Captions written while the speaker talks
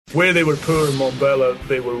Where they were poor in Mbombela,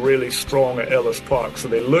 they were really strong at Ellis Park. So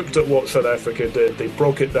they looked at what South Africa did, they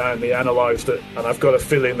broke it down, they analysed it, and I've got a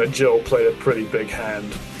feeling that Joe played a pretty big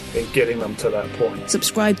hand in getting them to that point.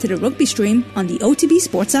 Subscribe to the Rugby Stream on the OTB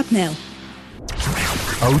Sports app now.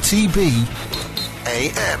 OTB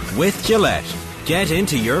AM. With Gillette. Get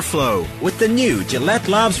into your flow with the new Gillette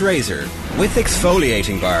Labs Razor with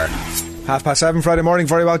exfoliating bar. 7:30 Friday morning,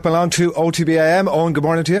 very welcome along to OTBAM. Owen, good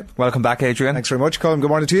morning to you. Welcome back, Adrian. Thanks very much. Colin, good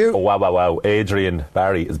morning to you. Oh, wow. Adrian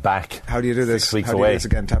Barry is back. How do you do this? 6 weeks How do away. you do this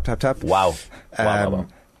again? Tap, tap, tap. Wow.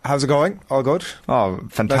 How's it going? All good? Oh,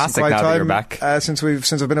 fantastic now that you're back. Since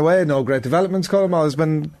I've been away, no great developments, Colin. All has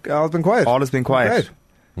been quiet. All has been quiet. Great.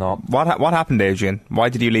 No. What happened, Adrian? Why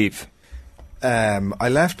did you leave? I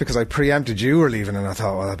left because I preempted you were leaving, and I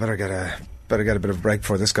thought, well, I better get a bit of a break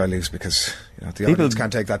before this guy leaves, because the audience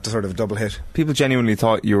can't take that sort of double hit. People genuinely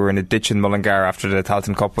thought you were in a ditch in Mullingar after the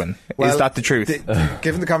Tailteann Cup win. Is that the truth?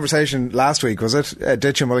 Given the conversation last week, was it?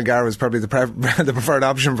 Ditch in Mullingar was probably the preferred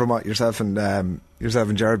option from what yourself and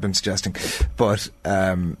Jared been suggesting. But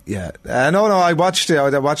no, I watched the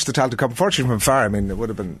Tailteann Cup. Unfortunately, from far, I mean, it would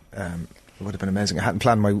have been amazing. I hadn't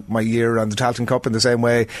planned my year around the Tailteann Cup in the same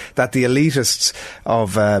way that the elitists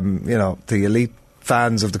of the elite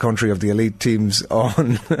fans of the country of the elite teams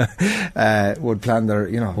on would plan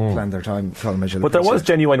their time. But there was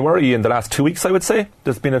genuine worry in the last 2 weeks, I would say.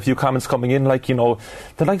 There's been a few comments coming in, like, the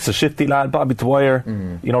likes of Shifty Lad, Bobby Dwyer,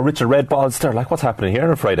 Richard Redballs. They're like, what's happening here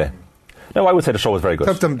on Friday? No, I would say the show was very good.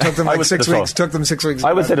 Took them like 6 weeks. Took them 6 weeks.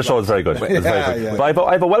 I would say the show was very good. It was very good. But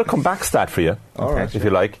I have a welcome back stat for you, if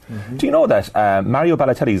you like. Mm-hmm. Do you know that Mario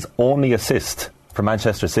Balotelli's only assist for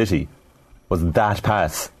Manchester City was that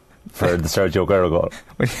pass for the Sergio Aguero goal?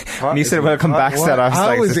 When you said welcome back stat, I was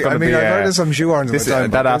like, it's going to be... I've heard of some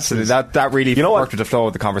shoehorns. That really worked with the flow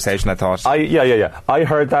of the conversation, I thought. I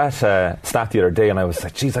heard that stat the other day, and I was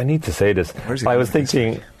like, geez, I need to say this. But I was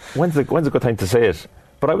thinking, when's a good time to say it?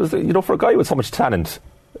 But I was, for a guy with so much talent,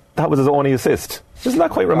 that was his only assist. Isn't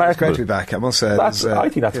that quite remarkable? It's great to be back, I must say. I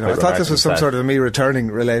think that's I thought this was some sort of a me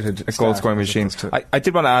returning related goal scoring machine. I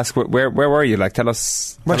did want to ask, where were you? Like, tell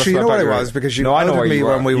us. Well, you know where I was, because you I know where me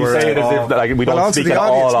when we were. You say it as if we don't speak at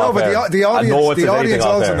all. No, but the audience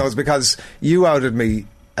also knows, because you outed me.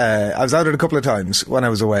 I was outed a couple of times when I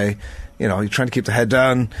was away. You're trying to keep the head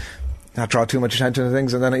down, not draw too much attention to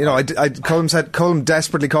things, and then Colm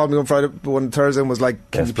desperately called me one Thursday and was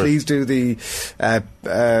like, "Can you please do the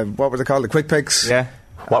what were they called, the quick picks?" Yeah.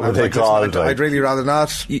 What were they called? I'd really rather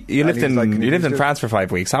not. You lived in France for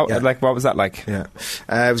 5 weeks. How? Yeah. What was that like? Yeah,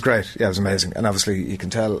 it was great. Yeah, it was amazing. And obviously, you can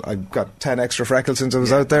tell I got 10 extra freckles since I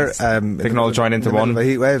was out there. They can all join into one. A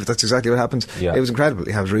heat wave. That's exactly what happened. Yeah. It was incredible.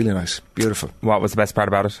 Yeah, it was really nice, beautiful. What was the best part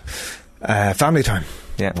about it? Family time.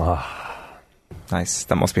 Yeah. Oh. Nice.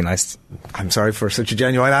 That must be nice. I'm sorry for such a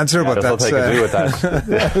genuine answer, but that's nothing to do with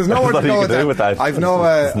that. There's nowhere to go with that. I've no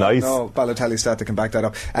Balotelli stat that can back that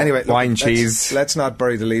up. Anyway, wine, cheese. Let's not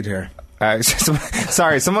bury the lead here.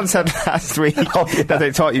 Sorry, someone said last week that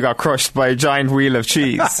they thought you got crushed by a giant wheel of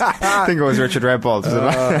cheese. I think it was Richard Redballs.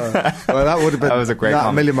 Well, that would have been that was a great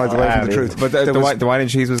a million miles away from the truth. But the wine and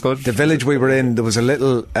cheese was good. The village we were in, there was a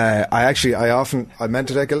little. I meant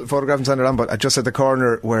to take a photograph and send it on, but I just at the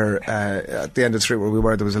corner where at the end of the street where we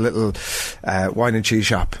were, there was a little wine and cheese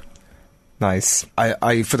shop. Nice.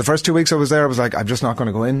 I for the first 2 weeks I was there, I was like, I'm just not going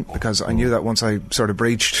to go in, because I knew that once I sort of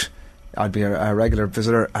breached, I'd be a regular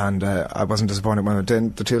visitor, and I wasn't disappointed when I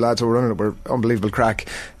did. The two lads who were running it were unbelievable crack,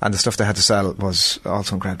 and the stuff they had to sell was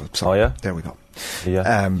also incredible. So there we go.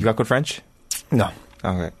 Yeah. You got good French? No.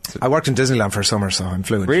 Okay. I worked in Disneyland for a summer, so I'm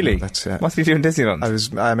fluent. Really? What did you do in Disneyland? I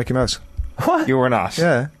was Mickey Mouse. What? You were not?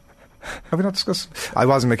 Yeah. Have we not discussed? I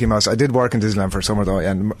wasn't Mickey Mouse. I did work in Disneyland for a summer, though,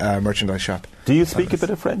 in a merchandise shop. Do you speak a bit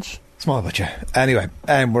of French? Small, but yeah. Anyway,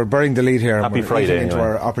 we're burying the lead here. Happy we're Friday, into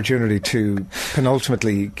our opportunity to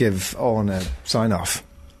penultimately give Owen a sign-off.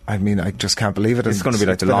 I mean, I just can't believe it. It's going to be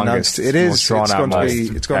like the longest. It is. It's going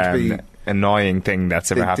to be annoying thing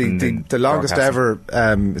that's ever happened. The longest ever.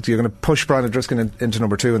 You're going to push Brian O'Driscoll into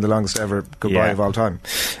number 2 in the longest ever goodbye of all time.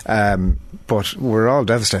 But we're all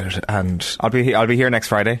devastated, and I'll be here next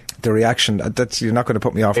Friday. The reaction you're not going to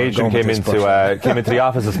put me off. Adrian came into the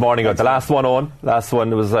office this morning. The last one on. Last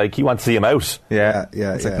one was like he wants to see him out. Yeah.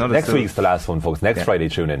 Next week's the last one, folks. Next Friday,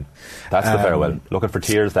 tune in. That's the farewell. Looking for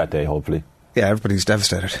tears that day, hopefully. Yeah, everybody's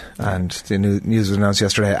devastated, and the news was announced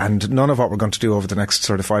yesterday, and none of what we're going to do over the next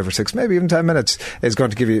sort of 5 or 6, maybe even 10 minutes is going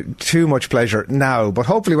to give you too much pleasure now, but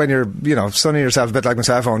hopefully when you're sunning yourself a bit like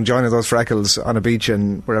myself, on joining those freckles on a beach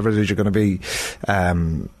and wherever it is you're going to be,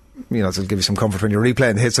 it'll give you some comfort when you're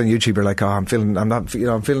replaying the hits on YouTube. You're like, I'm feeling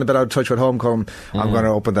a bit out of touch with Homecoming. I'm going to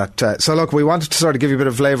open that. So look, we wanted to sort of give you a bit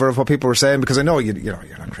of flavour of what people were saying, because I know you're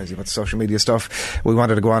not crazy about the social media stuff. We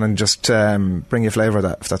wanted to go on and just bring you a flavour of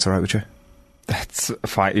that, if that's all right with you. That's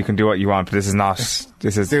fine. You can do what you want, but this is not.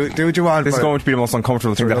 This is do what you want. This is going to be the most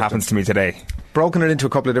uncomfortable thing that happens to me today. Broken it into a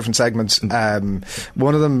couple of different segments.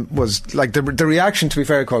 One of them was like the reaction. To be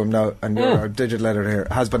fair, Colm, now, and your digital editor here,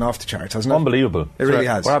 has been off the charts, hasn't it? Unbelievable. It really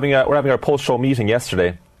has. We're having our post-show meeting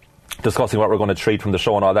yesterday, discussing what we're going to treat from the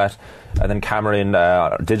show and all that, and then Cameron,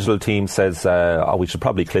 our digital team, says, we should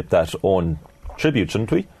probably clip that own tribute,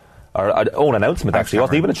 shouldn't we? Or own announcement, actually. It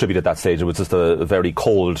wasn't even a tribute at that stage. It was just a very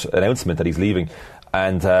cold announcement that he's leaving.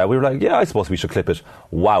 And we were like, I suppose we should clip it.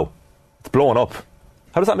 Wow. It's blowing up.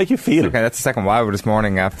 How does that make you feel? Okay, that's the second wow this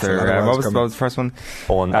morning after... what was the first one?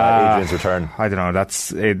 On Adrian's return. I don't know.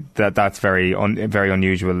 That's very very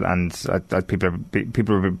unusual, and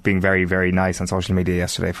people are being very, very nice on social media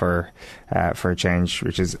yesterday for a change,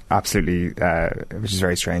 which is absolutely which is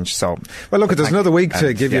very strange. So, well, look, there's another week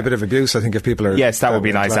to give you a bit of abuse. I think if people are... Yes, that would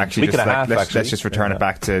be nice, actually. Let's just return it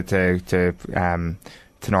back to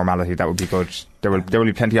normality. That would be good. There will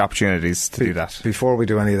be plenty of opportunities to do that. Before we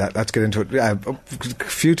do any of that, let's get into it. A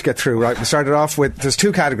few to get through, right? We started off with, there's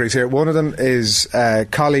two categories here. One of them is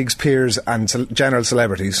colleagues, peers and general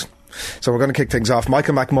celebrities. So we're going to kick things off.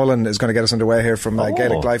 Michael McMullen is going to get us underway here from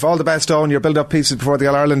Gaelic Life. All the best, Owen. Your build-up pieces before the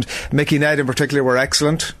All-Ireland, Mickey Ned in particular, were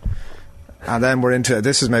excellent. And then we're into,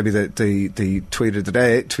 this is maybe the tweet of the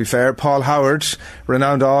day, to be fair. Paul Howard,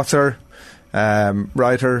 renowned author,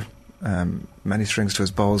 writer, many strings to his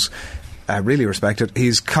bows. Really respected.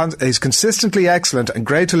 He's consistently excellent and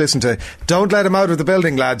great to listen to. Don't let him out of the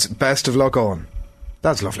building, lads. Best of luck, Owen.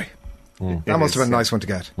 That's lovely. That must have been a nice one to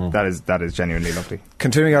get. That is genuinely lovely.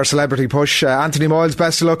 Continuing our celebrity push, Anthony Moyles,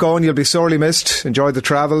 best of luck, Owen. You'll be sorely missed. Enjoy the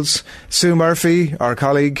travels. Sue Murphy, our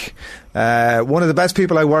colleague, one of the best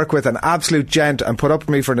people I work with, an absolute gent, and put up with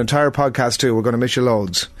me for an entire podcast too. We're going to miss you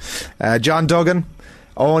loads. John Duggan.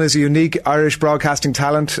 Owen is a unique Irish broadcasting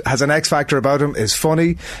talent, has an X factor about him, is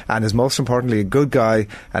funny, and is most importantly a good guy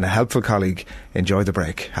and a helpful colleague. Enjoy the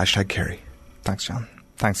break. #Kerry. Thanks, John.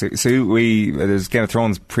 Thanks, Sue. There's Game of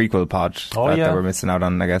Thrones prequel pod that we're missing out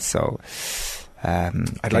on, I guess. So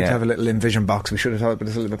I'd like to have a little Envision box. We should have thought about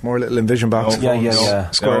this a little bit more. A little Envision box.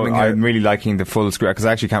 Squirming here. I'm really liking the full screen, because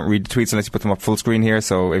I actually can't read the tweets unless you put them up full screen here.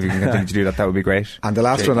 So if you can continue to do that, that would be great. And the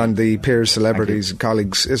last one on the peers, celebrities, and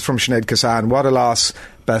colleagues is from Sinead Kassan. What a loss.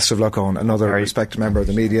 Best of luck, Owen, another respected member of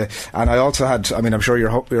the media. And I also had, I'm sure your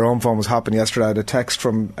home phone was hopping yesterday. I had a text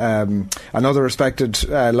from another respected,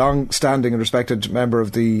 long-standing and respected member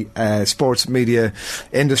of the sports media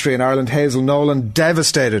industry in Ireland, Hazel Nolan,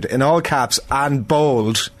 devastated, in all caps and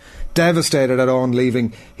bold, devastated at Owen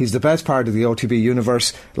leaving. He's the best part of the OTB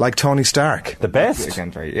universe, like Tony Stark. The best?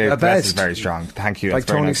 Again, the best is very strong. Thank you. That's like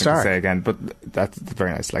very Tony nice Stark. To say again, but that's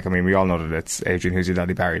very nice. We all know that it's Adrian Who's Your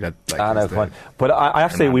Daddy Barry. But I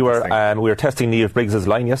have to say, we were testing Niamh Briggs'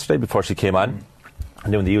 line yesterday before she came on.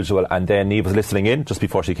 And doing the usual, and then Niamh was listening in just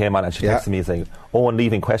before she came on, and she texted me saying, Owen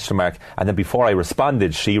leaving ? And then before I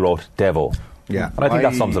responded, she wrote Devo. Yeah, and I think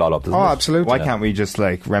that sums it all up, doesn't it? Absolutely. Why can't we just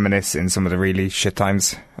reminisce in some of the really shit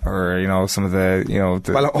times, or some of the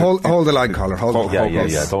hold the line, caller. Hold yeah.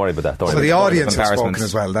 Don't worry about that. So the audience has spoken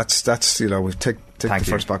as well. That's we've ticked the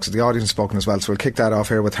first box. The audience has spoken as well. So we'll kick that off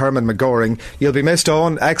here with Herman McGoring. You'll be missed,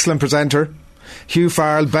 Owen. Excellent presenter. Hugh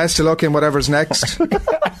Farrell. Best of luck in whatever's next.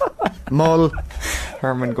 Mull.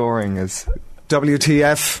 Herman Goring is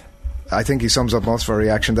WTF. I think he sums up most of our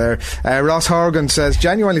reaction there. Ross Horgan says,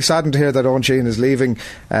 genuinely saddened to hear that Owen Sheehan is leaving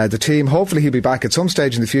the team. Hopefully he'll be back at some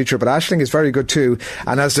stage in the future, but Aisling is very good too.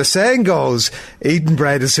 And as the saying goes, eaten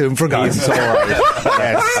bread is soon forgotten.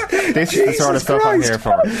 Yes. This is the sort of stuff I'm here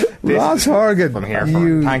for. Ross Horgan, I'm here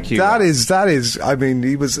for. Thank you. That is,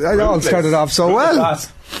 he was, it all started off so well.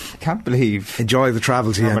 Can't believe. Enjoy the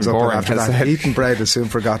travels he ends up with after that. Eaten bread is soon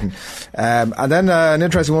forgotten. And then an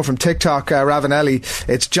interesting one from TikTok, Ravanelli.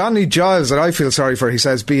 It's Johnny Giles that I feel sorry for. He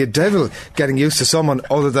says, be a devil getting used to someone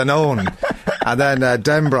other than Owen. And then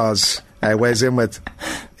Dembros weighs in with,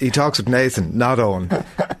 he talks with Nathan, not Owen.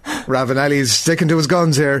 Ravanelli's sticking to his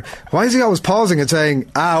guns here. Why is he always pausing and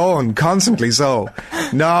saying, Owen, constantly so?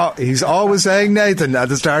 No, he's always saying Nathan at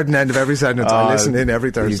the start and end of every sentence. I listen in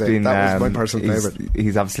every Thursday. That was my personal favourite.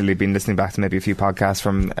 He's absolutely been listening back to maybe a few podcasts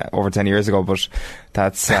from over 10 years ago, but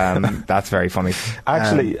that's very funny.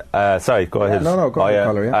 Actually, sorry, go ahead. No, go ahead,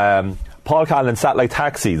 caller, Paul Callan, Satellite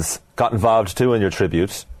Taxis, got involved too in your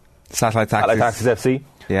tribute. Satellite Taxis FC.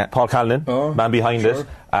 Yeah. Paul Callan, man behind it.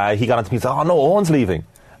 He got onto me and said, oh no, Owen's leaving.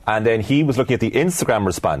 And then he was looking at the Instagram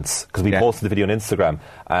response, because we posted the video on Instagram,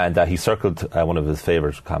 and he circled one of his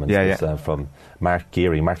favourite comments from Mark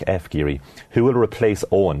F. Geary, who will replace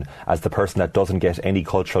Owen as the person that doesn't get any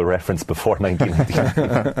cultural reference before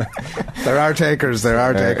 1990. There are takers.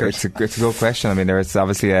 It's a good question. I mean, there is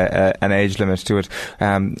obviously an age limit to it.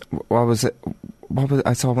 What was it?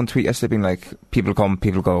 I saw one tweet yesterday being like, people come,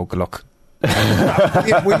 people go, good luck.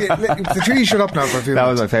 The tree shut up now for a few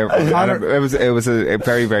minutes. That was my favourite. It was a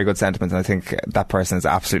very, very good sentiment, and I think that person is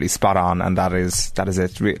absolutely spot on, and that is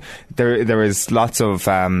it. There is lots of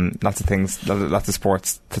things, lots of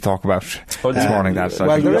sports to talk about this morning. There is,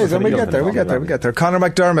 and we get there. Conor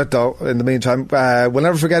McDermott, though, in the meantime, we'll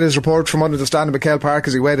never forget his report from under the stand in McHale Park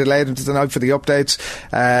as he waited late into the night for the updates.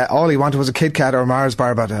 All he wanted was a Kit Kat or a Mars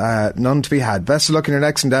bar, but none to be had. Best of luck in your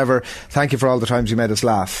next endeavour. Thank you for all the times you made us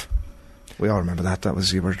laugh. We all remember that. That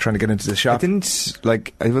was, you were trying to get into the shop.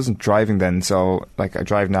 I wasn't driving then, so I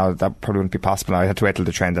drive now. That probably wouldn't be possible. I had to wait till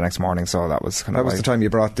the train the next morning, so that was kind of. That was the time you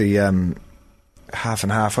brought the half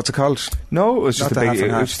and half. What's it called? No, it was just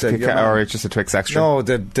just a Twix Extra. No,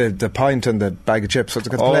 the pint and the bag of chips. What's it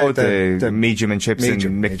called? Oh, the medium and chips.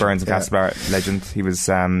 Mick Burns, a Castlebar legend. He was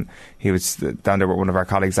down there with one of our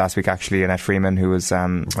colleagues last week, actually, Annette Freeman, who was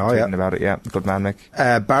tweeting about it. Yeah, good man,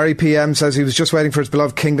 Mick. Barry PM says he was just waiting for his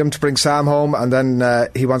beloved Kingdom to bring Sam home, and then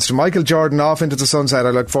he wants to Michael Jordan off into the sunset. I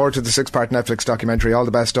look forward to the 6-part Netflix documentary. All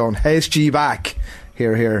the best, Owen. HG back.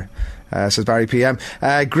 Here. Says Barry PM.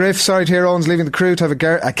 Griff, sorry to hear Owen's leaving the crew. To have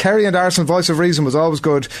a Kerry and Arsenal voice of reason was always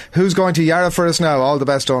good. Who's going to Yarra for us now? All the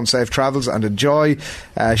best, Owen. Safe travels and enjoy.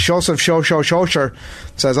 Joseph Shosher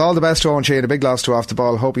says all the best to Owen Sheehan. A big loss to Off the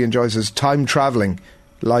Ball. Hope he enjoys his time travelling.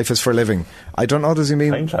 Life is for living. I don't know, does he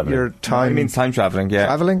mean your time? No, he means time travelling, yeah.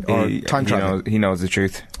 Travelling or time travelling? He knows the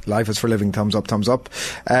truth. Life is for living. Thumbs up, thumbs up.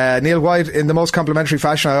 Neil White, in the most complimentary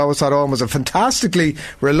fashion, I always thought Owen was a fantastically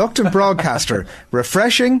reluctant broadcaster.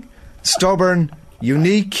 Refreshing, stubborn,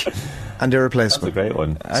 unique, and irreplaceable. That's a great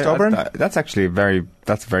one. Stubborn? That's actually a very,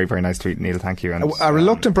 very nice tweet, Neil. Thank you. And a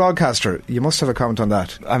reluctant broadcaster. You must have a comment on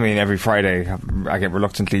that. I mean, every Friday I get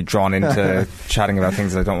reluctantly drawn into chatting about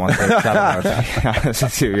things that I don't want to chat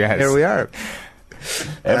about. Here we are.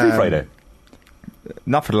 Every Friday.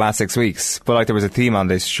 Not for the last 6 weeks, but like there was a theme on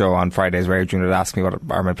this show on Fridays where Adrian would ask me what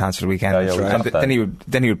are my plans for the weekend.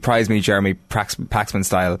 Then he would prize me Jeremy Paxman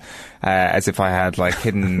style, as if I had like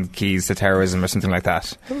hidden keys to terrorism or something like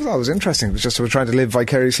that. That was always interesting. It was just we're trying to live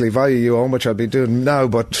vicariously via you, Owen, which I'll be doing now.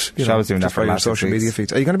 But I was doing that for your social media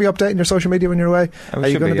feeds. Are you going to be updating your social media when you're away? Are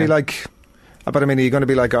you going to be like? But I mean, are you going to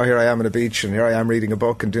be like, oh, here I am on a beach and here I am reading a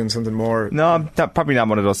book and doing something more? No, I'm probably not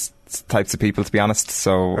one of those types of people, to be honest.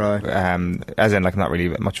 So, as in, like, I'm not really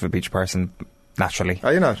much of a beach person, naturally.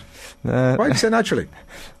 Are you not? Why do you say naturally?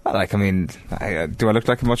 Well, like, I mean, do I look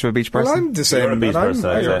like much of a beach person? Well, I'm the same. You're a beach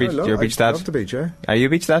person. You're a beach dad? I love the beach, yeah. Are you a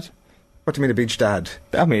beach dad? What do you mean a beach dad?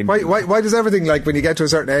 I mean, why does everything, like, when you get to a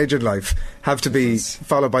certain age in life, have to be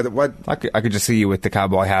followed by the... What? I could just see you with the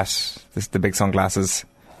cowboy hat, the big sunglasses.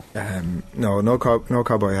 No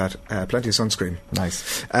cowboy hat. Plenty of sunscreen.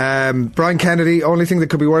 Nice. Brian Kennedy. Only thing that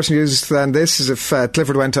could be worse news than this is if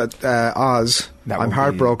Clifford went to Oz. I'm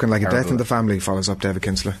heartbroken. Like terrible. A death in the family. Follows up David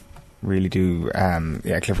Kinsler. Really do.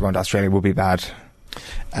 Clifford going to Australia would be bad.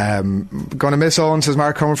 Gonna miss Owen, says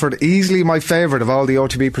Mark Comerford. Easily my favourite of all the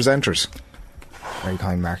OTB presenters. Very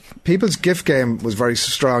kind, Mark. People's gift game was very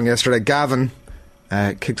strong yesterday. Gavin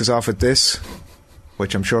kicked us off with this,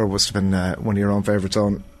 which I'm sure must have been one of your own favourites,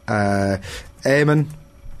 Owen. Eamon,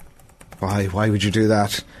 why would you do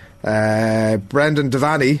that? Brendan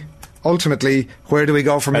Devaney, ultimately, where do we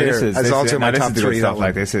go from here? As also my top three. Stuff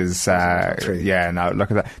like this is look at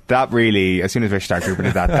that. That really, as soon as Rich started Cooper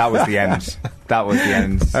did that was the end. That was the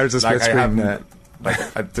end. There's a split screen.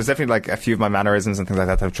 There's definitely like a few of my mannerisms and things like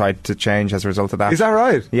that I've tried to change as a result of that. Is that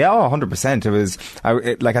right? Yeah, 100%. It was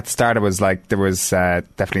like at the start. It was like there was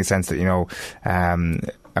definitely a sense that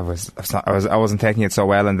I wasn't taking it so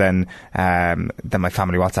well, and then my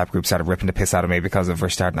family WhatsApp group started ripping the piss out of me because of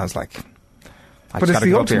Rich Start, and I was like, but it's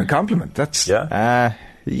the ultimate compliment. That's yeah.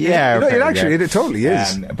 It totally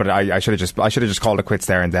is. But I should have just called it quits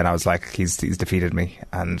there, and then I was like, he's defeated me,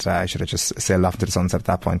 and I should have just sailed off into the sunset at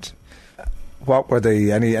that point. What were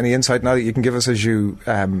they? Any insight now that you can give us as you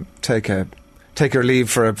take your leave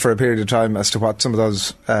for a period of time as to what some of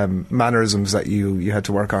those mannerisms that you had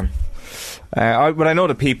to work on? But I know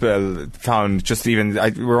that people found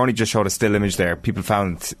we're only just showed a still image there. People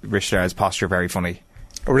found Rich Starr's posture very funny.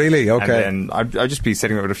 Really? Okay. And then I'd just be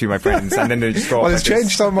sitting with a few of my friends, and then they just go. Well, it's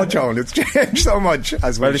changed so much, Owen. It's changed so much.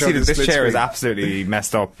 As well, you see, this chair is absolutely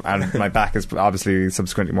messed up, and my back is obviously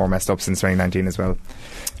subsequently more messed up since 2019 as well.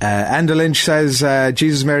 Enda Lynch says,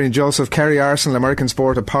 Jesus, Mary and Joseph, Kerry, Arsenal, American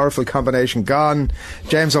sport, a powerful combination gone.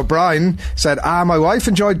 James O'Brien said, my wife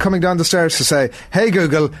enjoyed coming down the stairs to say, hey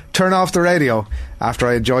Google, turn off the radio. After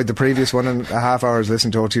I enjoyed the previous 1.5 hours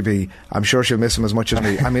listening to OTB, I'm sure she'll miss him as much as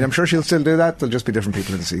me. I mean, I'm sure she'll still do that. There'll just be different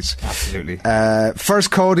people in the seats. Absolutely.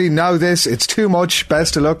 First Cody, now this. It's too much.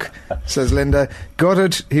 Best of luck, says Linda.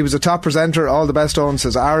 Gutted. He was a top presenter. All the best, Owen,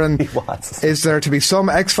 says Aaron. He was. Is there to be some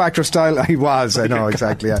X Factor style? He was. I know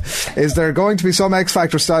exactly. Yeah. Is there going to be some X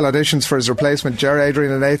Factor style auditions for his replacement, Jerry,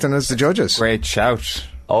 Adrian, and Nathan as the judges? Great shout.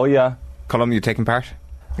 Oh yeah. Colm, you taking part?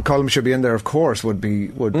 Colm should be in there, of course. Would be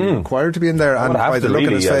required to be in there, and by the look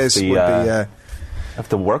on his face, would be. Have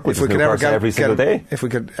to work with him every single day. If we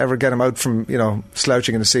could ever get him out from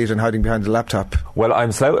slouching in the seat and hiding behind the laptop. Well, I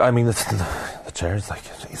mean, the chair's like.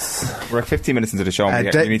 We're at 15 minutes into the show.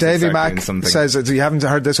 Davy Mack says, you haven't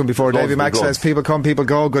heard this one before. Davy Mack says, people come, people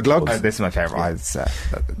go. Good luck. This is my favourite.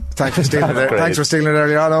 Thanks for stealing it. Thanks for stealing it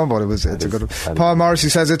earlier on, but it's a good one. Paul Morrissey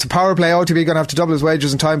says, it's a power play. OTB going to have to double his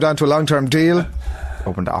wages and time down to a long-term deal.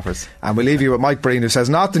 Open to offers. And we leave you with Mike Breen, who says,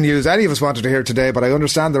 not the news any of us wanted to hear today, but I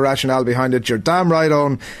understand the rationale behind it. You're damn right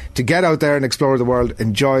on to get out there and explore the world.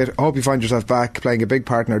 Enjoy it. I hope you find yourself back playing a big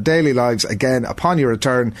part in our daily lives again upon your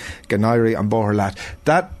return. Ganairi and Boherlat.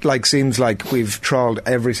 That seems like we've trawled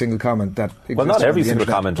every single comment that existed. Well, not every single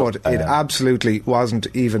comment, but it absolutely wasn't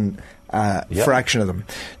even fraction of them.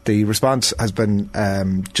 The response has been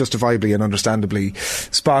justifiably and understandably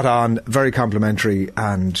spot on, very complimentary,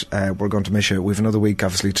 and we're going to miss you. We've another week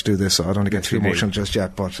obviously to do this, so I don't want to get too emotional just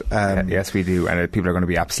yet, but yes we do, and people are going to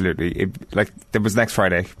be absolutely there was next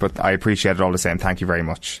Friday, but I appreciate it all the same. Thank you very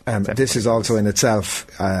much. This is also in itself,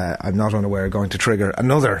 I'm not unaware, going to trigger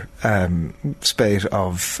another spate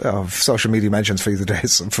of social media mentions for you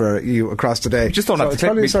days for you across the day. We just don't have to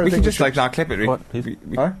clip it. We can just not clip it.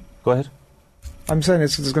 Huh? Go ahead. I'm saying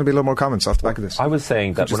there's going to be a lot more comments off the back of this. I was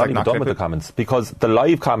saying that we're not even done with the comments, because the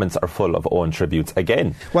live comments are full of Owen tributes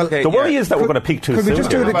again. Well, the worry is that we're going to peak too soon.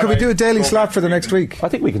 Could we do a daily slot for the next week? I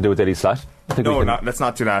think we can do a daily slot. Let's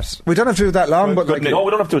not do that. We don't have to do that long, but no,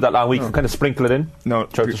 we don't have to do that long. We can kind of sprinkle it in. No,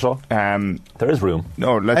 throughout the show. There is room.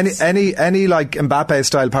 No, any like Mbappe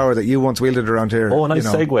style power that you once wielded around here. Oh, nice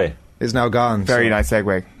segue. Is now gone. Very nice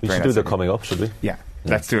segue. We should do the coming up, should we? Yeah,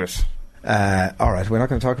 let's do it. Alright, we're not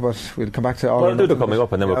going to talk about. We'll come back to all. We'll do the coming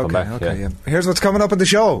up and then we'll come back. Okay. Here's what's coming up in the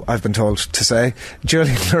show, I've been told to say.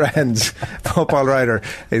 Julian Lorenz, football writer,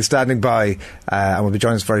 is standing by and will be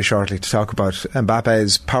joining us very shortly to talk about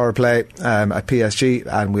Mbappe's power play at PSG,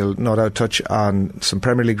 and we'll no doubt touch on some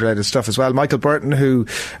Premier League related stuff as well. Michael Burton, who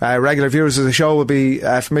regular viewers of the show will be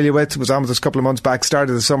familiar with, was on with us a couple of months back,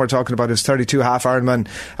 started the summer talking about his 32 half Ironman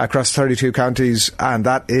across 32 counties, and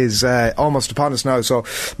that is almost upon us now. So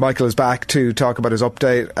Michael is back to talk about his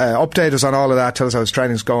update us on all of that, tell us how his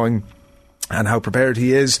training's going and how prepared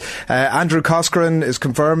he is. Andrew Coscoran is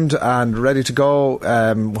confirmed and ready to go,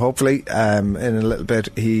 hopefully in a little bit.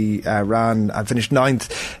 He ran and finished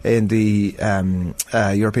 9th in the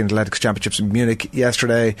European Athletics Championships in Munich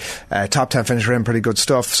yesterday. Top 10 finish for him, pretty good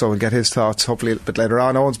stuff, so we'll get his thoughts hopefully a bit later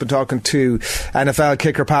on. Owen's been talking to NFL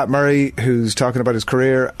kicker Pat Murray, who's talking about his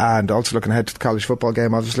career and also looking ahead to the college football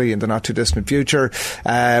game obviously in the not too distant future.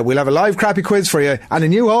 We'll have a live crappy quiz for you and a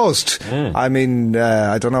new host. I mean,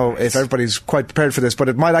 I don't know if everybody's quite prepared for this, but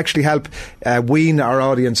it might actually help wean our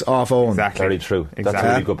audience off Owen. Exactly. Very true. Exactly. That's a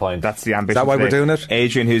really good point. That's the ambition. Is that why we're doing it?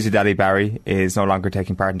 Adrian Huzidali Barry is no longer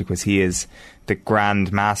taking part in the quiz. He is the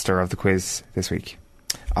grand master of the quiz this week.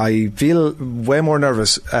 I feel way more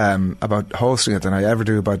nervous about hosting it than I ever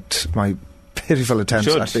do about my pitiful attempts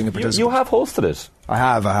at being a participant. You have hosted it. I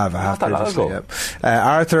have previously, yeah.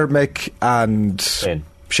 Arthur, Mick and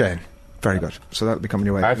Shane. Very good. So that'll be coming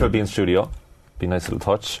your way. Arthur will be in studio. Be a nice little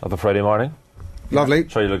touch of a Friday morning. Lovely.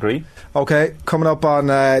 Sure you'll agree. Okay, coming up on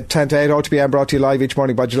 10 to 8, OTBM brought to you live each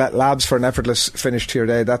morning by Gillette Labs for an effortless finish to your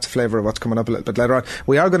day. That's a flavour of what's coming up a little bit later on.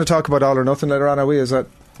 We are going to talk about All or Nothing later on, are we? Is that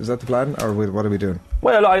the plan, or what are we doing?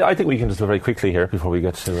 Well, I think we can just do very quickly here before we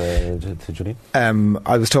get to Julian.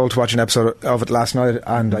 I was told to watch an episode of it last night,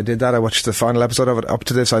 and I did that. I watched the final episode of it. Up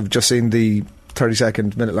to this, I've just seen the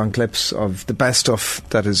 30-second, minute-long clips of the best stuff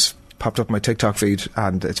that has popped up my TikTok feed,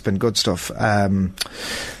 and it's been good stuff.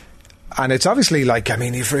 And it's obviously like, I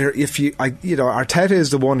mean, if you Arteta is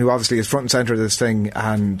the one who obviously is front and centre of this thing,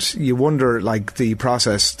 and you wonder like the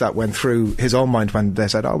process that went through his own mind when they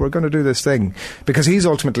said, "Oh, we're going to do this thing," because he's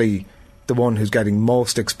ultimately the one who's getting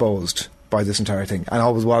most exposed by this entire thing, and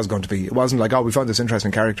always was going to be. It wasn't like, oh, we found this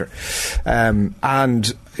interesting character.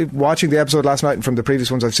 And watching the episode last night and from the previous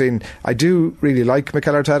ones I've seen, I do really like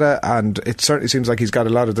Mikel Arteta, and it certainly seems like he's got a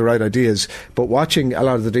lot of the right ideas. But watching a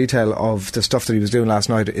lot of the detail of the stuff that he was doing last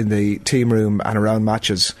night in the team room and around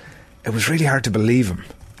matches, it was really hard to believe him.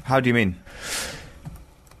 How do you mean?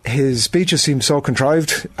 His speeches seem so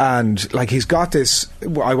contrived, and like he's got this.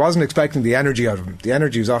 I wasn't expecting the energy out of him. The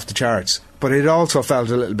energy was off the charts, but it also felt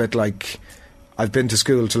a little bit like I've been to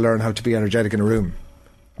school to learn how to be energetic in a room.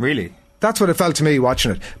 Really? That's what it felt to me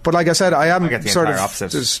watching it. But like I said, I am sort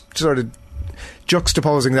of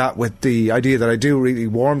juxtaposing that with the idea that I do really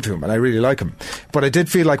warm to him and I really like him. But I did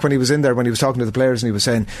feel like when he was in there, when he was talking to the players and he was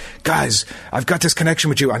saying, guys, I've got this connection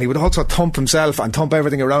with you, and he would also thump himself and thump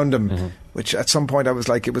everything around him, which at some point I was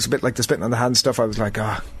like, it was a bit like the spitting on the hand stuff. I was like,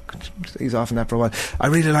 he's off in that for a while. I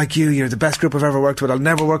really like you, you're the best group I've ever worked with, I'll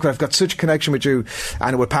never work with, I've got such a connection with you.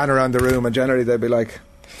 And it would pan around the room, and generally they'd be like,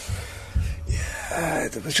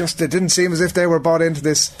 it was just, it didn't seem as if they were bought into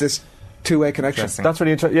this two-way connection. That's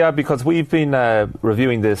really interesting. Yeah, because we've been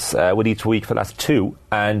reviewing this with each week for the last two,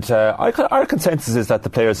 and our consensus is that the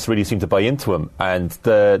players really seem to buy into him, and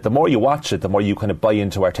the more you watch it, the more you kind of buy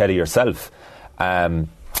into Arteta yourself.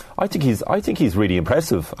 I think he's really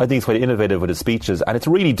impressive. I think he's quite innovative with his speeches, and it's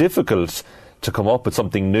really difficult to come up with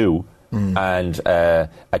something new and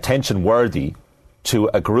attention worthy to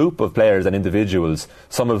a group of players and individuals,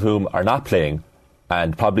 some of whom are not playing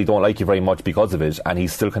and probably don't like you very much because of it, and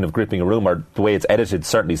he's still kind of gripping a room, or the way it's edited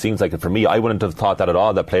certainly seems like it for me. I wouldn't have thought that at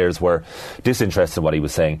all, that players were disinterested in what he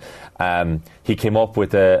was saying. He came up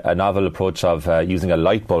with a novel approach of using a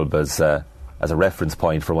light bulb as a reference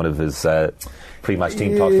point for one of his pre-match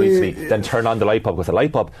team talks recently. Then turn on the light bulb, because the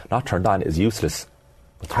light bulb not turned on is useless.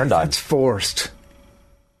 But turned on, it's forced,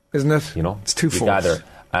 isn't it? You know, it's too forced.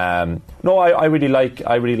 No, I really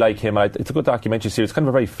like him. It's a good documentary series. Kind of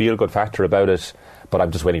a very feel-good factor about it. But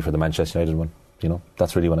I'm just waiting for the Manchester United one. You know,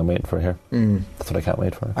 that's really what I'm waiting for here. That's what I can't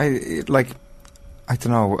wait for. I don't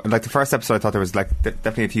know. Like the first episode, I thought there was like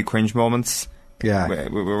definitely a few cringe moments. Yeah,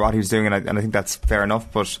 with what he was doing, and I think that's fair enough.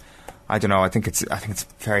 But I don't know. I think it's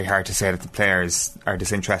very hard to say that the players are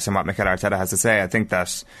disinterested in what Mikel Arteta has to say. I think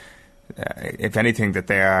that if anything, that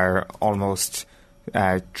they are almost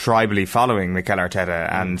tribally following Mikel Arteta,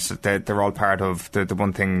 and they're all part of the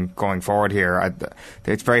one thing going forward here.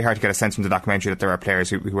 It's very hard to get a sense from the documentary that there are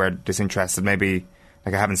players who are disinterested. Maybe,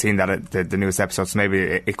 like, I haven't seen that at the newest episodes, so maybe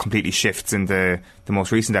it completely shifts in the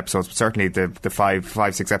most recent episodes, but certainly the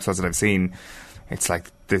 5-6 episodes that I've seen, it's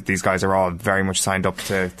like these guys are all very much signed up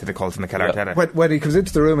to the cult of Mikel Arteta. When he comes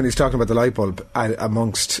into the room and he's talking about the light bulb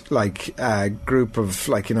amongst like a group of,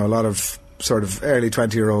 like, you know, a lot of sort of early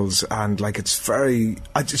 20-year-olds, and like it's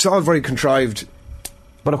all very contrived,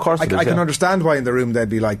 but of course I can understand why in the room they'd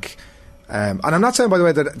be like, and I'm not saying, by the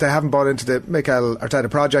way, that they haven't bought into the Mikel Arteta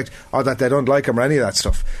project or that they don't like him or any of that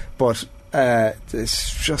stuff, but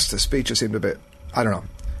it's just the speech seemed a bit, I don't know,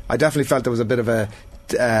 I definitely felt there was a bit of a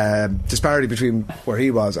disparity between where he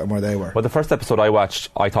was and where they were. Well, the first episode I watched,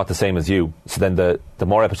 I thought the same as you, so then the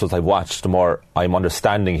more episodes I've watched, the more I'm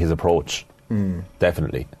understanding his approach.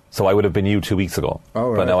 Definitely. So I would have been you 2 weeks ago. Oh,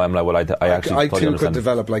 right. But now I'm like, well, I actually I too could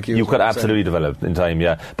develop like you. You could absolutely develop in time,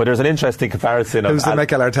 yeah. But there's an interesting comparison. Who's the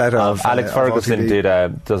Mikel Arteta of Alex Ferguson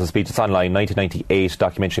does a speech. It's online, 1998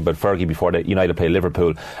 documentary about Fergie before the United played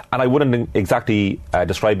Liverpool. And I wouldn't exactly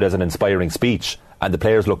describe it as an inspiring speech. And the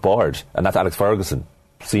players look bored. And that's Alex Ferguson.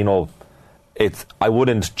 So, you know, I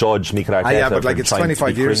wouldn't judge Mikel Arteta. Yeah, but like it's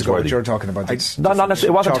 25 years ago that you're talking about. It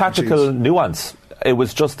wasn't tactical nuance. It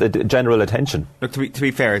was just a general attention. Look, to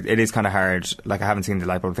be fair, it is kind of hard. Like, I haven't seen the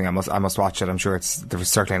light bulb thing. I must watch it. I'm sure there's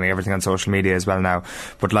circulating everything on social media as well now.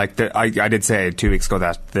 But like, I did say 2 weeks ago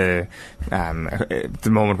that the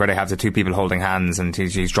moment where they have the two people holding hands and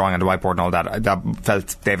he's drawing on the whiteboard and all that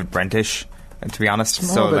felt David Brentish, to be honest.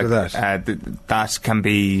 So like that can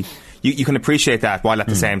be. You can appreciate that while at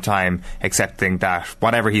the same time accepting that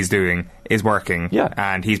whatever he's doing is working,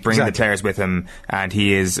 and he's bringing the players with him, and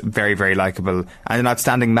he is very, very likeable and an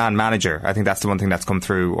outstanding manager. I think that's the one thing that's come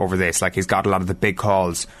through over this. Like, he's got a lot of the big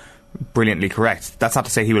calls brilliantly correct. That's not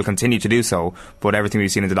to say he will continue to do so, but everything we've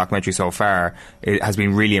seen in the documentary so far, it has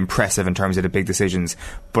been really impressive in terms of the big decisions.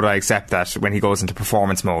 But I accept that when he goes into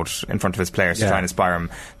performance mode in front of his players to try and inspire them,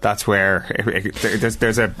 that's where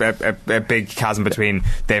there's a big chasm between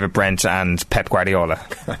David Brent and Pep Guardiola.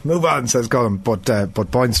 Move on, says Colin, but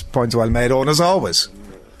points well made on as always.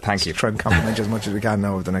 Thank you. Try and compliment you as much as we can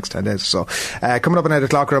now over the next 10 days. So, coming up at 8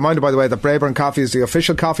 o'clock, a reminder, by the way, that Braeburn Coffee is the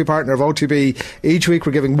official coffee partner of OTB. Each week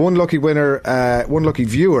we're giving one lucky winner, one lucky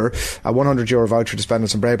viewer, a €100 voucher to spend on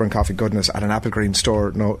some Braeburn coffee goodness at an Applegreen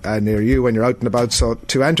store near you when you're out and about. So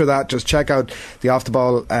to enter that, just check out the Off the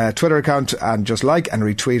Ball Twitter account and just like and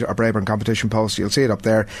retweet our Braeburn competition post. You'll see it up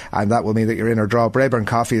there, and that will mean that you're in our draw. Braeburn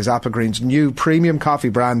Coffee is Applegreen's new premium coffee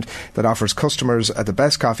brand that offers customers the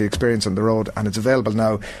best coffee experience on the road, and it's available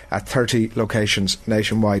now at 30 locations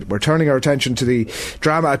nationwide. We're turning our attention to the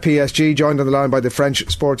drama at PSG, joined on the line by the French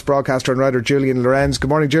sports broadcaster and writer Julien Lorenz. Good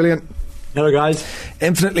morning, Julien. Hello, guys.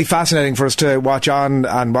 Infinitely fascinating for us to watch on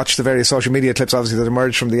and watch the various social media clips, obviously, that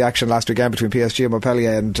emerged from the action last weekend between PSG and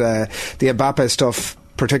Montpellier, and the Mbappe stuff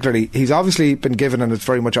particularly. He's obviously been given, and it's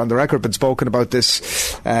very much on the record, been spoken about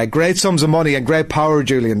this great sums of money and great power,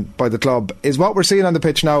 Julian, by the club. Is what we're seeing on the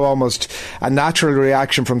pitch now almost a natural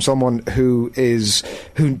reaction from someone who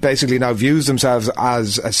basically now views themselves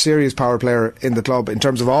as a serious power player in the club in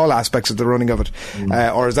terms of all aspects of the running of it?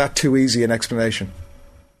 Or is that too easy an explanation?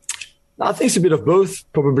 I think it's a bit of both,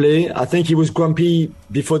 probably. I think he was grumpy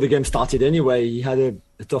before the game started anyway. He had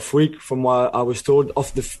a tough week, from what I was told,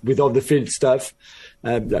 with all the field stuff.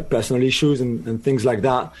 Like personal issues and things like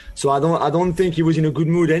that. So I don't think he was in a good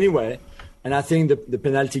mood anyway. And I think the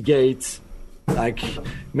penalty gate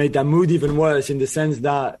made that mood even worse, in the sense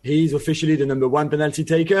that he's officially the number 1 penalty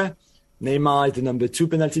taker. Neymar is the number 2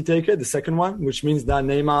 penalty taker, the second one, which means that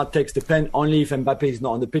Neymar takes the pen only if Mbappe is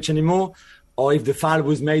not on the pitch anymore, or if the foul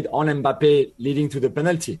was made on Mbappe leading to the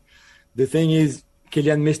penalty. The thing is,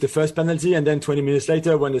 Kylian missed the first penalty, and then 20 minutes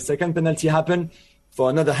later, when the second penalty happened, for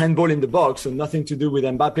another handball in the box, so nothing to do with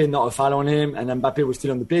Mbappe, not a foul on him, and Mbappe was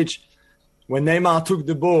still on the pitch. When Neymar took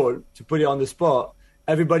the ball to put it on the spot,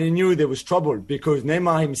 everybody knew there was trouble, because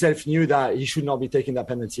Neymar himself knew that he should not be taking that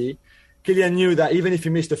penalty. Kylian knew that even if he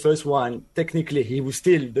missed the first one, technically he was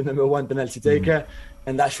still the number 1 penalty taker,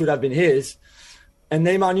 and that should have been his. And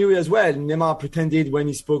Neymar knew it as well. Neymar pretended when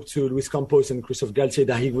he spoke to Luis Campos and Christophe Galtier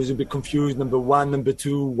that he was a bit confused, number 1, number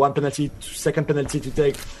 2, 1 penalty, second penalty to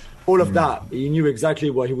take. All of that, he knew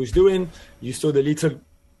exactly what he was doing. You saw the little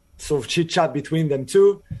sort of chit-chat between them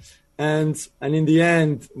two. And in the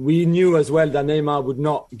end, we knew as well that Neymar would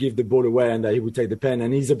not give the ball away and that he would take the pen.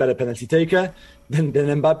 And he's a better penalty taker than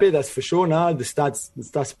Mbappe, that's for sure now. The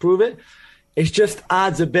stats prove it. It just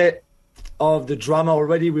adds a bit of the drama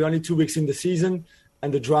already. We're only 2 weeks in the season,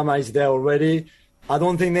 and the drama is there already. I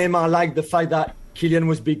don't think Neymar liked the fact that Kylian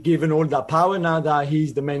was given all that power now that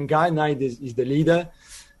he's the main guy, now he's the leader.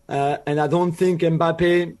 And I don't think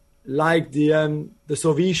Mbappe liked the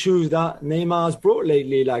sort of issues that Neymar has brought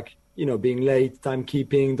lately, like, being late,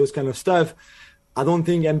 timekeeping, those kind of stuff. I don't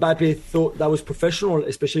think Mbappe thought that was professional,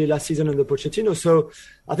 especially last season under Pochettino. So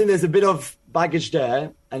I think there's a bit of baggage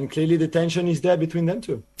there, and clearly the tension is there between them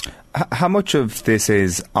two. How much of this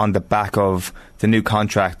is on the back of the new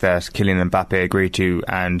contract that Kylian Mbappe agreed to,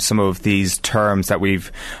 and some of these terms that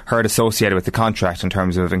we've heard associated with the contract in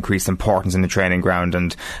terms of increased importance in the training ground,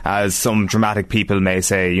 and, as some dramatic people may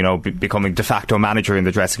say, becoming de facto manager in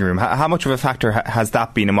the dressing room? How much of a factor has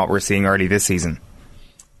that been in what we're seeing early this season?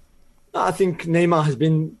 I think Neymar has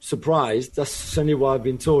been surprised. That's certainly what I've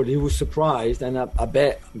been told. He was surprised, and I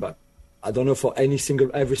bet, but I don't know for every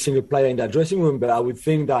single player in that dressing room, but I would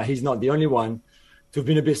think that he's not the only one to have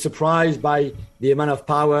been a bit surprised by the amount of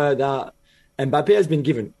power that Mbappe has been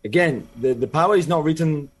given. Again, the power is not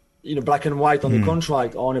written, black and white on the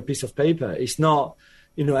contract or on a piece of paper. It's not,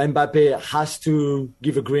 Mbappe has to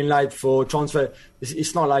give a green light for transfer.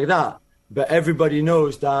 It's not like that. But everybody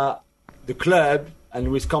knows that the club, and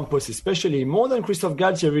with Campos especially, more than Christophe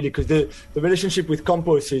Galtier really, because the relationship with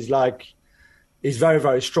Campos is very,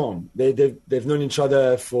 very strong. They've known each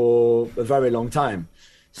other for a very long time.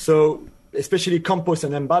 So especially Campos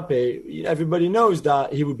and Mbappe, everybody knows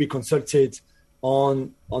that he would be consulted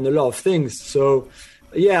on a lot of things. So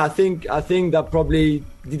yeah, I think that probably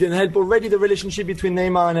didn't help already the relationship between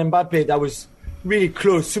Neymar and Mbappe. That was really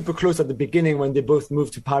close, super close at the beginning when they both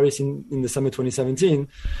moved to Paris in the summer 2017.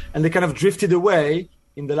 And they kind of drifted away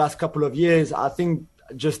in the last couple of years. I think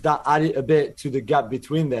just that added a bit to the gap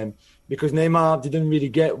between them, because Neymar didn't really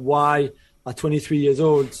get why at 23 years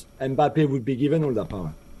old Mbappe would be given all that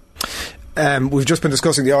power. We've just been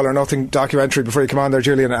discussing the All or Nothing documentary before you come on there,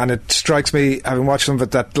 Julian, and it strikes me, having watched some of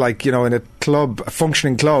it, that in a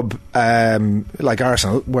functioning club like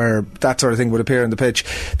Arsenal, where that sort of thing would appear on the pitch,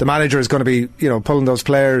 the manager is going to be pulling those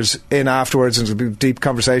players in afterwards, and there'll be deep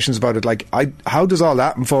conversations about it. How does all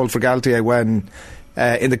that unfold for Galtier when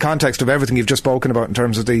in the context of everything you've just spoken about in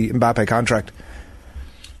terms of the Mbappe contract?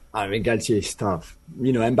 I mean, Galtier is tough.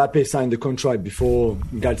 You know, Mbappe signed the contract before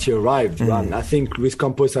Galtier arrived. Right? I think Luis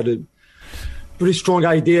Campos had a pretty strong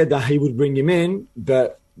idea that he would bring him in,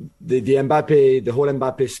 but the Mbappe, the whole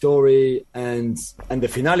Mbappe story and the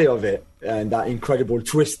finale of it, and that incredible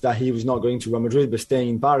twist that he was not going to Real Madrid but staying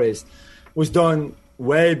in Paris, was done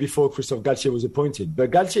way before Christophe Galtier was appointed.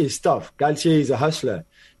 But Galtier is tough. Galtier is a hustler.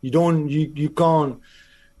 You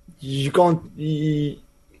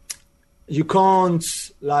can't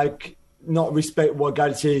like not respect what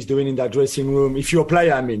Galtier is doing in that dressing room. If you're a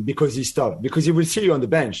player, I mean, because he's tough, because he will see you on the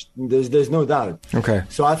bench. There's no doubt. Okay.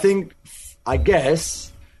 So I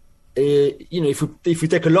guess, you know, if we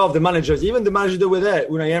take a lot of the managers, even the managers that were there,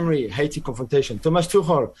 Unai Emery hated confrontation. Thomas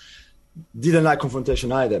Tuchel didn't like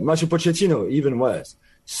confrontation either. Mauricio Pochettino, even worse.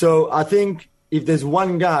 So I think if there's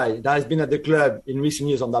one guy that has been at the club in recent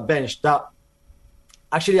years on that bench, that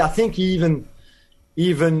actually I think he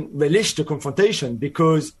even relished the confrontation,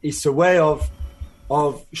 because it's a way of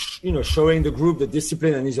you know, showing the group the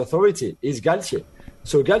discipline and his authority, is Galtier.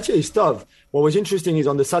 So Galtier is tough. What was interesting is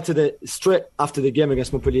on the Saturday, straight after the game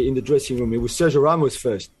against Montpellier in the dressing room, it was Sergio Ramos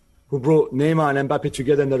first, who brought Neymar and Mbappe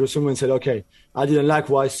together in the dressing room and said, okay, I didn't like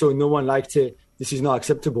what I saw, no one liked it, this is not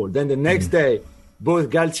acceptable. Then the next day, both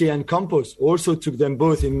Galtier and Campos also took them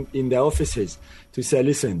both in their offices to say,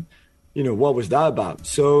 listen, you know, what was that about?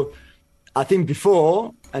 So I think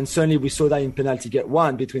before, and certainly we saw that in penalty get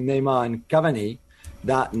one between Neymar and Cavani,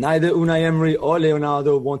 that neither Unai Emery or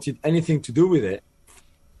Leonardo wanted anything to do with it,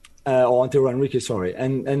 or Antero Henrique, sorry.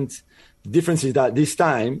 And the difference is that this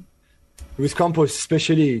time, Luis Campos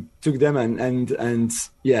especially took them and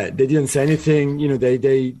yeah, they didn't say anything. You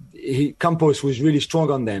know, Campos was really strong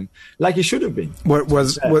on them, like he should have been.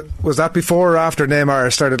 Was that before or after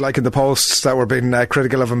Neymar started liking the posts that were being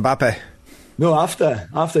critical of Mbappe? No, after,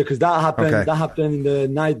 because that happened. Okay. That happened in the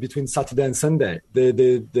night between Saturday and Sunday.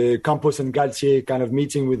 The Campos and Galtier kind of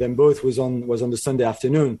meeting with them both was on the Sunday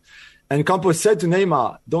afternoon, and Campos said to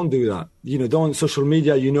Neymar, "Don't do that. You know, don't social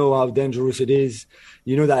media. You know how dangerous it is.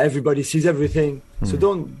 You know that everybody sees everything. So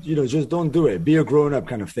just don't do it. Be a grown-up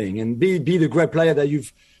kind of thing, and be the great player that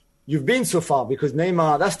you've been so far." Because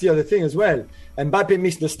Neymar, that's the other thing as well. Mbappe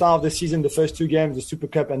missed the start of the season, the first two games, the Super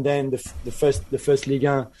Cup, and then the first Ligue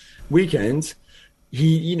 1 weekend.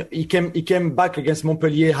 He came back against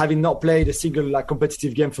Montpellier having not played a single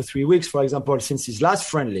competitive game for 3 weeks, for example, since his last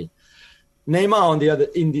friendly. Neymar, on the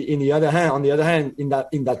other hand, in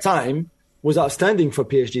that time, was outstanding for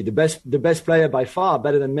PSG. The best player by far,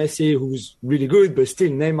 better than Messi, who's really good, but still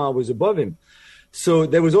Neymar was above him. So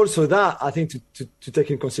there was also that, I think, to take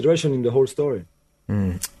in consideration in the whole story.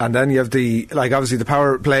 And then you have obviously the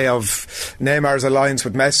power play of Neymar's alliance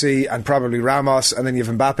with Messi and probably Ramos, and then you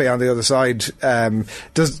have Mbappe on the other side.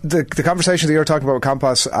 Does the conversation that you're talking about with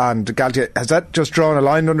Campos and Galtier, has that just drawn a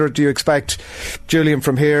line under it? Do you expect, Julian,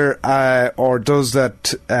 from here, or does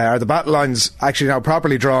that are the battle lines actually now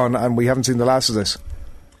properly drawn and we haven't seen the last of this?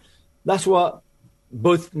 That's what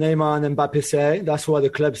both Neymar and Mbappe say. That's what the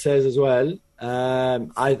club says as well.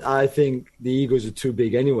 I think the egos are too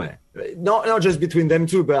big anyway. Not just between them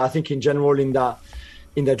two, but I think in general in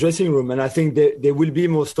the dressing room. And I think there will be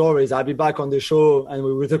more stories. I'll be back on the show and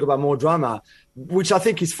we will talk about more drama, which I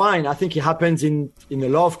think is fine. I think it happens in a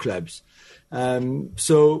lot of clubs.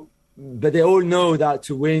 But they all know that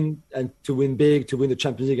to win and to win big, to win the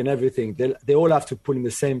Champions League and everything, they all have to pull in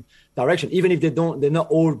the same direction. Even if they're not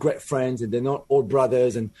all great friends and they're not all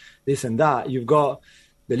brothers and this and that. You've got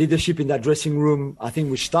the leadership in that dressing room. I think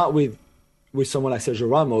we start with someone like Sergio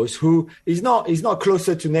Ramos, who is not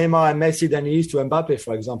closer to Neymar and Messi than he is to Mbappe,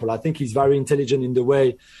 for example. I think he's very intelligent in the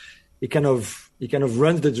way he kind of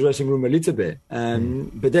runs the dressing room a little bit.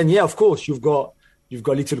 But then, yeah, of course, you've got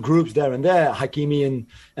little groups there and there. Hakimi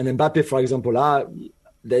and Mbappe, for example,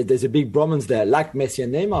 there's a big bromance there, like Messi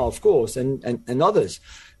and Neymar, of course, and others.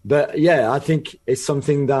 But yeah, I think it's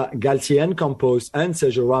something that Galtier and Campos and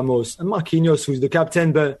Sergio Ramos and Marquinhos, who's the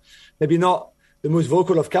captain, but maybe not the most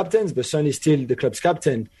vocal of captains, but certainly still the club's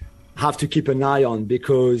captain, have to keep an eye on,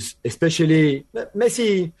 because especially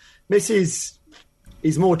Messi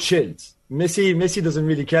is more chilled. Messi doesn't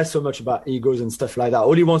really care so much about egos and stuff like that.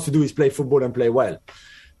 All he wants to do is play football and play well.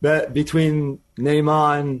 But between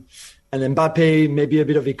Neymar and Mbappe, maybe a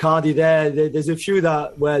bit of Icardi there's a few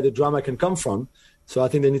where the drama can come from. So I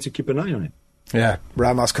think they need to keep an eye on it. Yeah,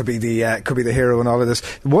 Ramos could be the hero in all of this.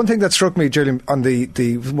 One thing that struck me, Julian, on the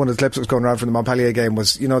one of the clips that was going around from the Montpellier game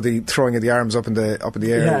was, the throwing of the arms up in the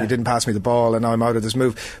air. Yeah. You didn't pass me the ball, and now I'm out of this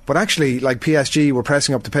move. But actually, like PSG, were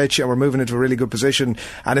pressing up the pitch and we're moving into a really good position.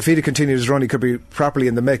 And if he'd have continued his run, he could be properly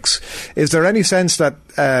in the mix. Is there any sense that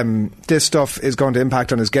this stuff is going to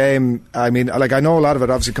impact on his game? I mean, like, I know a lot of it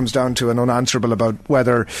obviously comes down to an unanswerable about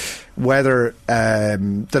whether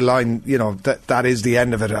the line, that is the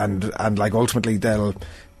end of it, and like ultimately they'll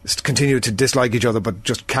continue to dislike each other but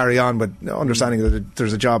just carry on with understanding that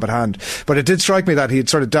there's a job at hand. But it did strike me that he'd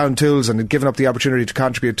sort of down tools and had given up the opportunity to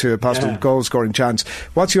contribute to a possible goal scoring chance.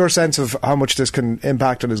 What's your sense of how much this can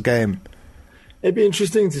impact on his game? It'd be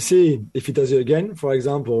interesting to see if he does it again, for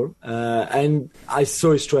example. And I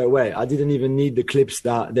saw it straight away. I didn't even need the clips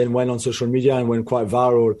that then went on social media and went quite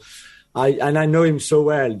viral. I know him so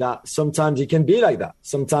well that sometimes he can be like that.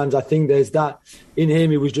 Sometimes I think there's that in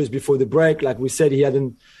him. It was just before the break. Like we said, he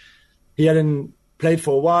hadn't played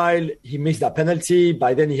for a while. He missed that penalty.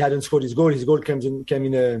 By then he hadn't scored his goal. His goal came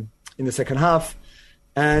in the second half.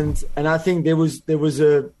 And I think there was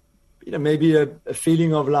a maybe a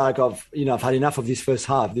feeling of I've had enough of this first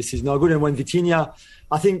half. This is not good. And when Vitinha,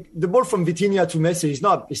 I think the ball from Vitinha to Messi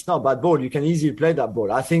it's not a bad ball. You can easily play that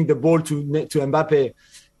ball. I think the ball to Mbappe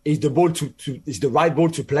is the right ball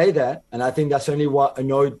to play there, and I think that's only what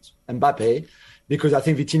annoyed Mbappe, because I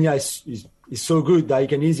think Vitinha is so good that he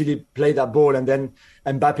can easily play that ball, and then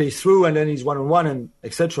Mbappe is through, and then he's 1-on-1 and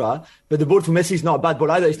etc. But the ball to Messi is not a bad ball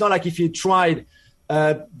either. It's not like if he tried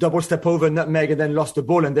double step over nutmeg and then lost the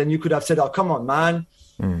ball, and then you could have said, "Oh, come on, man."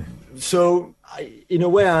 So in a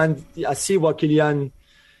way, and I see what Kylian,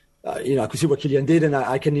 I could see what Kylian did, and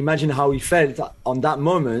I can imagine how he felt on that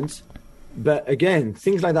moment. But again,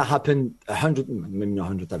 things like that happen 100, maybe not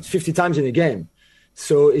 100 times, 50 times in a game.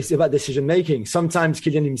 So it's about decision making. Sometimes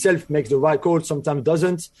Kylian himself makes the right call, sometimes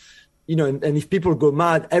doesn't. And if people go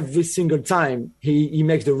mad every single time he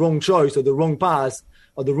makes the wrong choice or the wrong pass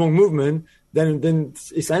or the wrong movement, then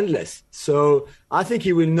it's endless. So I think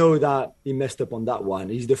he will know that he messed up on that one.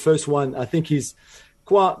 He's the first one. I think he's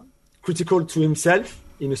quite critical to himself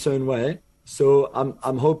in a certain way. So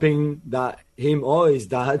I'm hoping that him or his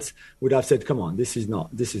dad would have said, "Come on, this is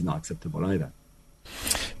not acceptable either."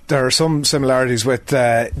 There are some similarities with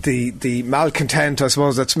the malcontent, I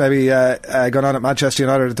suppose, that's maybe going on at Manchester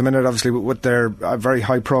United at the minute, obviously, with their very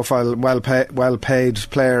high-profile, well-paid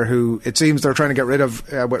player who it seems they're trying to get rid of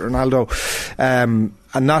with Ronaldo, and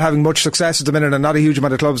not having much success at the minute, and not a huge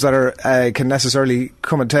amount of clubs that can necessarily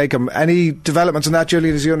come and take him. Any developments on that,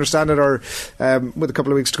 Julian, as you understand it, or with a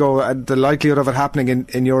couple of weeks to go, the likelihood of it happening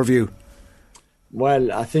in your view?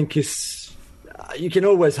 Well, I think you can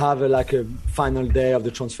always have a final day of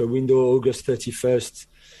the transfer window, August 31st,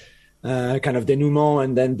 kind of denouement,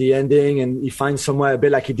 and then the ending, and he finds somewhere a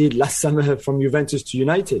bit like he did last summer from Juventus to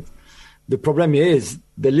United. The problem is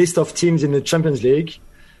the list of teams in the Champions League,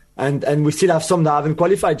 and we still have some that haven't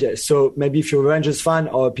qualified yet. So maybe if you're a Rangers fan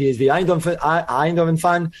or a PSV Eindhoven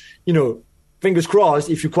fan, fingers crossed,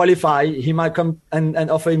 if you qualify, he might come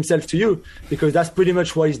and offer himself to you, because that's pretty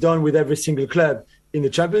much what he's done with every single club in the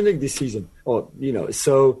Champions League this season.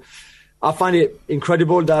 So I find it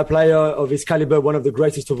incredible that a player of his caliber, one of the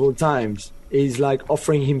greatest of all times, is like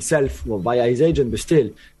offering himself, via his agent, but still,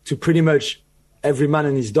 to pretty much every man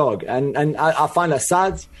and his dog. And I find that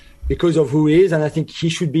sad because of who he is, and I think he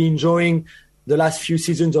should be enjoying the last few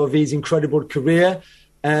seasons of his incredible career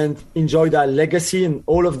and enjoy that legacy and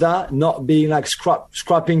all of that, not being like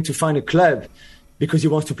scrapping to find a club because he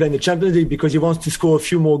wants to play in the Champions League, because he wants to score a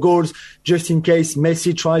few more goals just in case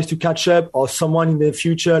Messi tries to catch up, or someone in the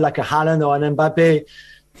future like a Haaland or an Mbappe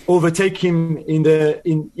overtake him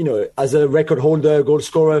as a record holder, goal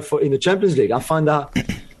scorer in the Champions League. I find that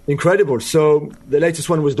incredible. So the latest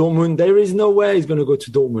one was Dortmund. There is no way he's going to go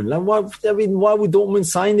to Dortmund. Why would Dortmund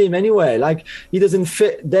sign him anyway? Like, he doesn't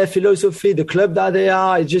fit their philosophy, the club that they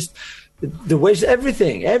are. It's just the way,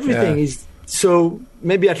 everything is. So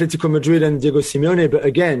maybe Atletico Madrid and Diego Simeone, but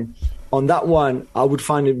again, on that one, I would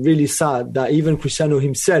find it really sad that even Cristiano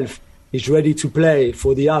himself is ready to play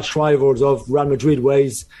for the arch rivals of Real Madrid, where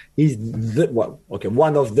he's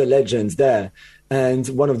one of the legends there and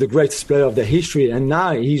one of the greatest players of their history. And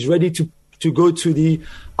now he's ready to go to the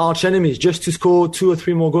arch enemies just to score 2 or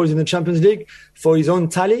 3 more goals in the Champions League for his own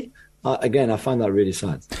tally. Again, I find that really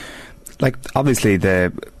sad. Like, obviously,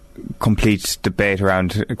 the complete debate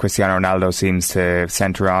around Cristiano Ronaldo seems to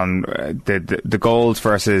centre on the goals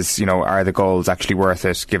versus, are the goals actually worth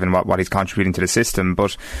it given what he's contributing to the system.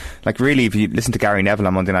 But really, if you listen to Gary Neville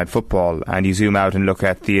on Monday Night Football and you zoom out and look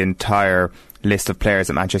at the entire list of players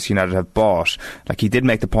that Manchester United have bought, like, he did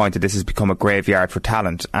make the point that this has become a graveyard for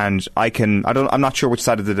talent, and I'm not sure which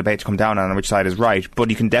side of the debate to come down on and which side is right, but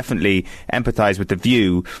you can definitely empathise with the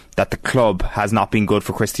view that the club has not been good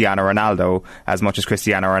for Cristiano Ronaldo as much as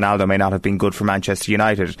Cristiano Ronaldo may not have been good for Manchester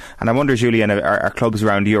United. And I wonder, Julian, are clubs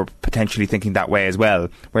around Europe potentially thinking that way as well,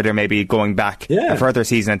 where they're maybe going back a further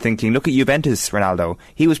season and thinking, look at Juventus Ronaldo,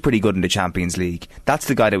 he was pretty good in the Champions League, that's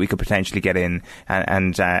the guy that we could potentially get in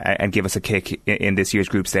and give us a kick in this year's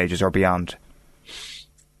group stages or beyond.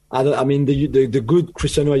 I mean, the good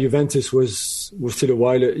Cristiano at Juventus was still a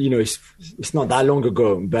while. It's not that long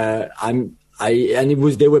ago, but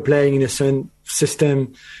they were playing in a certain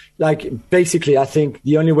system. Like, basically, I think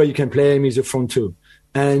the only way you can play him is a front two.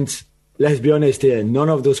 And let's be honest here, none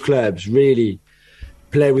of those clubs really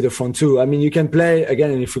play with a front two. I mean, you can play,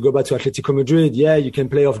 again, and if we go back to Atletico Madrid, you can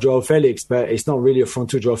play off Joao Felix, but it's not really a front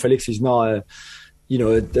two. Joao Felix is not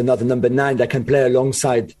another number 9 that can play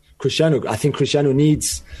alongside Cristiano. I think Cristiano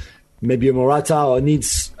needs maybe a Morata or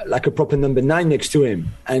needs like a proper number 9 next to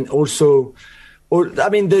him. And also,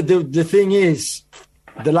 the thing is,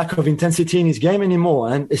 the lack of intensity in his game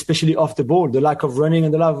anymore, and especially off the ball, the lack of running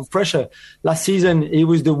and the lack of pressure. Last season, he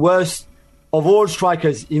was the worst of all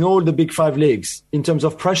strikers in all the big 5 leagues in terms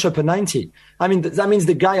of pressure per 90. I mean, that means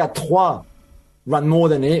the guy at Troyes ran more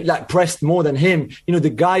than him, like pressed more than him. The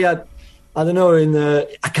guy at, in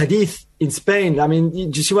Cadiz in Spain. I mean,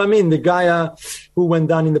 do you see what I mean? The guy who went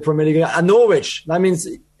down in the Premier League at Norwich. That means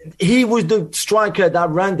he was the striker that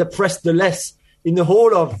ran the press the less in the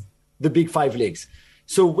whole of the big 5 leagues.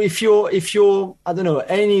 So if you're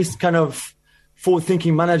any kind of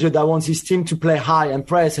forward-thinking manager that wants his team to play high and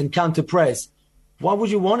press and counter-press, why would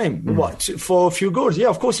you want him? What, for a few goals? Yeah,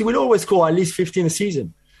 of course, he will always score at least 15 a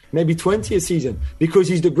season, maybe 20 a season, because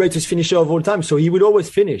he's the greatest finisher of all time. So he would always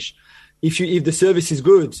finish. If the service is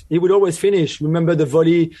good, he would always finish. Remember the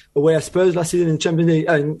volley away at Spurs last season in the Champions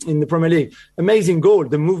League, in the Premier League. Amazing goal.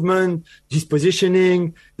 The movement, his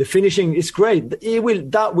positioning, the finishing is great.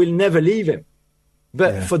 That will never leave him.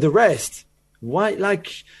 But for the rest, why? Like,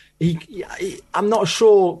 I'm not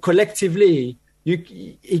sure collectively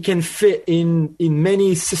he can fit in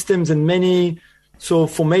many systems and many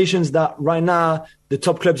formations that right now the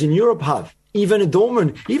top clubs in Europe have. Even a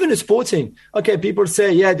Dortmund, even a Sporting. Okay, people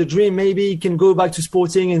say, the dream, maybe he can go back to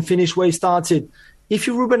Sporting and finish where he started. If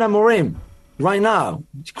you're Ruben Amorim, right now,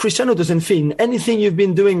 Cristiano doesn't fit in anything you've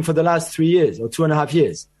been doing for the last 3 years or 2.5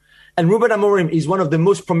 years. And Ruben Amorim is one of the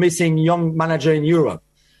most promising young managers in Europe.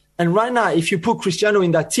 And right now, if you put Cristiano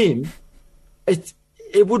in that team, it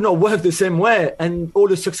would not work the same way. And all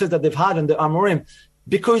the success that they've had under Amorim,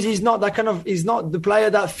 because he's not the player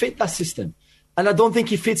that fit that system. And I don't think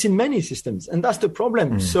he fits in many systems. And that's the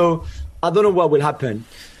problem. So I don't know what will happen.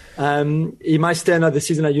 He might stay another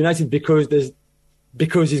season at United because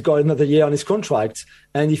he's got another year on his contract.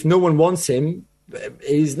 And if no one wants him,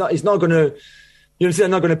 he's not going to, they're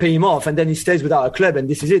not going to pay him off. And then he stays without a club. And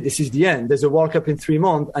this is it. This is the end. There's a World Cup in 3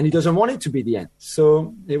 months and he doesn't want it to be the end.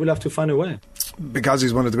 So he will have to find a way. Because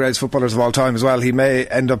he's one of the greatest footballers of all time as well, he may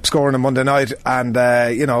end up scoring on Monday night, and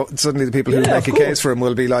suddenly the people who make a case for him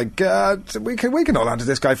will be like, we can hold on to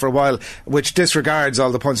this guy for a while, which disregards all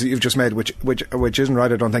the points that you've just made, which isn't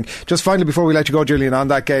right, I don't think. Just finally, before we let you go, Julian, on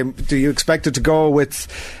that game, do you expect it to go with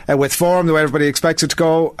form the way everybody expects it to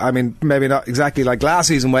go? I mean, maybe not exactly like last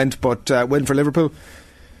season went, but win for Liverpool?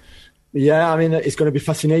 Yeah, I mean, it's going to be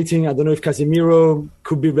fascinating. I don't know if Casemiro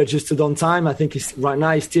could be registered on time. I think right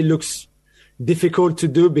now he still looks difficult to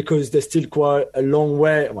do because there's still quite a long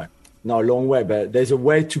way. Well, not a long way, but there's a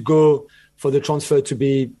way to go for the transfer to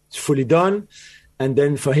be fully done. And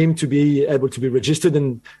then for him to be able to be registered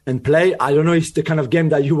and play. I don't know if it's the kind of game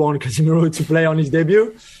that you want Casemiro to play on his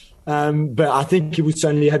debut. But I think he would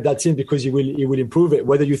certainly help that team because he will improve it.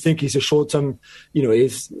 Whether you think it's a short-term,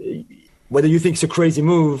 whether you think it's a crazy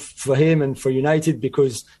move for him and for United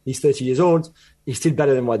because he's 30 years old, he's still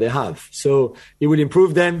better than what they have. So he will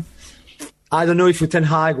improve them. I don't know if you Ten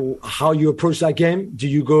Hag how you approach that game. Do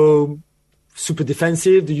you go super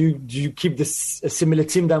defensive? Do you keep a similar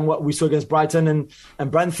team than what we saw against Brighton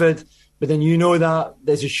and Brentford? But then you know that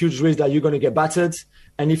there's a huge risk that you're going to get battered.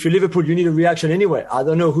 And if you're Liverpool, you need a reaction anyway. I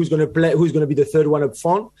don't know who's going to be the third one up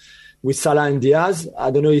front with Salah and Diaz.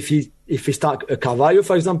 I don't know if he start Carvalho,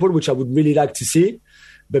 for example, which I would really like to see.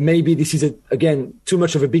 But maybe this is again too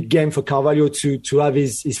much of a big game for Carvalho to have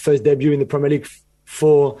his first debut in the Premier League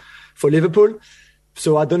for Liverpool.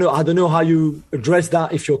 So I don't know how you address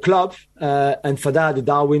that if you're club. And for that, the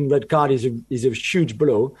Darwin red card is a huge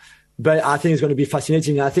blow. But I think it's going to be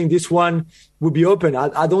fascinating. I think this one will be open.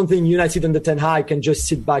 I don't think United under Ten Hag can just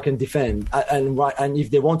sit back and defend. And if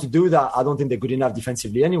they want to do that, I don't think they're good enough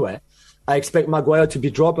defensively anyway. I expect Maguire to be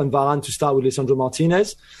dropped and Varane to start with Lisandro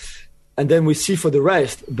Martinez. And then we see for the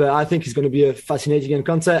rest. But I think it's going to be a fascinating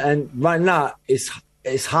encounter. And right now,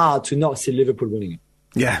 it's hard to not see Liverpool winning it.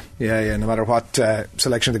 Yeah. No matter what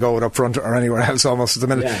selection they go with up front or anywhere else almost at the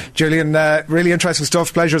minute. Yeah. Julian, really interesting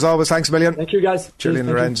stuff. Pleasure as always. Thanks a million. Thank you, guys. Julian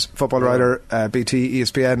Lorenz, football writer, BT,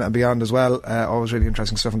 ESPN and beyond as well. Always really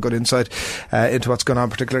interesting stuff and good insight into what's going on,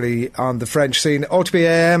 particularly on the French scene. OTB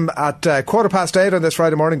AM at 8:15 on this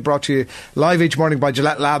Friday morning, brought to you live each morning by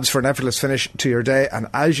Gillette Labs for an effortless finish to your day. And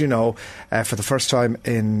as you know, for the first time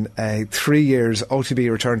in 3 years,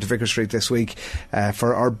 OTB returned to Vicar Street this week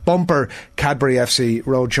for our bumper Cadbury FC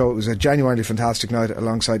Roadshow. It was a genuinely fantastic night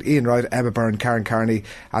alongside Ian Wright, Emma Byrne, Karen Carney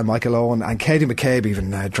and Michael Owen, and Katie McCabe even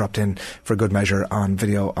dropped in for good measure on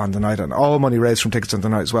video on the night, and all money raised from tickets on the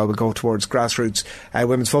night as well will go towards grassroots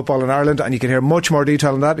women's football in Ireland. And you can hear much more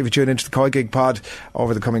detail on that if you tune into the Koi Gig pod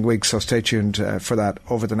over the coming weeks, so stay tuned for that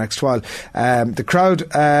over the next while. The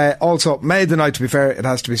crowd also made the night, to be fair, it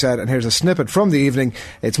has to be said, and here's a snippet from the evening.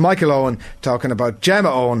 It's Michael Owen talking about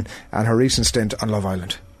Gemma Owen and her recent stint on Love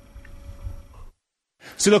Island.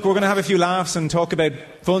 So look, we're going to have a few laughs and talk about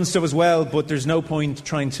fun stuff as well, but there's no point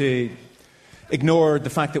trying to ignore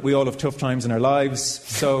the fact that we all have tough times in our lives.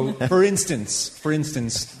 So, for instance,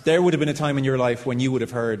 there would have been a time in your life when you would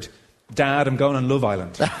have heard, "Dad, I'm going on Love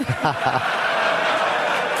Island." I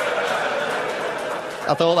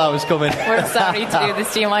thought that was coming. We're sorry to do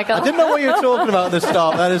this to you, Michael. I didn't know what you were talking about at the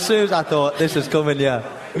start, and as soon as I thought, this is coming, yeah.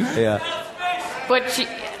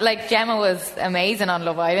 But Gemma was amazing on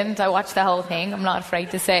Love Island. I watched the whole thing, I'm not afraid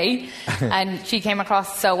to say. And she came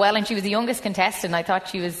across so well, and she was the youngest contestant. I thought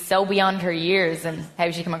she was so beyond her years and how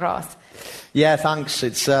she came across. Yeah, thanks.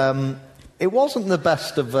 It wasn't the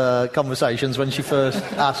best of conversations when she first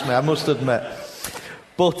asked me, I must admit.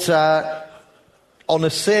 But on a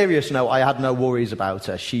serious note, I had no worries about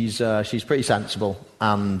her. She's pretty sensible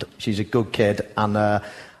and she's a good kid, and I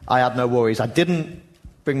had no worries. I didn't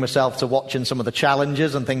bring myself to watching some of the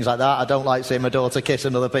challenges and things like that. I don't like seeing my daughter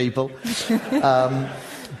kissing other people.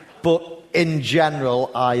 But in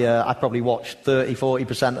general, I probably watched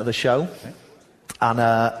 30-40% of the show. Okay.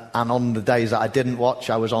 And on the days that I didn't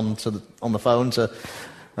watch, I was on the phone to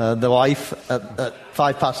the wife at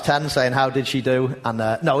 10:05 saying, how did she do? And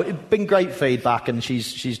no, it's been great feedback, and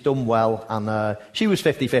she's done well, and she was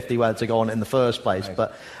 50-50 whether to go on in the first place, right.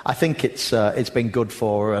 But I think it's been good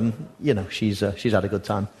for her, and she's had a good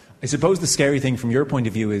time. I suppose the scary thing from your point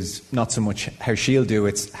of view is not so much how she'll do,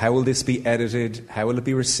 it's how will this be edited, how will it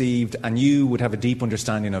be received, and you would have a deep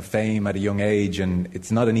understanding of fame at a young age, and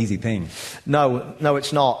it's not an easy thing. No,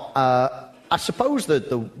 it's not. I suppose that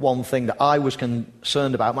the one thing that I was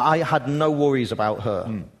concerned about, I had no worries about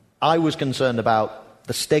her. I was concerned about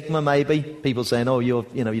the stigma, maybe people saying, "Oh, your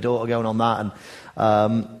daughter going on that,"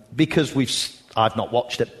 and because I've not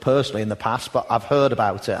watched it personally in the past, but I've heard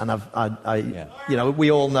about it, and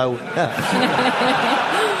we all know.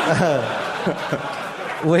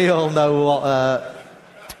 We all know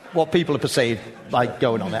what people are perceived like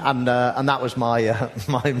going on it, and that was my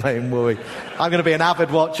main worry. I'm going to be an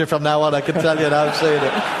avid watcher from now on, I can tell you now, I've seen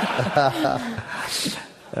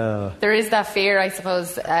it. There is that fear, I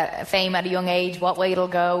suppose, fame at a young age, what way it'll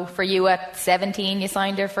go. For you at 17, you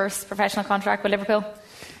signed your first professional contract with Liverpool?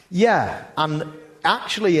 Yeah, and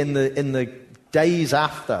actually in the days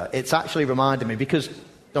after, it's actually reminded me, because,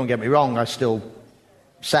 don't get me wrong, I still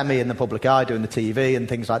semi in the public eye doing the TV and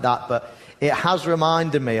things like that, but it has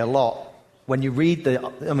reminded me a lot when you read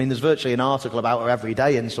there's virtually an article about her every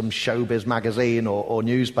day in some showbiz magazine or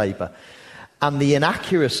newspaper. And the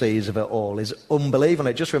inaccuracies of it all is unbelievable.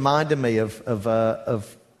 It just reminded me of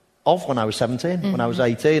when I was 17, when I was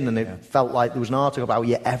 18, and it felt like there was an article about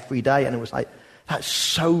you every day, and it was like, that's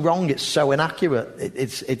so wrong, it's so inaccurate.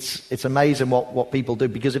 It's amazing what people do,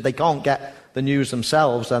 because if they can't get the news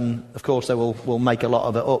themselves, then of course they will make a lot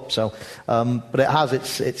of it up. So, but it has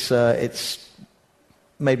it's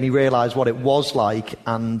made me realise what it was like,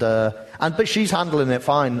 but she's handling it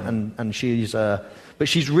fine, and she's but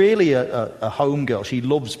she's really a home girl. She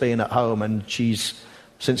loves being at home, and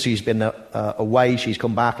since she's been away, she's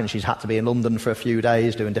come back, and she's had to be in London for a few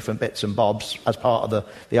days doing different bits and bobs as part of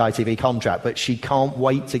the ITV contract. But she can't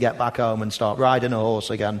wait to get back home and start riding a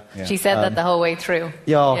horse again. Yeah. She said that the whole way through.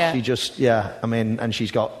 And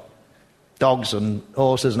she's got dogs and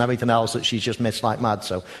horses and everything else that she's just missed like mad.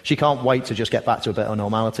 So she can't wait to just get back to a bit of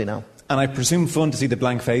normality now. And I presume fun to see the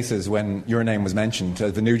blank faces when your name was mentioned.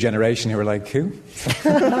 The new generation who were like, who?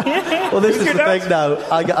 Well, this is the thing now.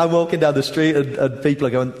 I'm walking down the street and people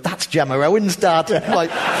are going, "That's Gemma Owen's dad." I'm like,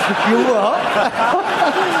 you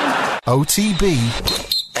are? OTB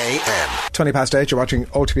AM. 20 past 8, you're watching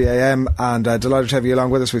OTB AM, and delighted to have you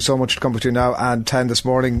along with us. We've so much to come to now. And 10 this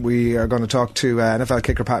morning, we are going to talk to NFL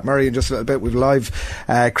kicker Pat Murray in just a little bit. We've a live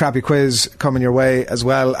crappy quiz coming your way as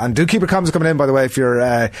well. And do keep your comments coming in, by the way, if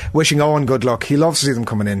you're wishing Owen good luck. He loves to see them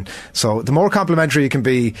coming in. So the more complimentary you can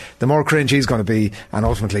be, the more cringe he's going to be, and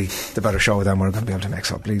ultimately the better show then we're going to be able to make.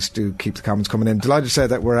 So please do keep the comments coming in. Delighted to say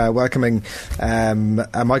that we're welcoming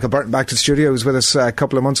Michael Burton back to the studio. He was with us a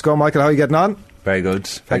couple of months ago. Michael, how are you getting on? Very good.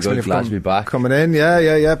 Very good. Glad to be back. Coming in,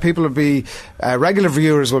 yeah. People will be regular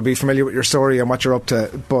viewers will be familiar with your story and what you're up to.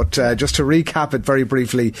 But just to recap it very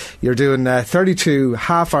briefly, you're doing 32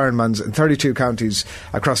 half Ironmans in 32 counties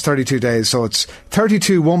across 32 days. So it's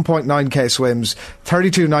 32 1.9k swims,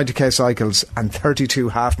 32 90k cycles, and 32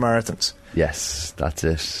 half marathons. Yes, that's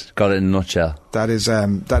it. Got it in a nutshell. That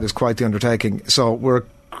is quite the undertaking. So we're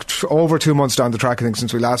over 2 months down the track, I think,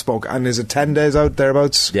 since we last spoke. And is it 10 days out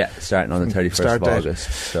thereabouts? Yeah, starting on the 31st of August.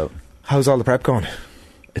 So how's all the prep going?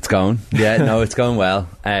 It's going. Yeah, no, it's going well.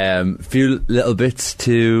 Few little bits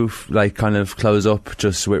to like kind of close up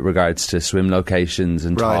just with regards to swim locations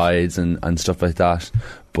and tides and stuff like that.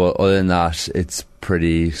 But other than that, it's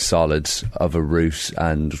pretty solid of a route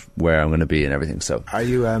and where I'm going to be and everything. So are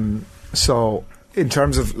you so in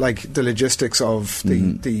terms of like the logistics of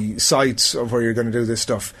the sites of where you're going to do this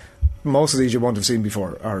stuff, most of these you won't have seen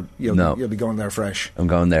before, or you'll be going there fresh? I'm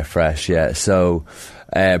going there fresh, yeah. So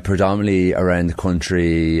predominantly around the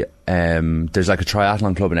country, there's like a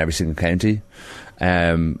triathlon club in every single county,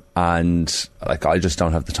 and like I just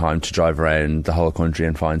don't have the time to drive around the whole country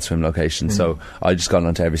and find swim locations. So I just got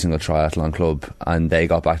onto every single triathlon club, and they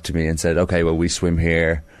got back to me and said, okay, well, we swim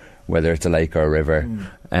here, whether it's a lake or a river.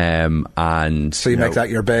 And so you make that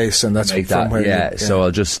your base, and that's from where yeah. So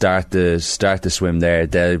I'll just start the swim there.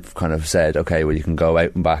 They've kind of said, okay, well, you can go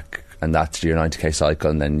out and back, and that's your 90k cycle,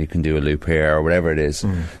 and then you can do a loop here or whatever it is.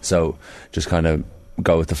 So just kind of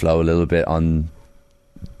go with the flow a little bit on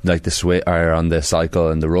like the swim or on the cycle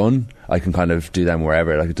and the run. I can kind of do them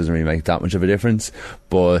wherever. Like, it doesn't really make that much of a difference,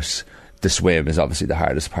 but the swim is obviously the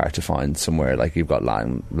hardest part to find somewhere. Like, you've got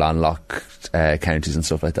landlocked counties and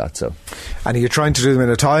stuff like that. So, and are you trying to do them in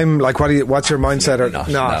a time? Like, what's your mindset?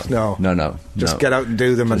 No. Just get out and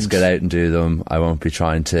do them. Just get out and do them. I won't be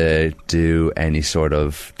trying to do any sort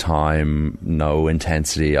of time, no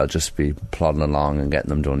intensity. I'll just be plodding along and getting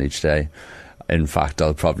them done each day. In fact,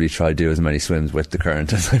 I'll probably try to do as many swims with the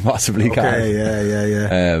current as I possibly can.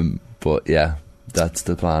 Yeah. But yeah, that's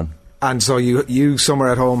the plan. And so you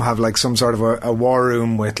somewhere at home have like some sort of a war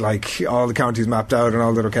room with like all the counties mapped out and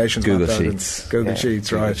all the locations Google mapped Sheets. out. Google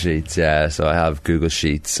Sheets, right. Google Sheets, yeah. So I have Google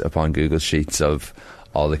Sheets upon Google Sheets of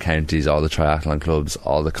all the counties, all the triathlon clubs,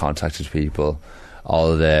 all the contacted people,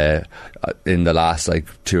 all the in the last like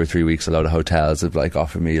 2 or 3 weeks, a lot of hotels have like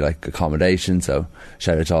offered me like accommodation. So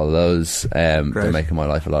shout out to all of those. They're making my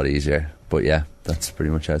life a lot easier. But yeah, that's pretty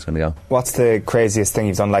much how it's going to go. What's the craziest thing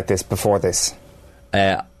you've done like this before this?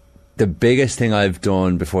 The biggest thing I've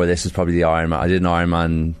done before this is probably the Ironman. I did an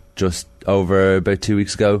Ironman just over about 2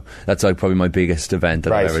 weeks ago. That's like probably my biggest event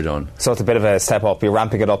that I've ever done. So it's a bit of a step up. You're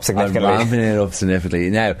ramping it up significantly. I'm ramping it up significantly.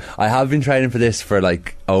 Now, I have been training for this for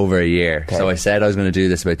like over a year. Okay. So I said I was going to do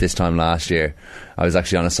this about this time last year. I was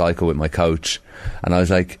actually on a cycle with my coach, and I was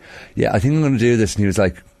like, yeah, I think I'm going to do this. And he was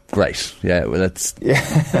like, great. Yeah, well, that's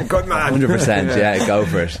good man. 100%. Yeah, go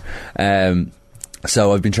for it.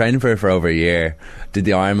 So I've been training for it for over a year. Did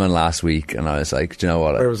the Ironman last week, and I was like, do you know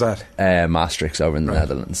what? Where was that? Maastricht over in the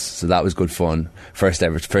Netherlands. So that was good fun. First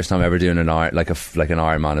time ever doing an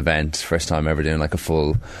Ironman event. First time ever doing like a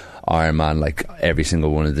full Ironman, like every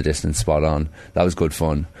single one of the distance spot on. That was good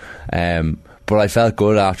fun. But I felt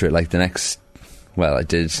good after it. Like the next, well,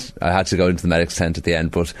 I had to go into the medics tent at the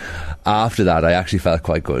end, but after that, I actually felt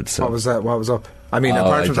quite good. So what was that? What was up? I mean,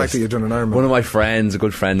 apart from the fact that you've done an Ironman. One of my friends, a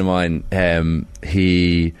good friend of mine,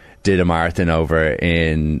 he did a marathon over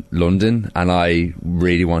in London, and I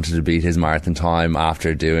really wanted to beat his marathon time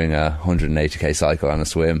after doing a 180k cycle and a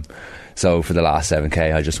swim. So for the last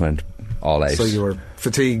 7k, I just went all out. So you were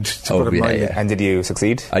fatigued to put it mildly. And did you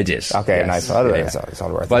succeed? I did. Okay, yes. Nice. It's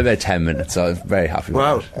all worth it. By about 10 minutes, so I was very happy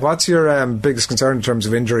with it. What's your biggest concern in terms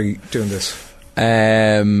of injury doing this?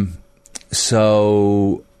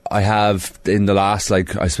 So I have, in the last,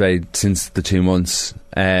 like I say, since the 2 months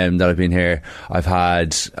that I've been here, I've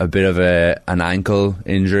had a bit of an ankle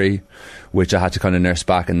injury, which I had to kind of nurse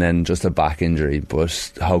back, and then just a back injury.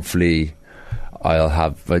 But hopefully I'll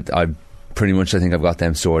have, I pretty much, I think I've got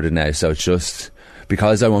them sorted now. So it's just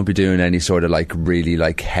because I won't be doing any sort of like really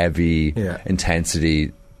like heavy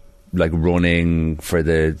intensity, like running for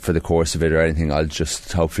the course of it or anything, I'll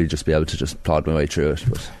just hopefully just be able to just plod my way through it.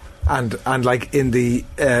 But. And like in the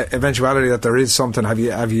eventuality that there is something, have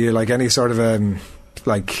you like any sort of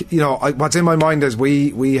like, you know, what's in my mind is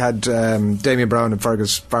we had Damien Brown and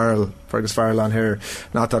Fergus Farrell on here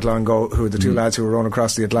not that long ago, who were the two lads who were running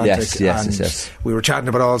across the Atlantic. Yes. We were chatting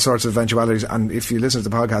about all sorts of eventualities, and if you listen to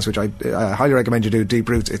the podcast, which I highly recommend you do, Deep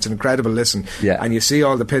Roots, it's an incredible listen. And you see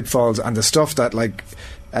all the pitfalls and the stuff that like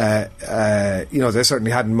you know, they certainly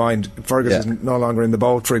had in mind. Fergus is no longer in the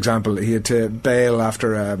boat, for example. He had to bail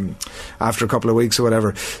after a couple of weeks or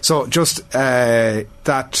whatever. So just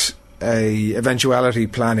that eventuality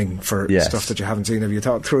planning for stuff that you haven't seen. Have you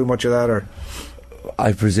thought through much of that? Or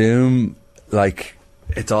I presume like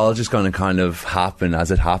it's all just going to kind of happen as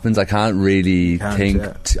it happens. I can't really think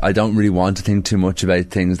I don't really want to think too much about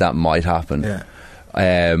things that might happen.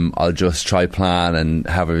 I'll just try plan and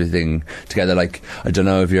have everything together. Like, I don't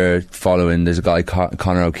know if you're following, there's a guy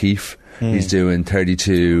Conor O'Keefe. He's doing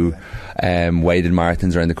 32 weighted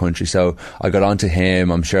marathons around the country, so I got on to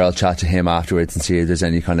him. I'm sure I'll chat to him afterwards and see if there's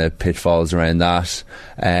any kind of pitfalls around that,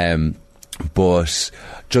 but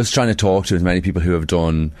just trying to talk to as many people who have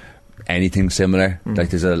done anything similar.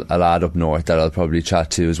 Like there's a lad up north that I'll probably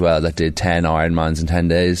chat to as well that did 10 Ironmans in 10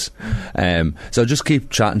 days, so just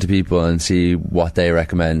keep chatting to people and see what they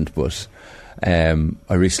recommend. But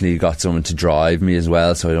I recently got someone to drive me as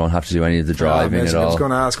well, so I don't have to do any of the driving at all. I was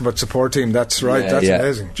going to ask about support team. That's right. That's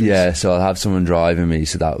amazing. Jeez. Yeah, so I'll have someone driving me,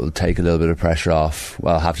 so that will take a little bit of pressure off.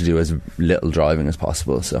 Well, I'll have to do as little driving as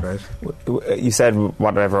possible. So you said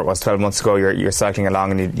whatever it was 12 months ago, you're cycling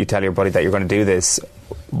along and you tell your buddy that you're going to do this.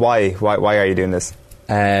 Why are you doing this?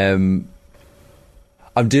 I'm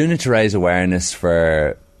doing it to raise awareness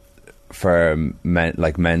for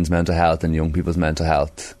men's mental health and young people's mental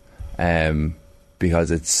health.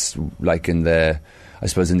 Because it's like in the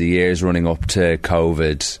years running up to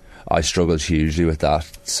COVID, I struggled hugely with that.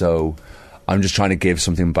 So I'm just trying to give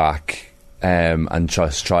something back, and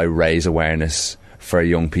just try raise awareness for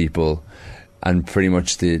young people. And pretty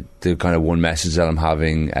much the kind of one message that I'm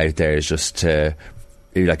having out there is just to,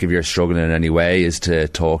 like, if you're struggling in any way, is to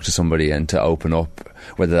talk to somebody and to open up,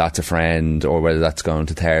 whether that's a friend or whether that's going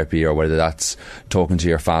to therapy or whether that's talking to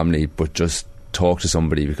your family, but just talk to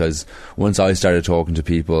somebody. Because once I started talking to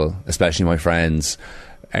people, especially my friends,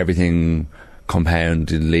 everything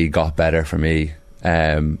compoundedly got better for me,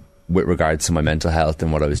 with regards to my mental health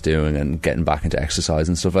and what I was doing and getting back into exercise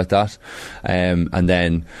and stuff like that. And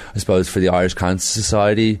then I suppose for the Irish Cancer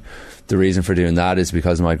Society, the reason for doing that is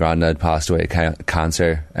because my granddad passed away of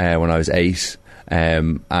cancer when I was 8,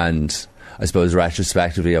 and I suppose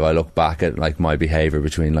retrospectively, if I look back at like my behaviour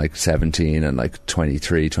between like 17 and like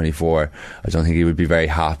 23, 24, I don't think he would be very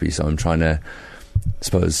happy. So I'm trying to, I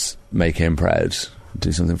suppose, make him proud,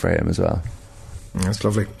 do something for him as well. That's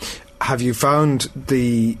lovely. Have you found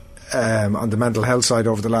on the mental health side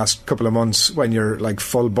over the last couple of months, when you're like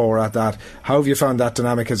full bore at that, how have you found that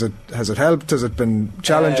dynamic? Has it helped? Has it been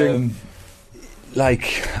challenging? And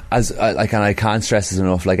I can't stress this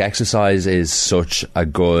enough, like, exercise is such a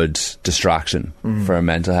good distraction for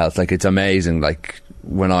mental health. Like, it's amazing. Like,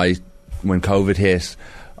 when COVID hit,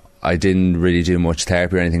 I didn't really do much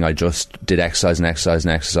therapy or anything. I just did exercise,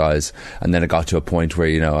 and then it got to a point where,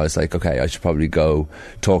 I was like, okay, I should probably go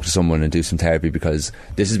talk to someone and do some therapy, because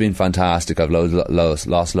this has been fantastic. I've lost a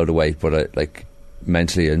load of weight, but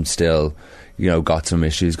mentally I'm still, got some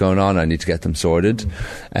issues going on. I need to get them sorted.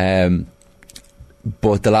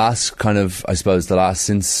 But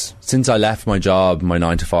since I left my job, my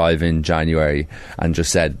 9 to 5 in January, and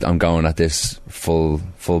just said I'm going at this full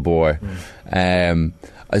bore,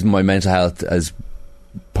 as my mental health has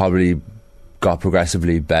probably got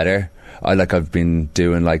progressively better. I've been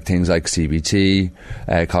doing like things like CBT,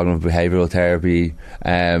 cognitive behavioural therapy,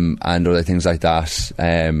 and other things like that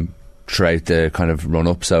throughout the kind of run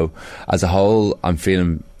up. So as a whole, I'm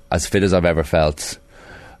feeling as fit as I've ever felt.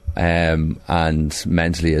 And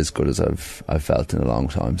mentally as good as I've felt in a long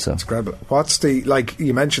time. So it's incredible. What's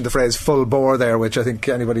you mentioned the phrase full bore there, which I think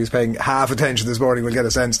anybody who's paying half attention this morning will get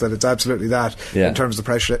a sense that it's absolutely that, in terms of the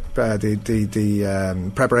pressure,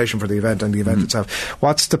 the preparation for the event and the event itself.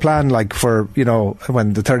 What's the plan like for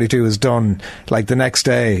when the 32 is done, like the next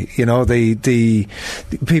day? The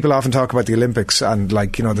people often talk about the Olympics and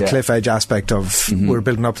the cliff edge aspect of we're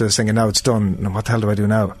building up to this thing and now it's done, and what the hell do I do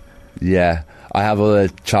now? Yeah, I have other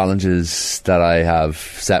challenges that I have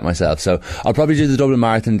set myself. So I'll probably do the Dublin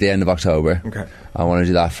Marathon at the end of October. Okay. I want to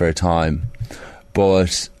do that for a time.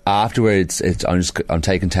 But afterwards, I'm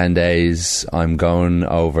taking 10 days. I'm going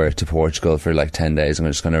over to Portugal for like 10 days. I'm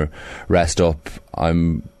just going to rest up.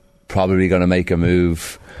 I'm probably going to make a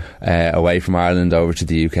move away from Ireland over to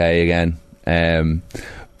the UK again.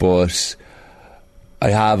 But I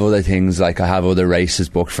have other things, like I have other races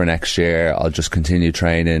booked for next year. I'll just continue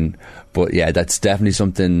training. But yeah, that's definitely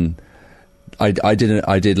something. I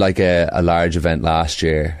did like a large event last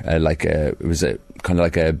year. It was kind of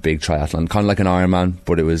like a big triathlon, kind of like an Ironman,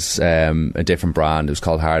 but it was a different brand. It was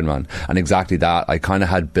called Hardman, and exactly that. I kind of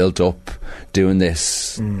had built up doing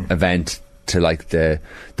this event to like the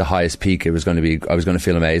highest peak it was going to be. I was going to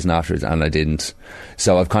feel amazing afterwards, and I didn't.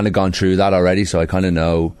 So I've kind of gone through that already. So I kind of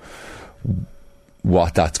know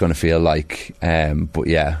what that's going to feel like. But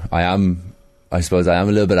yeah, I suppose I am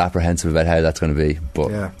a little bit apprehensive about how that's going to be. But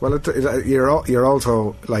yeah, well, you're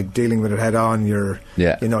also like dealing with it head on. You're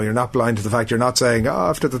not blind to the fact. You're not saying,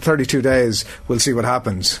 after the 32 days we'll see what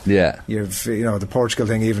happens. Yeah, the Portugal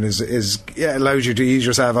thing even is allows you to ease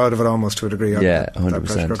yourself out of it almost to a degree. Yeah,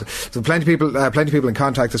 100%. So plenty of people in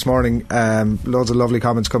contact this morning. Loads of lovely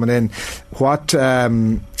comments coming in.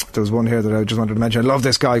 There was one here that I just wanted to mention. I love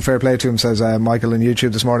this guy. Fair play to him, says Michael on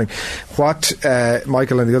YouTube this morning.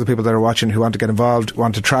 Michael and the other people that are watching who want to get involved,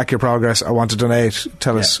 want to track your progress or want to donate,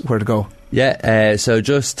 tell us where to go. Yeah, so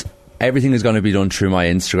just everything is going to be done through my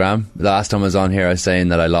Instagram. The last time I was on here I was saying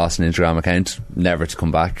that I lost an Instagram account, never to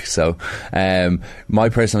come back. So my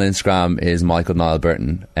personal Instagram is Michael Niall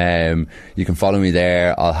Burton. You can follow me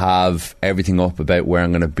there. I'll have everything up about where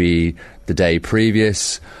I'm going to be the day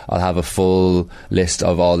previous. I'll have a full list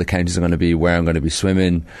of all the counties I'm going to be, where I'm going to be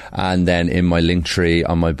swimming, and then in my link tree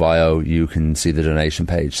on my bio you can see the donation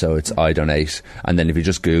page. So it's I Donate, and then if you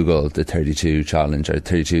just Google the 32 challenge or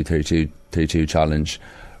 32 challenge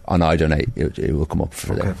on I Donate, it will come up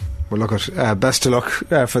for there. Well, look at best of luck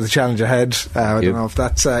for the challenge ahead. I don't know if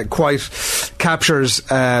that's quite captures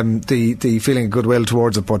the feeling of goodwill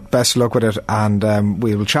towards it, but best of luck with it, and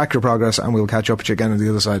we will track your progress and we'll catch up with you again on the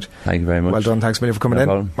other side. Thank you very much. Well done. Thanks a million for coming in.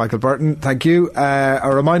 Problem. Michael Burton, thank you. A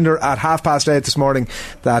reminder at 8:30 this morning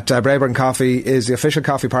that Braeburn Coffee is the official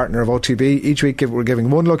coffee partner of OTB. Each week we're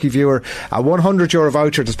giving one lucky viewer a €100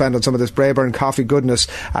 voucher to spend on some of this Braeburn coffee goodness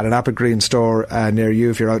at an Applegreen store near you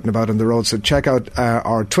if you're out and about on the road. So check out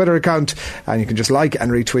our Twitter account and you can just like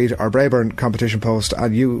and retweet our Braeburn competition post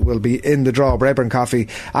and you will be in the draw. Braeburn Coffee,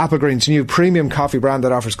 Applegreen's new premium coffee brand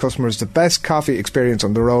that offers customers the best coffee experience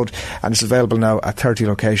on the road, and it's available now at 30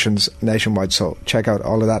 locations nationwide, so check out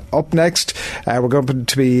all of that. Up next we're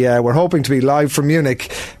hoping to be live from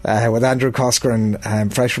Munich with Andrew Coscoran,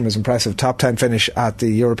 fresh from his impressive top 10 finish at the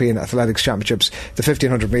European Athletics Championships, the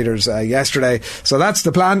 1500 metres yesterday. So that's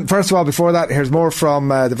the plan. First of all, before that, here's more from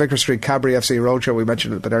the Vicar Street Cadbury FC Roadshow we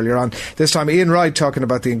mentioned a bit earlier on. This time Ian Wright talking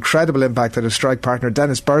about the incredible impact that his strike partner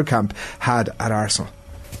Dennis Bergkamp had at Arsenal.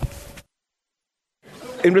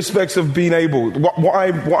 In respects of being able, what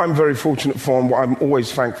I'm very fortunate for and what I'm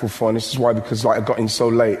always thankful for, and this is why, because I got in so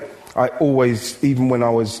late, I always, even when I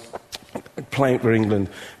was playing for England,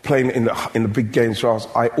 playing in the big games,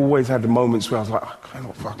 I always had the moments where I was like, I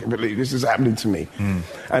cannot fucking believe this is happening to me.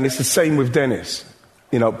 And it's the same with Dennis.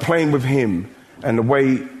 Playing with him and the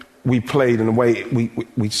way we played and the way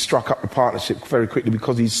we struck up the partnership very quickly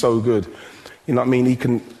because he's so good. You know what I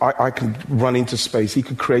mean? I can run into space. He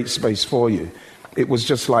could create space for you. It was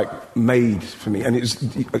just like made for me. And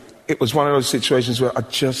it was one of those situations where I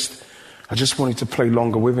just wanted to play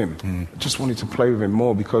longer with him. I just wanted to play with him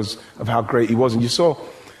more because of how great he was. And you saw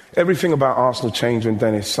everything about Arsenal change when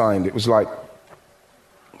Dennis signed. It was like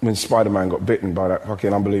when Spider-Man got bitten by that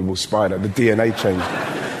fucking unbelievable spider. The DNA changed.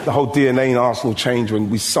 The whole DNA in Arsenal changed when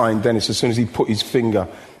we signed Dennis. As soon as he put his finger,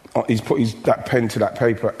 that pen to that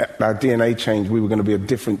paper, our DNA changed. We were going to be a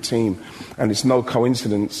different team. And it's no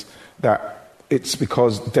coincidence that it's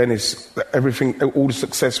because Dennis, everything, all the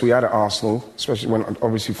success we had at Arsenal, especially when,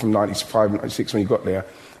 obviously from 95, 96 when he got there,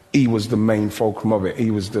 he was the main fulcrum of it.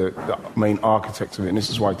 He was the main architect of it. And this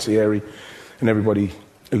is why Thierry and everybody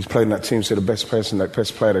who's played in that team said the best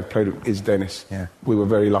player they've played with is Dennis. Yeah. We were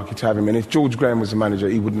very lucky to have him. And if George Graham was the manager,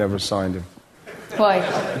 he would never have signed him. Why?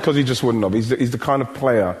 Because he just wouldn't have. He's the kind of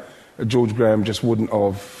player that George Graham just wouldn't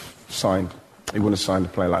have signed. He wouldn't have signed a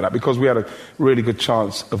player like that. Because we had a really good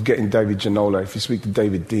chance of getting David Ginola. If you speak to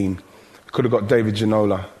David Dean, could have got David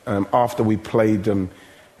Ginola after we played them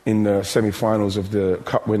in the semi-finals of the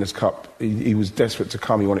Cup Winners' Cup. He was desperate to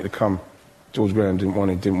come. He wanted to come. George Graham didn't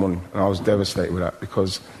want him. And I was devastated with that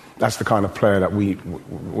because that's the kind of player that we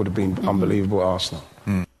would have been unbelievable at Arsenal.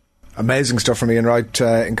 amazing stuff from Ian Wright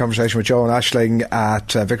in conversation with Joe and Ashling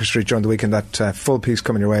at Vicar Street during the weekend. That full piece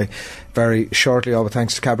coming your way very shortly, all but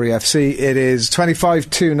thanks to Cadbury FC. It is 25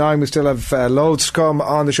 to 9. We still have loads to come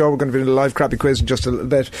on the show. We're going to be doing a live crappy quiz in just a little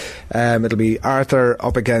bit. It'll be Arthur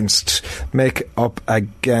up against Mick up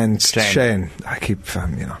against Shane. I keep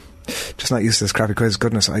just not used to this crappy quiz.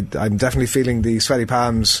 Goodness, I'm definitely feeling the sweaty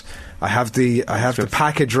palms. I have the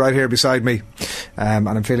package right here beside me, and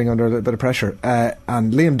I'm feeling under a little bit of pressure.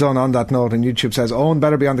 And Liam Dunn on that note on YouTube says, Owen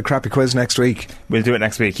better be on the crappy quiz next week. We'll do it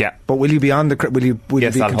next week, yeah. But will you be on the? Will you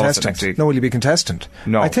be I'll contestant? host it next week. No, will you be contestant?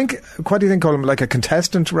 No. I think. What do you think? Call him like a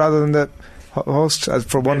contestant rather than the host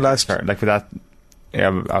for one last. Like for that,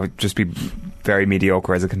 yeah, I would just be very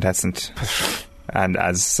mediocre as a contestant. And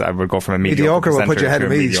as I would go from a mediocre will put you ahead of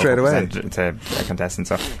me straight away to a contestant.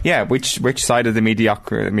 So yeah, which side of the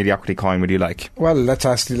mediocrity coin would you like? Well, let's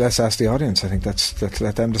ask the audience. I think let's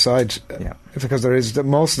let them decide. Yeah, because there is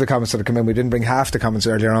most of the comments that have come in. We didn't bring half the comments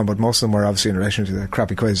earlier on, but most of them were obviously in relation to the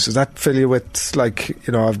crappy quiz. Does that fill you with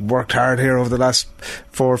I've worked hard here over the last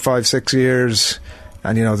 4, 5, 6 years,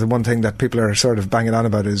 and the one thing that people are sort of banging on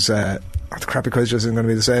about is. The crappy quiz just isn't going to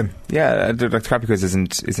be the same. Yeah, the crappy quiz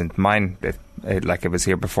isn't mine. It was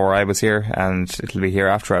here before I was here, and it'll be here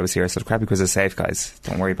after I was here. So the crappy quiz is safe, guys.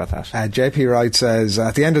 Don't worry about that. JP Wright says,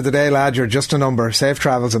 at the end of the day, lad, you're just a number. Safe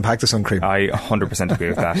travels and pack the sun cream. I 100% agree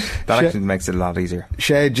with that. That actually makes it a lot easier.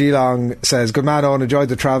 Shay Geelong says, good man, Owen, enjoyed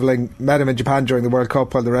the travelling. Met him in Japan during the World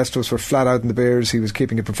Cup while the rest of us were flat out in the beers. He was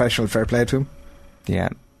keeping it professional. Fair play to him. Yeah.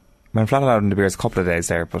 I'm flat out in the beers a couple of days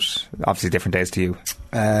there, but obviously different days to you.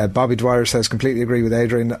 Bobby Dwyer says, completely agree with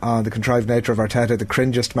Adrian on the contrived nature of Arteta, the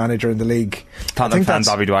cringest manager in the league. Tottenham fan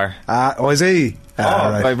Bobby Dwyer. Is he?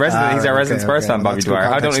 Right. He's our resident Spurs fan, Bobby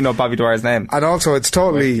Dwyer. I don't even know Bobby Dwyer's name. And also, it's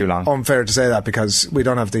totally unfair to say that because we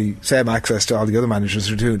don't have the same access to all the other managers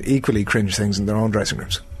who are doing equally cringe things in their own dressing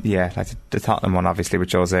rooms. Yeah, like the Tottenham one, obviously, with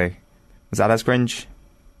Jose. Was that as cringe?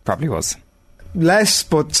 Probably was. Less,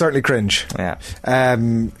 but certainly cringe. Yeah.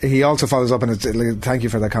 He also follows up, and thank you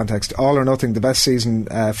for that context. All or Nothing, the best season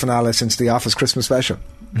finale since The Office Christmas special.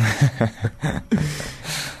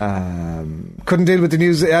 Couldn't deal with the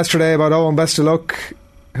news yesterday about Owen. Best of luck.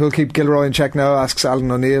 Who'll keep Gilroy in check now? Asks Alan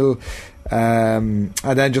O'Neill. And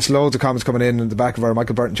then just loads of comments coming in the back of our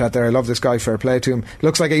Michael Burton chat there. I love this guy, fair play to him.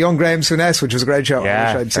 Looks like a young Graham Souness, which was a great show.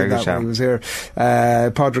 Yeah, I wish I'd seen that when he was here.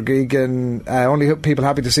 Padraig Egan, only people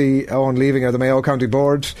happy to see Owen leaving are the Mayo County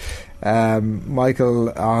Board.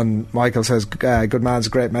 Michael says, good man's a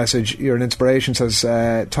great message, you're an inspiration, says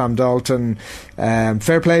Tom Dalton.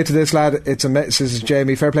 Fair play to this lad, this is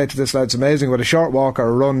Jamie, fair play to this lad, it's amazing what a short walk or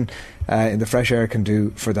a run in the fresh air can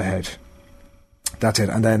do for the head. That's it.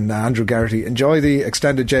 And then Andrew Garrity, enjoy the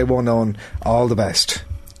extended J1 Owen, all the best.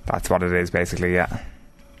 That's what it is basically, yeah.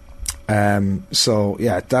 So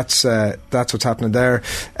yeah, that's what's happening there.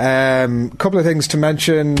 Couple of things to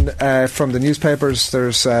mention from the newspapers.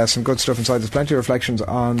 There's some good stuff inside. There's plenty of reflections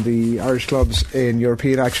on the Irish clubs in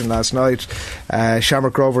European action last night.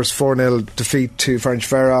 Shamrock Rovers 4-0 defeat to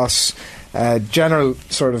Ferencváros. General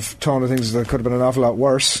sort of tone of things that could have been an awful lot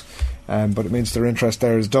worse. But it means their interest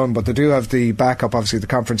there is done. But they do have the backup, obviously, the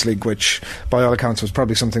Conference League, which by all accounts was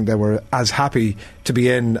probably something they were as happy to be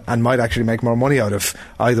in and might actually make more money out of.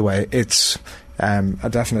 Either way, it's a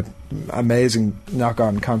definite amazing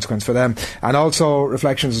knock-on consequence for them. And also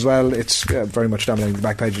reflections as well. It's very much dominating the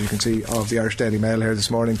back page, as you can see, of the Irish Daily Mail here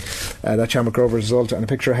this morning. That Shamrock Rovers result, and a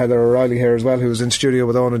picture of Heather O'Reilly here as well, who was in studio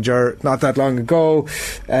with Owen and Ger not that long ago.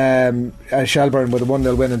 Shelbourne with a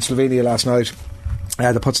 1-0 win in Slovenia last night.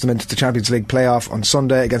 That puts them into the Champions League playoff on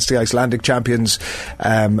Sunday against the Icelandic champions,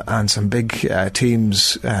 and some big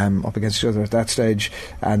teams up against each other at that stage.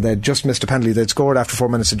 And they'd just missed a penalty. They'd scored after 4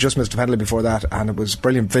 minutes, they'd just missed a penalty before that, and it was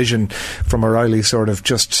brilliant vision from O'Reilly, sort of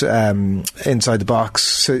just inside the box.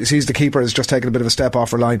 So sees the keeper has just taken a bit of a step off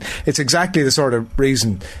her line. It's exactly the sort of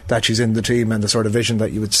reason that she's in the team, and the sort of vision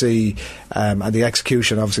that you would see, and the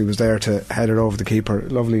execution obviously was there to head it over the keeper.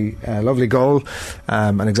 Lovely goal,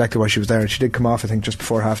 and exactly why she was there. And she did come off, I think, just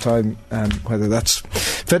before half time. Whether that's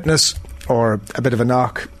fitness or a bit of a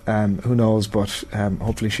knock, who knows, but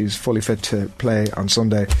hopefully she's fully fit to play on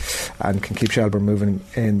Sunday and can keep Shelbourne moving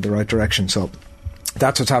in the right direction. So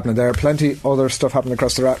that's what's happening there. Plenty other stuff happening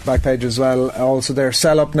across the back page as well. Also their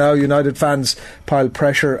sell-up now. United fans pile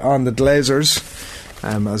pressure on the Glazers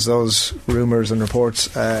as those rumours and reports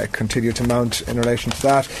continue to mount in relation to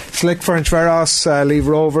that. Slick Ferencváros leave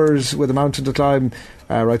Rovers with a mountain to climb,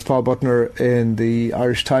 writes Paul Butner in the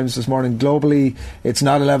Irish Times this morning. Globally, it's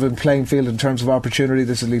not a level playing field in terms of opportunity.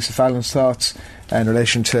 This is Lisa Fallon's thoughts in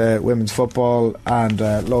relation to women's football, and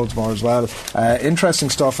loads more as well. Interesting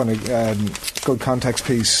stuff, and good context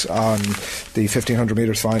piece on the 1500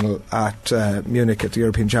 metres final at Munich at the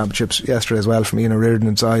European Championships yesterday as well from Ian O'Riordan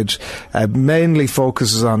inside. Mainly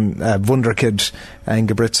focuses on Wunderkid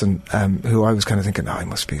Ingebrigtsen, who I was kind of thinking, he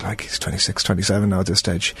must be like he's 26, 27 now at this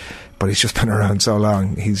stage, but he's just been around so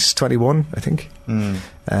long. He's 21, I think, and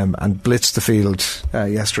blitzed the field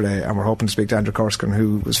yesterday, and we're hoping to speak to Andrew Korsken,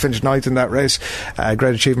 who was finished ninth in that race.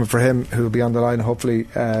 Great achievement for him, who will be on the line hopefully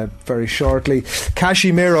very shortly.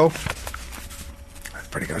 Casemiro,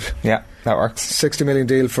 pretty good. Yeah, that works. 60 million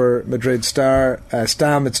deal for Madrid star.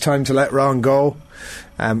 Stam, it's time to let Ron go.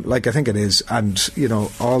 I think it is. And,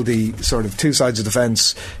 all the sort of two sides of the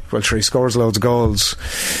fence, well, sure, he scores loads of goals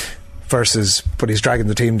but he's dragging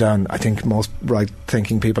the team down. I think most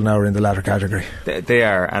right-thinking people now are in the latter category. They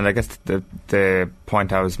are, and I guess the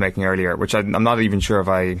point I was making earlier, which I'm not even sure if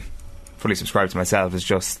I fully subscribe to myself, is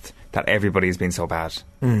just that everybody's been so bad.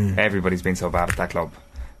 Everybody's been so bad at that club.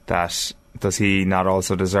 That does he not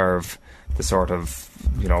also deserve the sort of,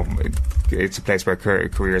 it's a place where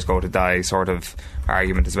careers go to die sort of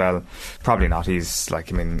argument as well? Probably not. He's I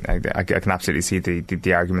can absolutely see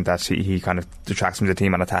the argument that he kind of detracts from the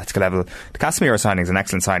team on a tactical level. The Casemiro signing is an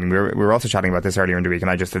excellent signing. We were also chatting about this earlier in the week, and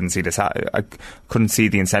I just didn't see this. I couldn't see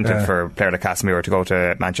the incentive for a player like Casemiro to go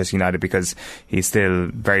to Manchester United, because he's still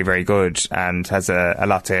very, very good and has a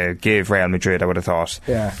lot to give Real Madrid, I would have thought.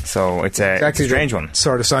 Yeah. So it's a strange one.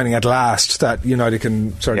 Sort of signing at last that United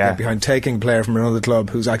can sort of get behind, taking a player from another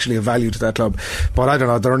club who's actually of value to that club. But I don't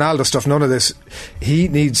know, the Ronaldo stuff, none of this. He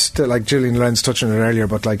needs to, like Julian Lorenz touched on it earlier,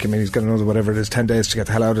 but he's got another whatever it is 10 days to get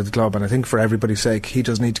the hell out of the club, and I think for everybody's sake he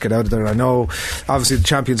does need to get out of there. I know obviously the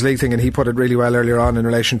Champions League thing, and he put it really well earlier on in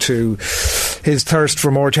relation to his thirst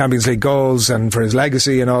for more Champions League goals and for his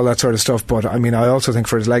legacy and all that sort of stuff, but I also think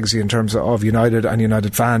for his legacy in terms of United and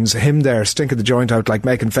United fans, him there stinking the joint out,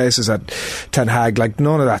 making faces at Ten Hag,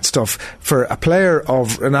 none of that stuff. For a player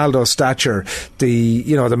of Ronaldo's stature,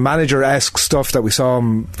 the manager-esque stuff that we saw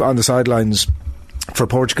him on the sidelines for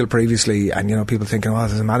Portugal previously, and people thinking,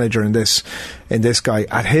 there's a manager in this guy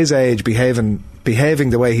at his age behaving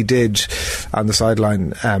the way he did on the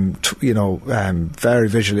sideline, very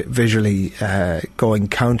visually going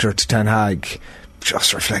counter to Ten Hag,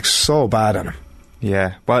 just reflects so bad on him.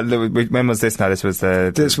 Yeah. Well, when was this now? This was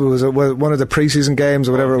one of the pre-season games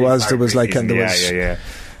or whatever it was. There was yeah.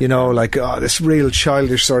 This real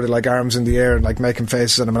childish sort of arms in the air and making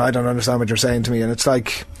faces at him, and I don't understand what you're saying to me. And it's I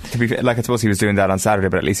suppose he was doing that on Saturday,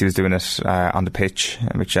 but at least he was doing it on the pitch,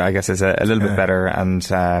 which I guess is a little bit better. And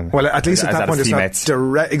well, at least at that point it's not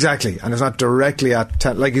direct, exactly, and it's not directly at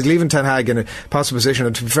he's leaving Ten Hag in a possible position.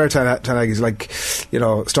 And to be fair, Ten Hag is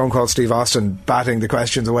Stone Cold Steve Austin batting the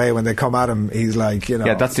questions away when they come at him. He's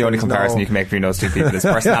that's the only comparison you can make between those two people, his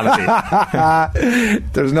personality.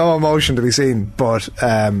 There's no emotion to be seen, but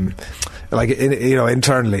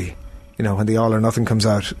internally, when the all or nothing comes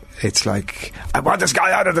out, it's I want this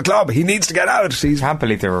guy out of the club, he needs to get out. I can't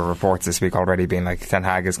believe there were reports this week already being Ten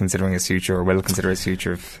Hag is considering his future, or will consider his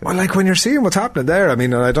future. When you're seeing what's happening there, I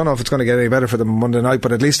don't know if it's going to get any better for them on Monday night,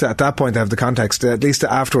 but at least at that point they have the context. At least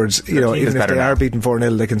afterwards, even if they are beaten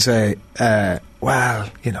 4-0, they can say,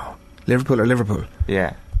 Liverpool or Liverpool.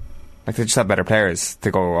 Yeah. They just have better players to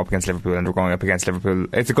go up against Liverpool, and they're going up against Liverpool.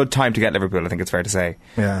 It's a good time to get Liverpool, I think it's fair to say.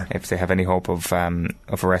 Yeah. If they have any hope of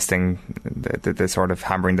arresting the sort of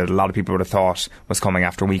hammering that a lot of people would have thought was coming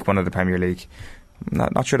after week 1 of the Premier League.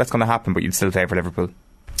 Not sure that's going to happen, but you'd still favour Liverpool.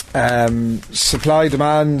 Supply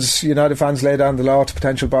demands. United fans lay down the law to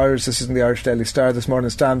potential buyers. This is in the Irish Daily Star this morning.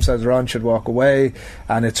 Stam says Ron should walk away,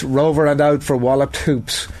 and it's Rover and out for walloped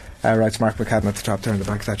hoops. Writes Mark McCadden at the top there in the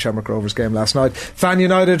back of that Shamrock Rovers game last night. Fan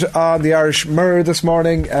United on the Irish Mirror this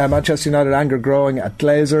morning. Manchester United anger growing at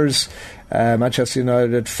Glazers. Manchester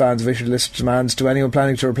United fans have issued a list of demands to anyone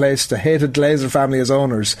planning to replace the hated Glazer family as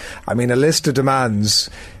owners. A list of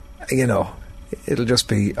demands, it'll just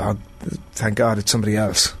be, thank God it's somebody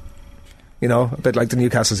else. A bit like the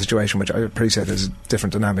Newcastle situation, which I appreciate is a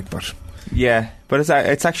different dynamic, but... Yeah, but it's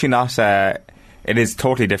actually not... It is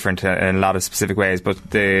totally different in a lot of specific ways, but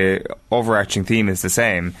the overarching theme is the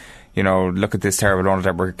same. Look at this terrible owner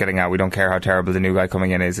that we're getting at. We don't care how terrible the new guy coming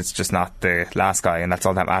in is. It's just not the last guy, and that's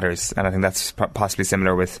all that matters. And I think that's possibly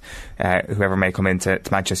similar with whoever may come into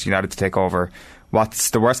Manchester United to take over. What's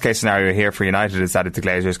the worst case scenario here for United is that the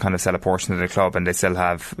Glazers kind of sell a portion of the club, and they still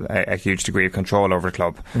have a huge degree of control over the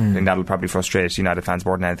club. I think that'll probably frustrate United fans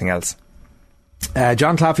more than anything else.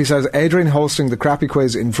 John Claffey says Adrian hosting the crappy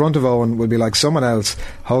quiz in front of Owen will be like someone else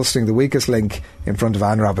hosting the weakest link in front of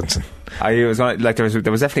Anne Robinson. There was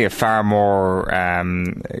definitely a far more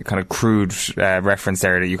kind of crude reference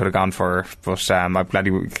there that you could have gone for, but I'm glad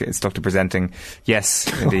you stuck to presenting.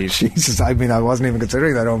 Yes, indeed. Jesus, I mean, I wasn't even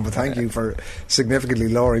considering that, Owen, but thank you for significantly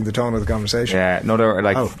lowering the tone of the conversation. Yeah, no,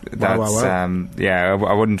 I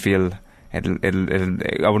wouldn't feel. I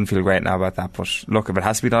wouldn't feel great now about that, but look, if it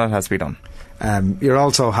has to be done, it has to be done. You're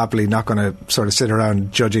also happily not going to sort of sit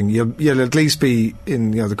around judging. You'll at least be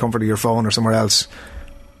in the comfort of your phone or somewhere else.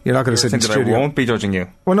 You're not going to sit in the studio. I won't be judging you.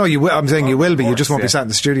 Well, no, you will. I'm saying you will be. You just won't be sat in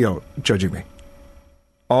the studio judging me.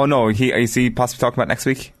 Oh no, is he possibly talking about next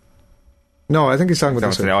week? No, I think he's talking about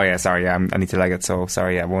this week. Oh yeah, sorry, I need to leg it. So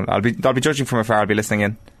sorry, I won't. I'll be judging from afar. I'll be listening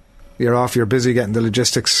in. You're off. You're busy getting the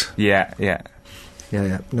logistics. Yeah.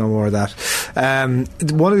 No more of that.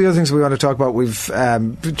 One of the other things we want to talk about, we've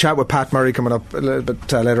chat with Pat Murray coming up a little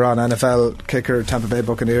bit later on. NFL kicker, Tampa Bay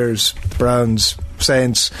Buccaneers, Browns,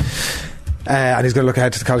 Saints, and he's going to look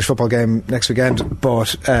ahead to the college football game next weekend.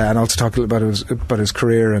 But and also talk a little about his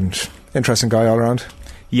career, and interesting guy all around.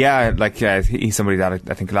 Yeah, he's somebody that I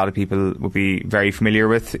think a lot of people would be very familiar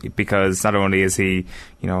with, because not only is he,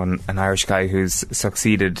 an Irish guy who's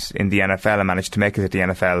succeeded in the NFL and managed to make it at the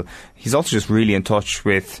NFL, he's also just really in touch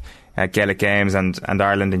with Gaelic games and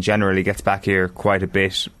Ireland in general. He gets back here quite a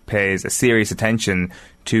bit, pays a serious attention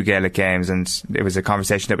to Gaelic games, and it was a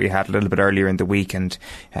conversation that we had a little bit earlier in the week, and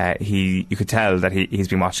you could tell that he's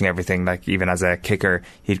been watching everything. Like, even as a kicker,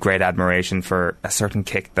 he had great admiration for a certain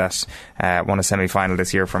kick that won a semi-final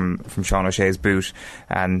this year from Sean O'Shea's boot,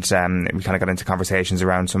 and we kind of got into conversations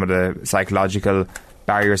around some of the psychological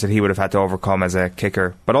barriers that he would have had to overcome as a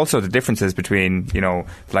kicker, but also the differences between the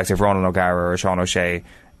likes of Ronan O'Gara or Sean O'Shea.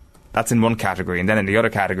 That's in one category, and then in the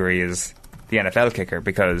other category is the NFL kicker,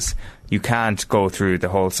 because you can't go through the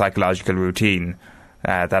whole psychological routine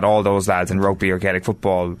that all those lads in rugby or Gaelic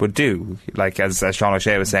football would do. Like, as Sean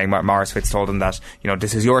O'Shea was saying, Maurice Fitz told him that,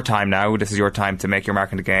 this is your time now, this is your time to make your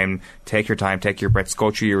mark in the game, take your time, take your breaths,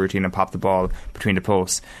 go through your routine and pop the ball between the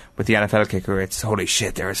posts. With the NFL kicker, it's, holy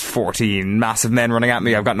shit, there's 14 massive men running at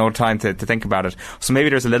me, I've got no time to think about it. So maybe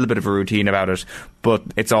there's a little bit of a routine about it, but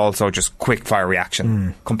it's also just quick fire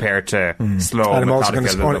reaction compared to slow. And I'm also going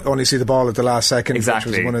to only see the ball at the last second,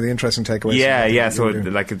 exactly. Which was one of the interesting takeaways. Yeah. So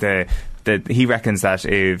he reckons that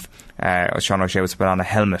if Sean O'Shea was to put on a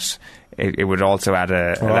helmet, it would also add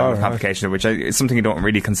a level of complication, which is something you don't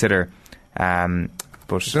really consider. But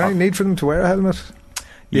is there any need for them to wear a helmet?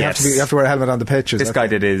 You have to wear a helmet on the pitch. This guy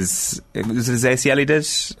did his ACL. He did.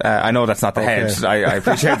 I know that's not the head. I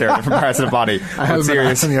appreciate there are different parts of the body. But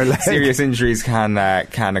serious injuries can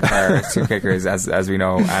occur to kickers, as we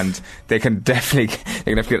know, and they can definitely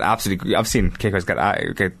get absolutely. I've seen kickers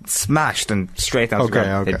get smashed and straight down the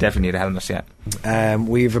ground. They definitely need a helmet. Yeah.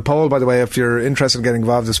 We've a poll, by the way, if you're interested in getting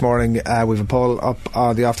involved this morning. We've a poll up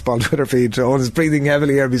on the Off the Ball Twitter feed. Owen is breathing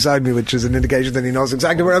heavily here beside me, which is an indication that he knows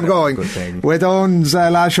exactly where I'm going. Good thing. With Owen's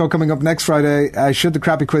last show coming up next Friday, should the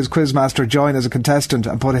crappy quizmaster join as a contestant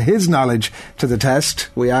and put his knowledge to the test?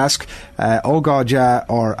 We ask. Oh God, yeah,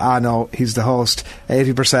 or no, he's the host.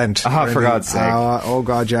 80%. For God's sake. Oh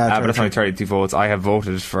God, yeah. But that's only 32 votes. I have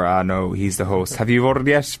voted for no, he's the host. Have you voted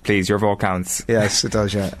yet? Please, your vote counts. Yes, it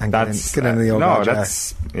does. Yeah. And that's get in the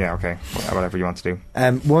okay. Whatever you want to do.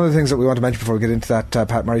 One of the things that we want to mention before we get into that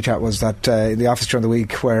Pat Murray chat was that in the office during the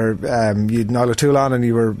week, where you'd Niall O'Toole on and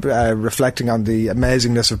you were reflecting on the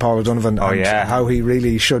amazingness of Paul O'Donovan and how he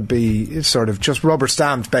really should be sort of just rubber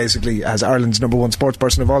stamped basically as Ireland's #1 sports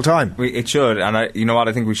person of all time. It should, and you know what,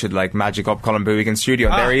 I think we should magic up Colin Bowick in studio.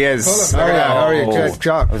 There he is. How are you? Good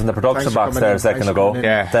job. I was in the production box there a second ago.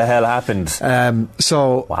 Yeah. The hell happened?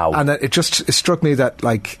 Wow. And it struck me that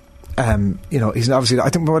he's obviously, I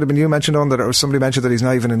think it might have been you mentioned on that, or somebody mentioned that he's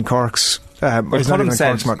not even in Cork's he's not even in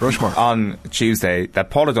Cork's Mount Rushmore on Tuesday, that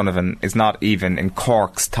Paul O'Donovan is not even in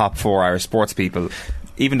Cork's top 4 Irish sports people,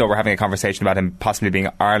 even though we're having a conversation about him possibly being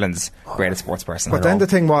Ireland's greatest sports person. But then the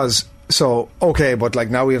thing was, but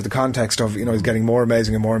now we have the context of, he's getting more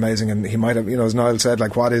amazing, and he might have, as Niall said,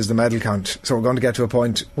 what is the medal count? So we're going to get to a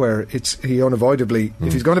point where he unavoidably,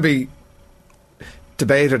 if he's going to be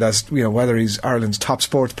debated as whether he's Ireland's top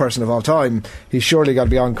sports person of all time, he's surely got to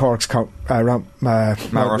be on Cork's Mount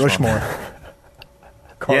Rushmore.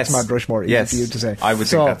 Cork's Mount Rushmore. Yes, for you to say. I would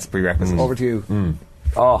think that's prerequisite. Over to you.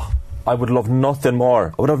 I would love nothing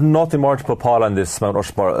more. I would have nothing more to put Paul on this Mount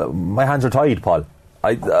Rushmore. My hands are tied, Paul.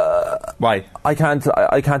 Why? I can't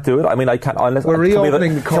do it. I mean, I can't unless we're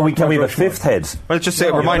reopening the Cork. Can we have a fifth head? Well, just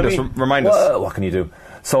say remind us. What can you do?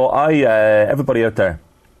 So everybody out there,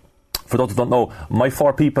 For those who don't know, my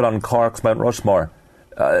 4 people on Cork's Mount Rushmore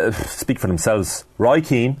speak for themselves. Roy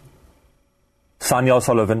Keane, Sonia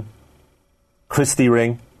O'Sullivan, Christy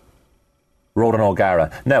Ring, Rodan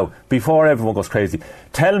O'Gara. Now, before everyone goes crazy,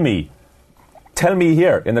 tell me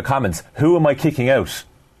here in the comments, who am I kicking out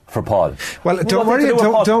for Paul? Well, don't worry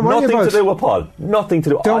about nothing to do with Paul. Nothing to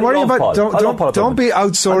do. Don't worry about Paul. Don't be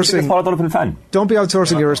outsourcing. I'm a Paul O'Donovan fan. Don't be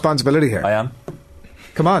outsourcing your responsibility here. I am.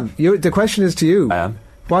 Come on, the question is to you. I am.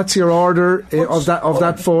 What's your order of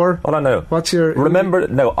that 4? Hold on now. What's your... Remember,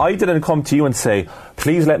 no, I didn't come to you and say,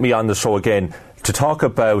 please let me on the show again to talk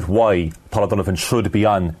about why Paul O'Donovan should be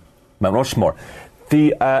on Mount Rushmore.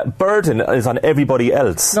 The burden is on everybody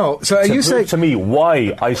else. No, so are you saying to me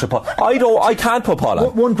why I should put... I can't put Paul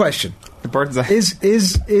on. One question. The burden's on.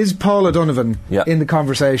 Is Paul O'Donovan in the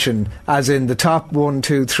conversation as in the top 1,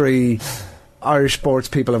 2, 3 Irish sports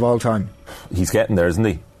people of all time? He's getting there, isn't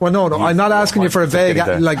he? Well, no, I'm not asking you for a vague,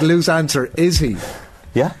 loose answer. Is he?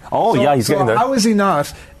 Yeah. He's getting there. How is he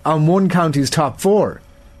not on one county's top 4?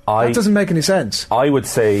 That doesn't make any sense. I would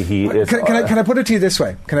say he is... Can I put it to you this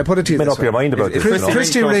way? Make up your mind about this.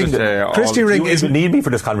 Christy Ring is... You need me for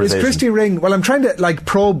this conversation. Is Christy Ring... Well, I'm trying to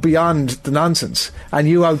probe beyond the nonsense and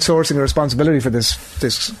you outsourcing a responsibility for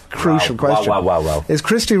this crucial question. Wow. Is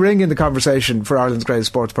Christy Ring in the conversation for Ireland's greatest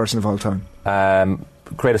sports person of all time?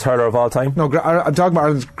 Greatest hurler of all time? No, I'm talking about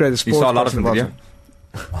Ireland's greatest sports person of all time.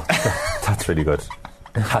 That's really good.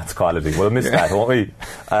 That's quality. We'll miss that, won't we?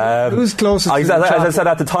 Who's closest? As I said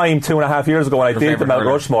at the time, 2.5 years ago, when I did the Mount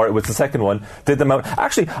Rushmore, it was the second one.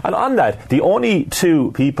 Actually, and on that, the only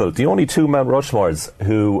two Mount Rushmores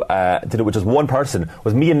who did it with just one person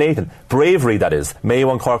was me and Nathan. Bravery, that is.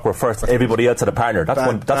 Mayo and Cork were first. Everybody else had a partner. That's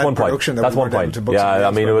one point. That's 1 point. Yeah,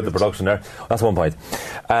 I mean, with the production there, that's 1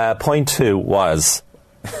 point. Point 2 was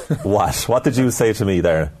what? What did you say to me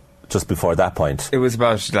there? Just before that point, it was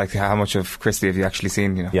about how much of Christy have you actually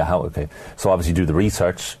seen? You know? Yeah, okay. So obviously, you do the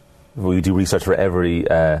research. We do research for every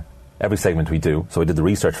segment we do. So we did the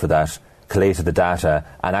research for that, collated the data,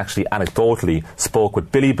 and actually anecdotally spoke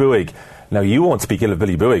with Billy Buig. Now you won't speak ill of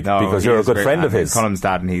Billy Buig because you're a good friend of his. Colm's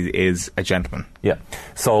dad, and he is a gentleman. Yeah.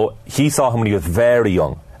 So he saw him when he was very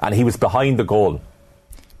young, and he was behind the goal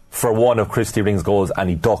for one of Christy Ring's goals, and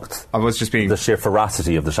he ducked. I was just being the sheer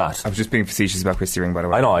ferocity of the shot. I was just being facetious about Christy Ring, by the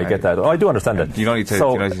way. I know, I get that. I do understand it. You don't need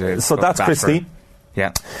to. So that's Christy.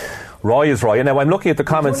 Yeah. Roy is Roy. And now I'm looking at the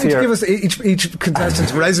comments here. Give us each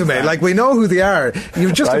contestant's resume. We know who they are.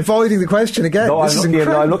 You're just avoiding the question again. No,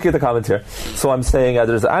 I'm looking at the comments here. So I'm saying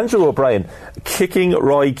there's Andrew O'Brien kicking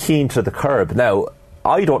Roy Keane to the curb. Now,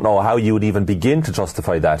 I don't know how you would even begin to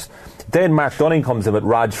justify that. Then Mark Dunning comes in with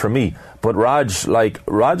Raj for me. But Raj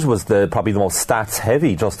was probably the most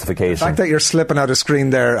stats-heavy justification. The fact that you're slipping out a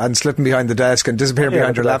screen there and slipping behind the desk and disappearing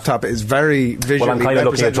behind your laptop is very visually. Well, I'm kind of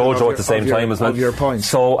looking at Jojo at the same time as well. Of your point.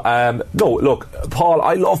 So, no, look, Paul,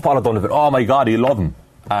 I love Paul O'Donovan. Oh my God, I love him.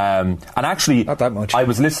 And actually, not that much. I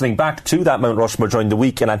was listening back to that Mount Rushmore during the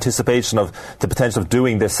week in anticipation of the potential of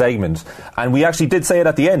doing this segment. And we actually did say it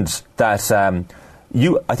at the end that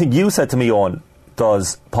I think you said to me, Owen,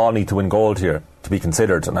 does Paul need to win gold here to be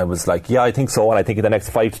considered? And I was like, yeah, I think so. And I think in the next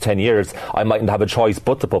 5 to 10 years, I mightn't have a choice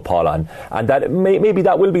but to put Paul on. And that maybe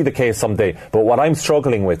that will be the case someday. But what I'm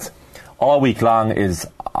struggling with all week long is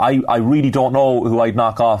I really don't know who I'd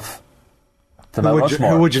knock off to Mount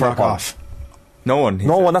Rushmore. Who would you knock off? No one.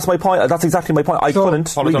 That's my point. That's exactly my point. I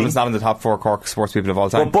couldn't. Paul O'Donnell's not in the top 4 Cork sports people of all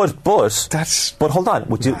time. But hold on.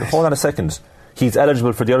 Hold on a second. He's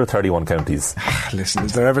eligible for the other 31 counties. Listen,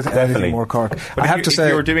 is there anything more Cork? But I have to say, if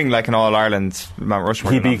you were doing an All-Ireland Mount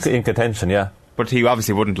Rushmore, he'd be in contention, yeah. But he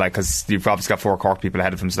obviously wouldn't, because you've obviously got 4 Cork people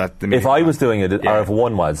ahead of him. So that if I was doing it, or if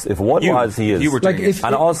one was, he is. You were doing it.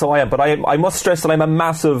 And also I am. But I must stress that I'm a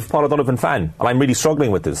massive Paul O'Donovan fan, and I'm really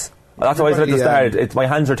struggling with this. That's why I said at the start, my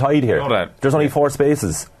hands are tied here. There's only 4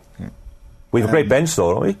 spaces. We have a great bench,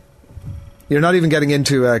 though, don't we? You're not even getting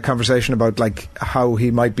into a conversation about how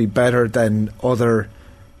he might be better than other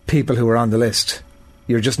people who are on the list.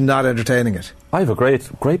 You're just not entertaining it. I have a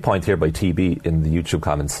great point here by TB in the YouTube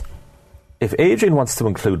comments. If Adrian wants to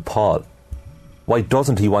include Paul, why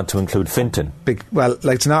doesn't he want to include Fintan?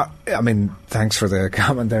 It's not. I mean, thanks for the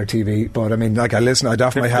comment there, TV. But I mean, I listen. I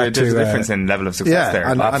doff my hat to. There's a difference in level of success there.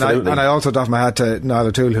 Absolutely. And I also doff my hat to Niall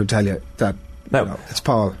O'Toole, who'll tell you that it's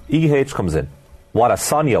Paul. EH comes in. What a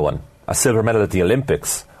Sonia won. A silver medal at the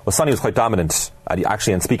Olympics. Well, Sonia was quite dominant.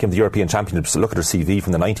 And speaking of the European Championships, look at her CV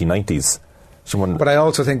from the 1990s. She won. But I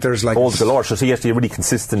also think there's gold galore. So she actually really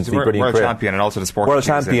consistently world champion, and also the sport world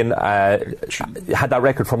champion. Had that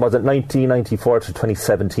record from 1994 to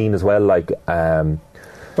 2017 as well.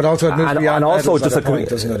 But But also it moves beyond and also just a point,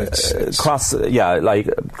 doesn't it? It's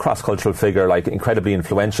cross-cultural figure, like incredibly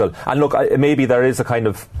influential. And look, maybe there is a kind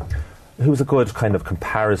of, who's a good kind of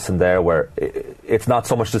comparison there where it's not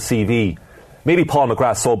so much the CV. Maybe Paul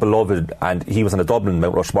McGrath's so beloved and he was on a Dublin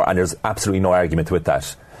Mount Rushmore, and there's absolutely no argument with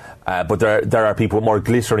that. But there are people with more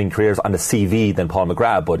glittering careers on the CV than Paul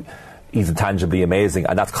McGrath, but he's intangibly amazing.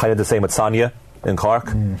 And that's kind of the same with Sonia in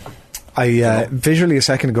Cork. I visually a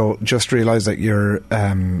second ago just realised that you're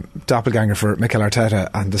doppelganger for Mikel Arteta,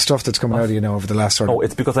 and the stuff that's coming out of you now over the last sort of... Oh,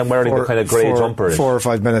 it's because I'm wearing the kind of grey jumper. 4 or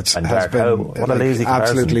 5 minutes and has been what a lazy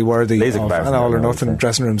absolutely worthy lazy of an all or nothing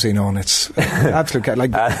dressing room scene on. It's absolute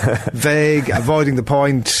like vague, avoiding the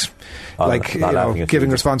point, giving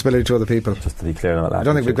responsibility to other people. Just to be clear, I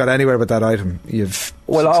don't think we've got anywhere with that item.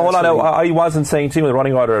 Hold on, I wasn't saying to you in the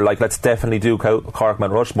running order, like, let's definitely do Cork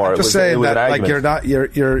Mount Rushmore. Just saying that, like, there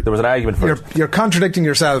was an argument for it. You're contradicting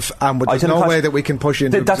yourself, and there's no way that we can push you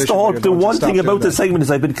into that's the whole. The one thing about this segment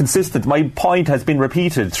is I've been consistent. My point has been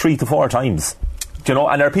repeated 3 to 4 times. Do you know?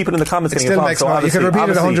 And there are people in the comments getting involved. So you can repeat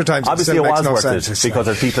it 100 times. Obviously, it was worth it because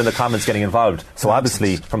there's people in the comments getting involved. So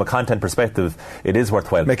obviously, from a content perspective, it is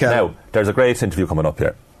worthwhile. Now, there's a great interview coming up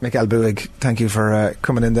here. Michael Buig, thank you for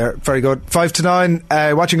coming in there. Very good. 5 to 9,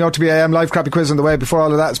 watching OTB AM, live crappy quiz on the way. Before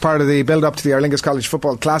all of that, as part of the build-up to the Aer Lingus College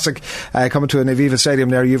Football Classic, coming to an Aviva Stadium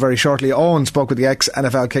near you very shortly. Owen spoke with the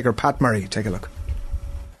ex-NFL kicker Pat Murray. Take a look.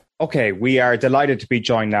 Okay, we are delighted to be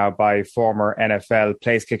joined now by former NFL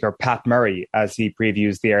place kicker Pat Murray as he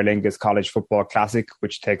previews the Aer Lingus College Football Classic,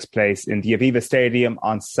 which takes place in the Aviva Stadium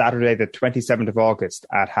on Saturday, the 27th of August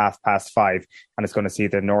at 5:30. And it's going to see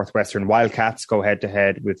the Northwestern Wildcats go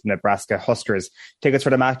head-to-head with Nebraska Huskers. Tickets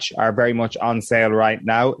for the match are very much on sale right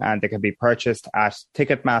now, and they can be purchased at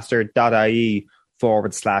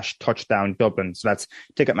ticketmaster.ie/touchdown Dublin. So that's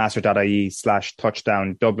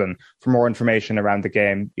ticketmaster.ie/touchdown Dublin. For more information around the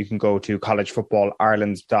game, you can go to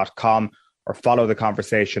collegefootballireland.com or follow the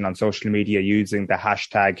conversation on social media using the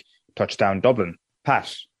hashtag touchdown Dublin.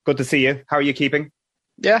 Pat, good to see you. How are you keeping?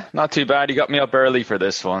 Yeah, not too bad. You got me up early for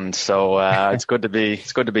this one, so it's good to be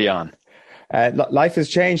on. Life has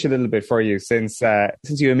changed a little bit for you since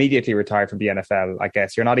you immediately retired from the NFL. I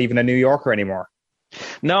guess you're not even a New Yorker anymore.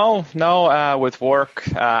 No. With work,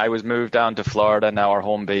 I was moved down to Florida. Now our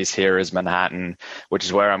home base here is Manhattan, which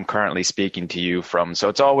is where I'm currently speaking to you from. So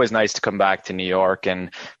it's always nice to come back to New York. And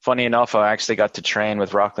funny enough, I actually got to train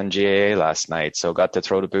with Rockland GAA last night. So got to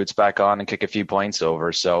throw the boots back on and kick a few points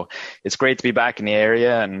over. So it's great to be back in the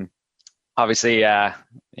area. And obviously, I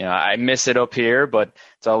miss it up here, but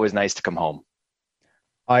it's always nice to come home.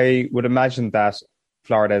 I would imagine that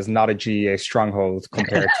Florida is not a GAA stronghold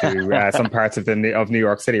compared to some parts of New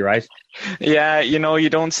York City, right? Yeah, you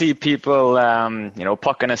don't see people,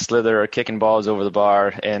 pucking a slither or kicking balls over the bar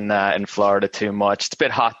in Florida too much. It's a bit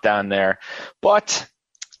hot down there, but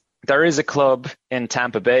there is a club in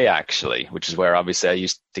Tampa Bay, actually, which is where obviously I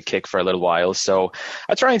used to kick for a little while. So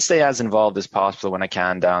I try and stay as involved as possible when I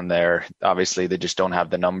can down there. Obviously, they just don't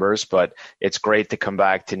have the numbers, but it's great to come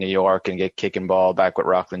back to New York and get kicking ball back with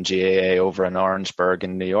Rockland GAA over in Orangeburg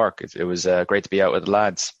in New York. It was great to be out with the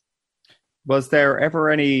lads. Was there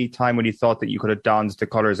ever any time when you thought that you could have donned the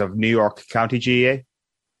colours of New York County GAA?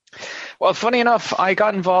 Well, funny enough, I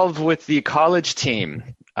got involved with the college team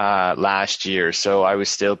last year, so I was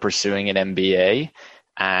still pursuing an MBA,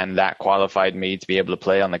 and that qualified me to be able to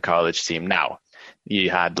play on the college team. Now, you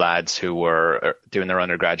had lads who were doing their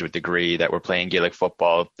undergraduate degree that were playing Gaelic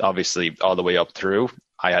football, obviously all the way up through.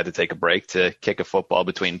 I had to take a break to kick a football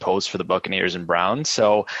between posts for the Buccaneers and Browns,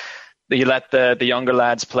 so you let the younger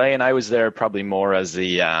lads play, and I was there probably more as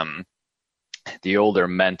the older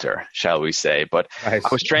mentor, shall we say. But nice. I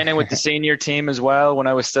was training with the senior team as well when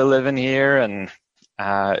I was still living here, and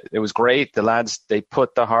it was great. The lads, they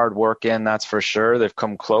put the hard work in, that's for sure. They've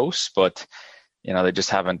come close, but they just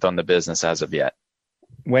haven't done the business as of yet.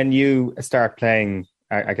 When you start playing,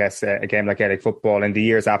 I guess, a game like Gaelic football in the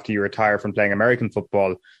years after you retire from playing American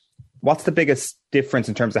football, what's the biggest difference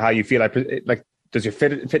in terms of how you feel? Like does your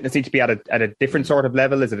fitness need to be at a different sort of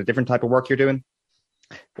level? Is it a different type of work you're doing?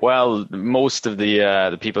 Well, most of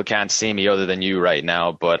the people can't see me other than you right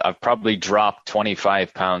now, but I've probably dropped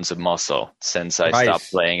 25 pounds of muscle since I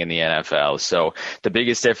stopped playing in the NFL. So the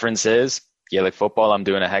biggest difference is Gaelic football, I'm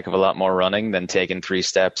doing a heck of a lot more running than taking 3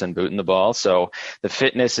 steps and booting the ball. So the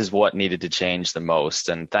fitness is what needed to change the most.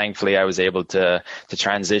 And thankfully, I was able to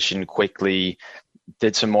transition quickly,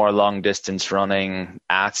 did some more long distance running,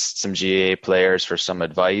 asked some GAA players for some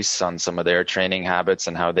advice on some of their training habits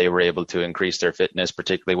and how they were able to increase their fitness,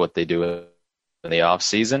 particularly what they do in the off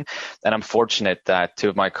season. And I'm fortunate that 2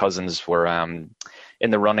 of my cousins were in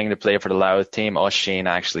the running to play for the Louth team. Oisin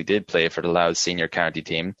actually did play for the Louth senior county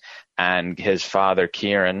team. And his father,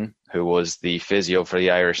 Kieran, who was the physio for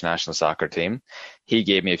the Irish national soccer team, he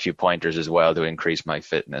gave me a few pointers as well to increase my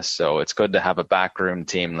fitness. So it's good to have a backroom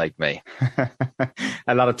team like me.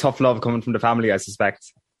 A lot of tough love coming from the family, I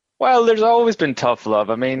suspect. Well, there's always been tough love.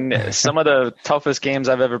 I mean, some of the toughest games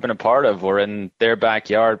I've ever been a part of were in their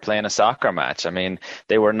backyard playing a soccer match. I mean,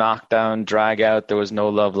 they were knocked down, drag out. There was no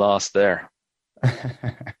love lost there.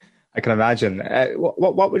 I can imagine.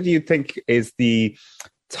 What would you think is the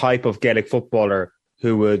type of Gaelic footballer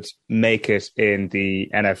who would make it in the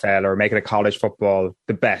NFL or make it a college football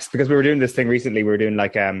the best? Because we were doing this thing recently. We were doing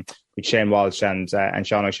like with Shane Walsh and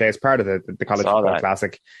Sean O'Shea as part of the College Football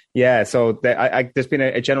Classic. Yeah, so there's been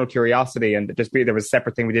a general curiosity, and there was a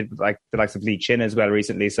separate thing we did with like the likes of Lee Chin as well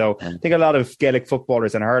recently. So I think a lot of Gaelic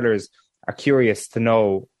footballers and hurlers are curious to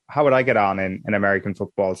know, how would I get on in American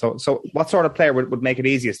football? So what sort of player would make it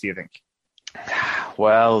easiest, do you think?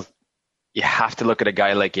 Well, you have to look at a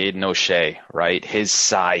guy like Aidan O'Shea, right? His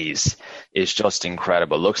size is just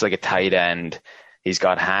incredible. Looks like a tight end. He's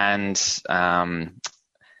got hands.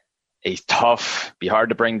 He's tough, be hard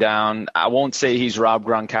to bring down. I won't say he's Rob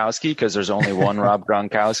Gronkowski because there's only one Rob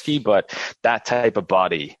Gronkowski, but that type of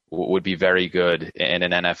body would be very good in an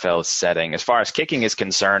NFL setting. As far as kicking is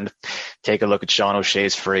concerned, take a look at Sean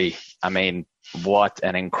O'Shea's free. I mean, what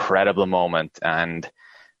an incredible moment. And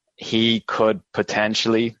he could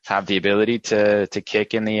potentially have the ability to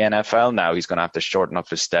kick in the NFL. Now he's going to have to shorten up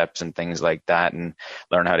his steps and things like that and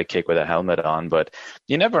learn how to kick with a helmet on. But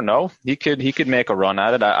you never know. He could make a run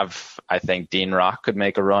at it. I think Dean Rock could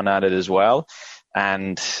make a run at it as well.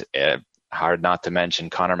 And hard not to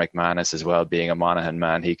mention Conor McManus as well, being a Monaghan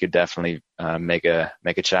man. He could definitely make a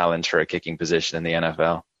challenge for a kicking position in the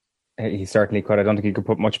NFL. He certainly could. I don't think he could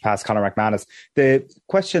put much past Conor McManus. The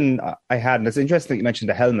question I had, and it's interesting that you mentioned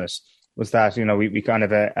the helmet, was that, you know, we kind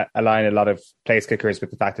of align a lot of place kickers with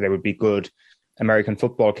the fact that they would be good American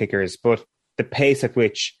football kickers, but the pace at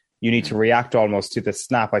which you need to react almost to the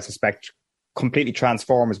snap, I suspect, completely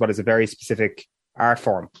transforms what is a very specific art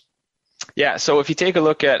form. Yeah, so if you take a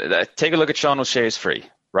look at Sean O'Shea's free,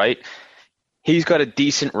 right? He's got a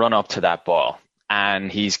decent run up to that ball,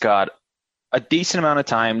 and he's got a decent amount of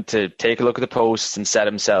time to take a look at the posts and set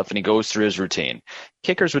himself, and he goes through his routine.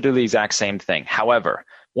 Kickers would do the exact same thing. However,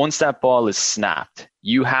 once that ball is snapped,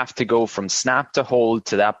 you have to go from snap to hold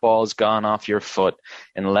to that ball's gone off your foot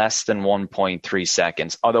in less than 1.3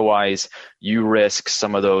 seconds. Otherwise, you risk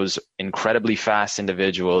some of those incredibly fast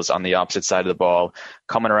individuals on the opposite side of the ball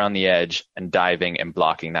coming around the edge and diving and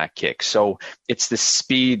blocking that kick. So it's the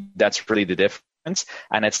speed that's really the difference,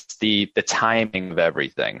 and it's the timing of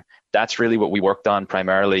everything. That's really what we worked on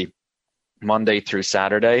primarily Monday through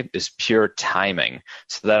Saturday, is pure timing.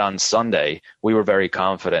 So that on Sunday, we were very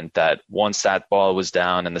confident that once that ball was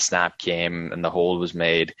down and the snap came and the hold was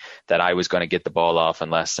made, that I was going to get the ball off in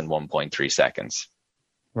less than 1.3 seconds.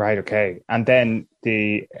 Right, okay. And then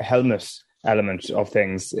the helmet element of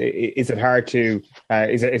things, is it hard to,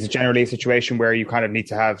 is it generally a situation where you kind of need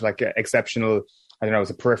to have like exceptional, I don't know, is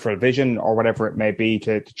it peripheral vision or whatever it may be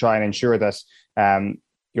to try and ensure that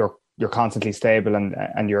you're constantly stable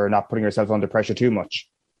and you're not putting yourself under pressure too much?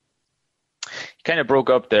 You kind of broke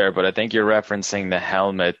up there, but I think you're referencing the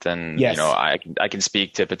helmet, and yes. You know, I can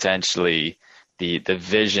speak to potentially the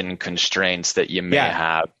vision constraints that you may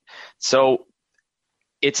have. So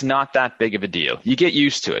it's not that big of a deal. You get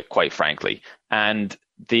used to it, quite frankly. And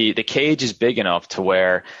the cage is big enough to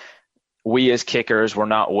where we as kickers, we're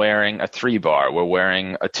not wearing a 3-bar, we're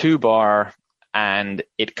wearing a 2-bar, and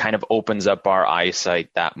it kind of opens up our eyesight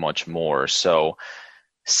that much more. So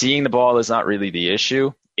seeing the ball is not really the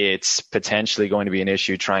issue. It's potentially going to be an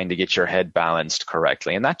issue trying to get your head balanced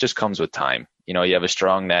correctly. And that just comes with time. You know, you have a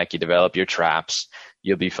strong neck, you develop your traps,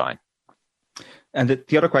 you'll be fine. And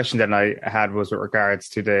the other question that I had was with regards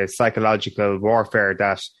to the psychological warfare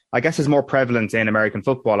that I guess is more prevalent in American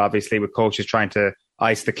football, obviously, with coaches trying to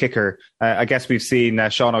ice the kicker. I guess we've seen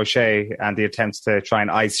Sean O'Shea and the attempts to try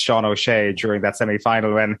and ice Sean O'Shea during that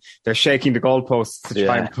semi-final when they're shaking the goalposts to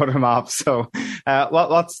try and put him off. So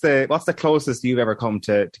what's the closest you've ever come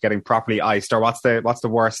to getting properly iced, or what's the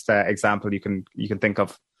worst example you can think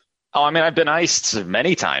of? Oh, I mean, I've been iced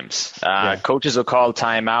many times. Coaches will call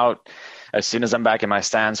timeout as soon as I'm back in my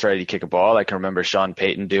stance ready to kick a ball. I can remember Sean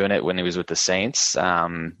Payton doing it when he was with the Saints.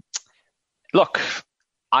 Look,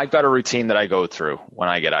 I've got a routine that I go through when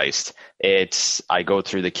I get iced. I go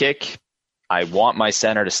through the kick. I want my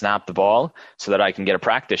center to snap the ball so that I can get a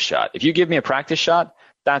practice shot. If you give me a practice shot,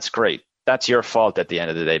 that's great. That's your fault at the end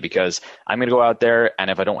of the day, because I'm going to go out there, and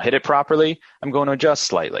if I don't hit it properly, I'm going to adjust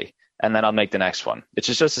slightly. and then I'll make the next one. It's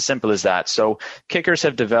just as simple as that. So kickers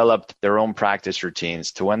have developed their own practice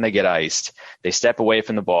routines to when they get iced, they step away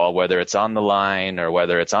from the ball, whether it's on the line or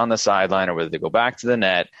whether it's on the sideline or whether they go back to the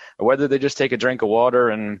net or whether they just take a drink of water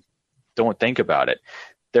and don't think about it.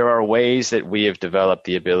 There are ways that we have developed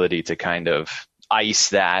the ability to kind of ice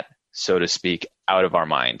that, so to speak, out of our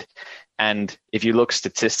mind. And if you look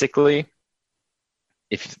statistically,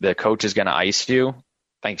 if the coach is going to ice you,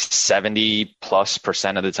 I think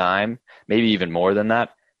 70+% of the time, maybe even more than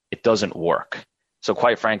that, it doesn't work. So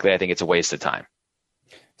quite frankly, I think it's a waste of time.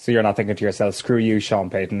 So you're not thinking to yourself, screw you, Sean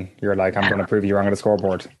Payton. You're like, I'm going to prove you wrong on the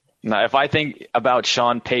scoreboard. Now, if I think about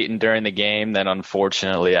Sean Payton during the game, then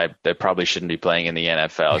unfortunately, they probably shouldn't be playing in the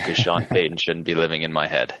NFL because Sean Payton shouldn't be living in my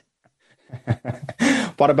head.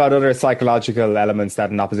 What about other psychological elements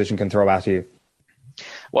that an opposition can throw at you?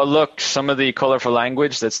 Well, look, some of the colorful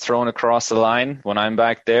language that's thrown across the line when I'm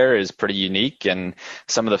back there is pretty unique, and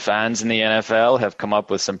some of the fans in the NFL have come up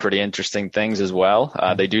with some pretty interesting things as well.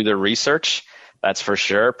 They do their research, that's for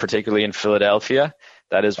sure, particularly in Philadelphia.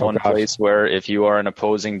 That is one place where if you are an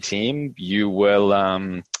opposing team, you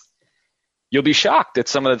will you'll be shocked at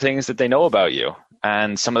some of the things that they know about you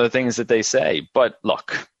and some of the things that they say. But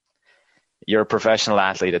look, you're a professional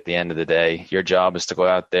athlete at the end of the day. Your job is to go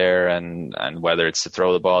out there and whether it's to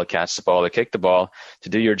throw the ball, catch the ball, or kick the ball, to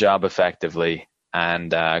do your job effectively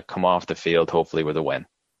and come off the field, hopefully with a win.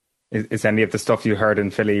 Is any of the stuff you heard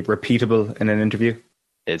in Philly repeatable in an interview?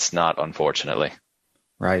 It's not, unfortunately.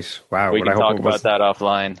 Right. Wow. We can talk about that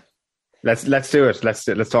offline. Let's do it. Let's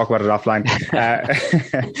talk about it offline.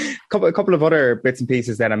 A couple of other bits and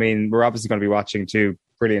pieces then. I mean, we're obviously going to be watching two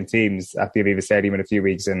brilliant teams at the Aviva Stadium in a few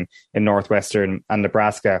weeks in Northwestern and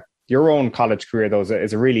Nebraska. Your own college career, though,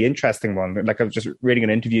 is a really interesting one. Like I was just reading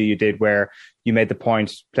an interview you did where you made the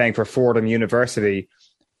point, playing for Fordham University,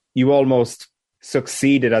 you almost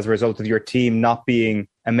succeeded as a result of your team not being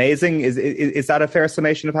amazing. Is that a fair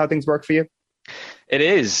summation of how things work for you? It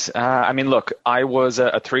is. I mean, look, I was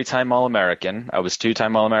a 3-time All-American. I was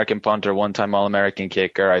 2-time All-American punter, 1-time All-American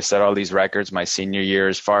kicker. I set all these records my senior year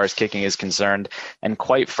as far as kicking is concerned. And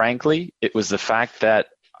quite frankly, it was the fact that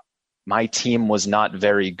my team was not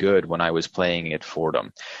very good when I was playing at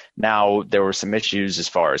Fordham. Now, there were some issues as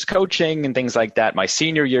far as coaching and things like that. My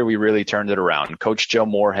senior year, we really turned it around. Coach Joe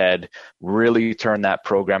Moorhead really turned that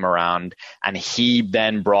program around, and he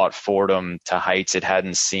then brought Fordham to heights it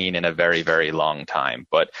hadn't seen in a very, very long time.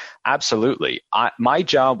 But absolutely, my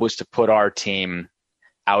job was to put our team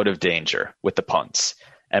out of danger with the punts.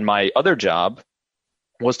 And my other job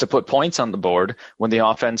was to put points on the board when the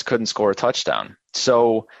offense couldn't score a touchdown.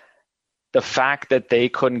 So the fact that they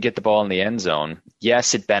couldn't get the ball in the end zone,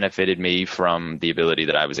 yes, it benefited me from the ability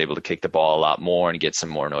that I was able to kick the ball a lot more and get some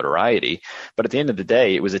more notoriety. But at the end of the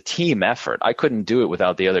day, it was a team effort. I couldn't do it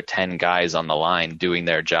without the other 10 guys on the line doing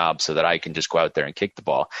their job so that I can just go out there and kick the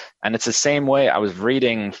ball. And it's the same way. I was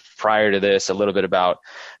reading prior to this a little bit about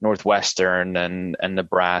Northwestern and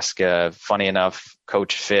Nebraska. Funny enough,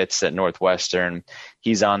 Coach Fitz at Northwestern,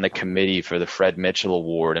 he's on the committee for the Fred Mitchell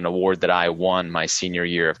Award, an award that I won my senior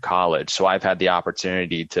year of college. So I've had the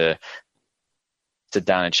opportunity to sit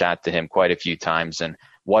down and chat to him quite a few times. And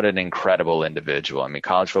what an incredible individual. I mean,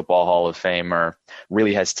 College Football Hall of Famer,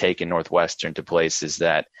 really has taken Northwestern to places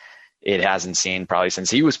that it hasn't seen probably since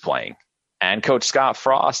he was playing. And Coach Scott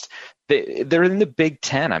Frost, they're in the Big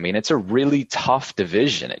Ten. I mean, it's a really tough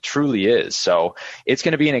division. It truly is. So it's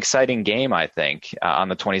going to be an exciting game, I think, on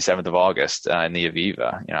the 27th of August in the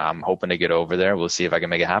Aviva. You know, I'm hoping to get over there. We'll see if I can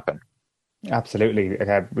make it happen. Absolutely.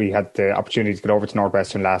 We had the opportunity to get over to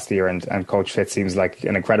Northwestern last year, and Coach Fitz seems like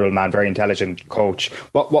an incredible man, very intelligent coach.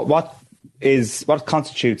 What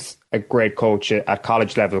constitutes a great coach at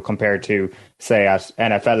college level compared to, say, at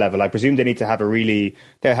NFL level? I presume they need to have they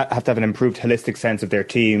have to have an improved holistic sense of their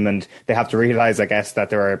team, and they have to realize, I guess, that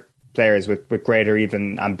there are players with greater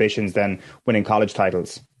even ambitions than winning college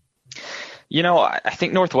titles. You know, I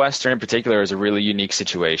think Northwestern in particular is a really unique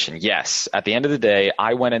situation. Yes, at the end of the day,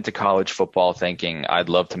 I went into college football thinking I'd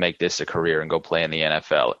love to make this a career and go play in the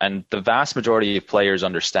NFL. And the vast majority of players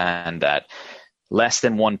understand that less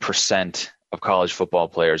than 1% of college football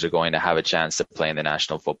players are going to have a chance to play in the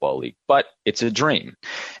National Football League. But it's a dream.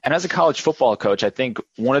 And as a college football coach, I think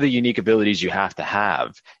one of the unique abilities you have to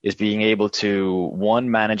have is being able to,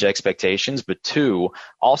 one, manage expectations, but two,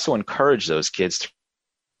 also encourage those kids to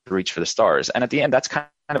reach for the stars. And at the end, that's kind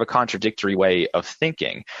of a contradictory way of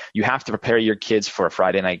thinking. You have to prepare your kids for a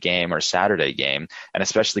Friday night game or Saturday game, and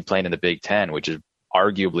especially playing in the Big Ten, which is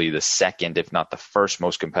arguably the second, if not the first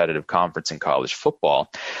most competitive conference in college football,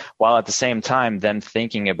 while at the same time then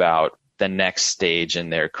thinking about the next stage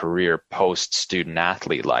in their career post student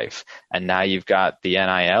athlete life. And now you've got the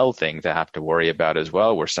NIL thing to have to worry about as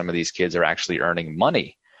well, where some of these kids are actually earning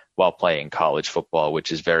money while playing college football,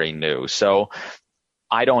 which is very new. So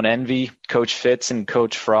I don't envy Coach Fitz and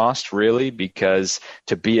Coach Frost, really, because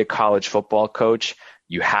to be a college football coach,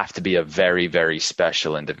 you have to be a very, very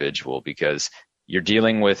special individual, because you're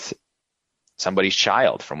dealing with somebody's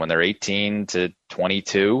child from when they're 18 to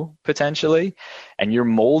 22, potentially, and you're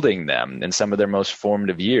molding them in some of their most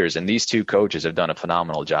formative years. And these two coaches have done a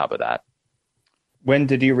phenomenal job of that. When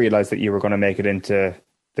did you realize that you were going to make it into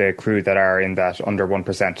the crew that are in that under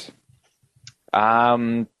 1%?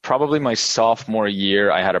 Probably my sophomore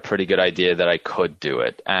year, I had a pretty good idea that I could do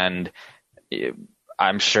it. And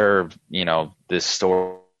I'm sure, this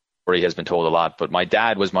story has been told a lot, but my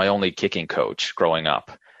dad was my only kicking coach growing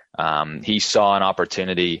up. He saw an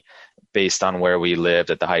opportunity based on where we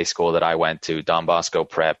lived at the high school that I went to, Don Bosco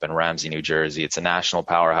Prep in Ramsey, New Jersey. It's a national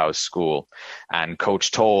powerhouse school. And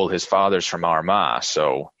Coach Toll, his father's from Armagh.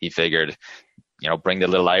 So he figured, bring the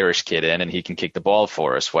little Irish kid in and he can kick the ball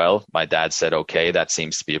for us. Well, my dad said, okay, that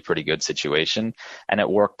seems to be a pretty good situation. And it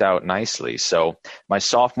worked out nicely. So my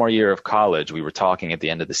sophomore year of college, we were talking at the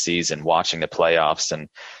end of the season, watching the playoffs. And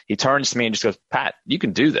he turns to me and just goes, Pat, you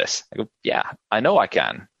can do this. I go, yeah, I know I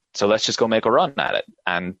can. So let's just go make a run at it.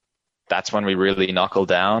 And that's when we really knuckled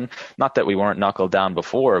down. Not that we weren't knuckled down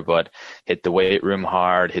before, but hit the weight room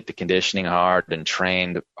hard, hit the conditioning hard, and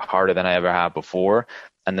trained harder than I ever have before.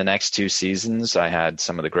 And the next 2 seasons, I had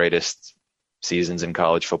some of the greatest seasons in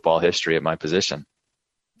college football history at my position.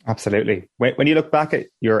 Absolutely. When you look back at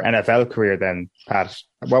your NFL career then, Pat,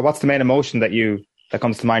 what's the main emotion that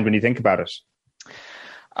comes to mind when you think about it?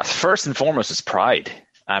 First and foremost is pride.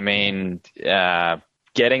 I mean,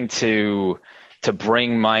 getting to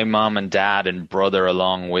bring my mom and dad and brother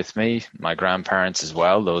along with me, my grandparents as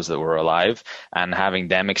well, those that were alive, and having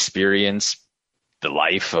them experience the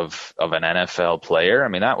life of an NFL player. I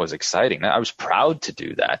mean, that was exciting. I was proud to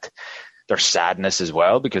do that. There's sadness as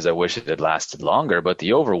well, because I wish it had lasted longer, but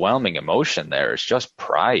the overwhelming emotion there is just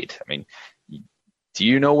pride. I mean, do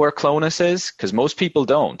you know where Clones is? Because most people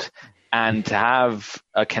don't. And to have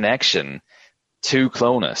a connection to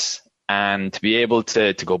Clones, and to be able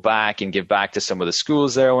to go back and give back to some of the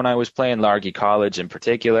schools there when I was playing, Largy College in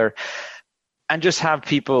particular, and just have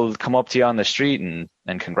people come up to you on the street and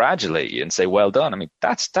congratulate you and say, well done. I mean,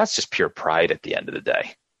 that's just pure pride at the end of the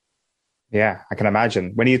day. Yeah, I can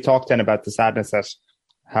imagine. When you talk then about the sadness at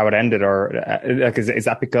how it ended, or is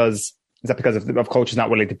that because of coaches not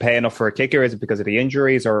willing to pay enough for a kicker? Is it because of the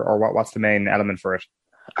injuries, or what's the main element for it?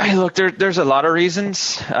 Look, there's a lot of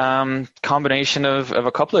reasons, combination of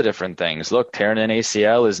a couple of different things. Look, tearing an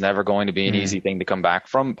ACL is never going to be an easy thing to come back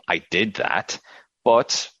from. I did that,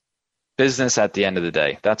 but business at the end of the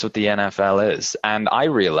day, that's what the NFL is. And I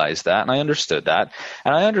realized that, and I understood that.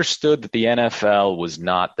 And I understood that the NFL was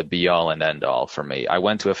not the be all and end all for me. I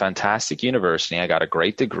went to a fantastic university. I got a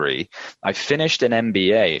great degree. I finished an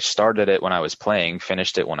MBA, started it when I was playing,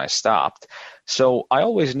 finished it when I stopped. So I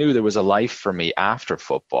always knew there was a life for me after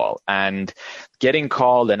football, and getting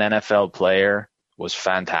called an NFL player was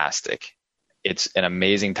fantastic. It's an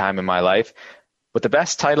amazing time in my life, but the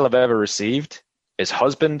best title I've ever received is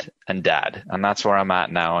husband and dad, and that's where I'm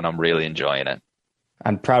at now, and I'm really enjoying it.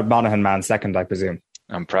 And proud Monaghan man second, I presume.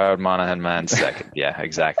 I'm proud Monaghan man second. Yeah,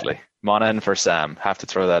 exactly. Monaghan for Sam. Have to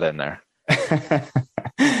throw that in there.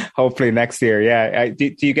 Hopefully next year, yeah.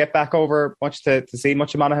 Do you get back over much to see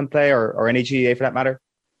much of Monaghan play, or any GAA for that matter?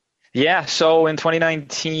 Yeah, so in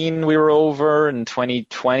 2019 we were over. In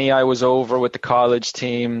 2020 I was over with the college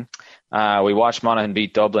team. We watched Monaghan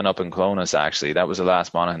beat Dublin up in Clones, actually. That was the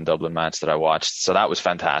last Monaghan-Dublin match that I watched, so that was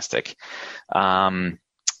fantastic. I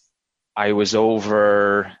was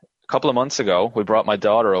over a couple of months ago. We brought my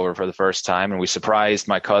daughter over for the first time, and we surprised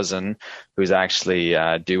my cousin, who's actually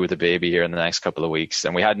due with a baby here in the next couple of weeks,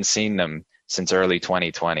 and we hadn't seen them since early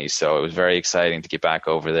 2020, so it was very exciting to get back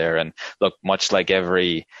over there. And look, much like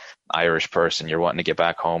every Irish person, you're wanting to get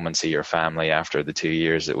back home and see your family after the 2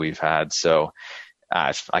 years that we've had, so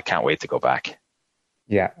I can't wait to go back.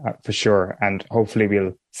 Yeah, for sure. And hopefully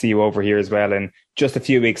we'll see you over here as well in just a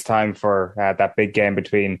few weeks' time for that big game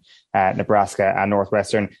between Nebraska and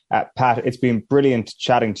Northwestern. Pat, it's been brilliant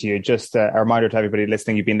chatting to you. Just a reminder to everybody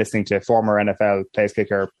listening, you've been listening to former NFL place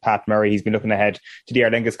kicker Pat Murray. He's been looking ahead to the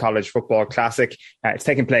Aer Lingus College Football Classic. It's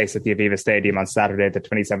taking place at the Aviva Stadium on Saturday, the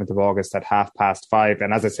 27th of August at 5:30.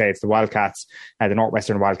 And as I say, it's the Wildcats, the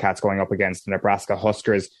Northwestern Wildcats going up against the Nebraska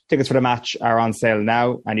Huskers. Tickets for the match are on sale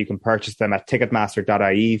now, and you can purchase them at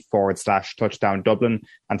ticketmaster.ie/touchdown Dublin.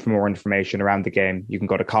 And for more information around the game, you can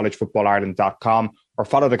go to collegefootballireland.com or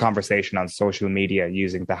follow the conversation on social media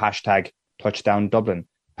using the hashtag #TouchdownDublin.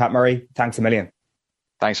 Pat Murray, thanks a million.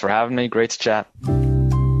 Thanks for having me. Great to chat.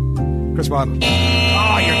 Chris Waddle.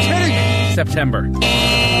 Oh, you're kidding me. September.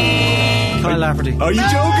 Kyle Lafferty. Are you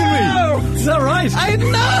joking me? Is that right? I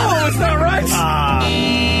know, it's not right.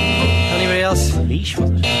 Anybody else? Leash,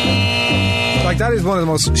 was it? Like, that is one of the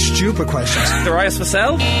most stupid questions. Darius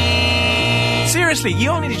Vassell? Seriously, you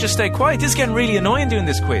all need to just stay quiet. This is getting really annoying doing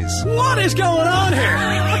this quiz. What is going on here?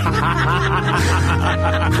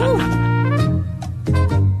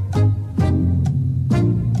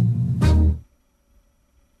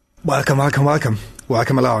 Welcome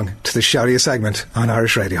along to the shoutiest segment on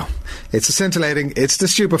Irish radio. It's the scintillating, it's the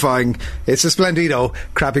stupefying, it's the splendido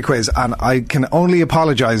crappy quiz, and I can only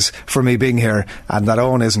apologise for me being here and that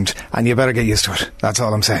Owen isn't, and you better get used to it. That's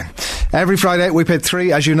all I'm saying. Every Friday we pit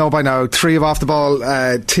three, as you know by now, three of Off the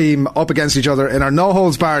Ball team up against each other in our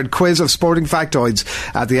no-holds-barred quiz of sporting factoids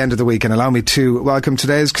at the end of the week. And allow me to welcome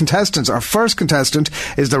today's contestants. Our first contestant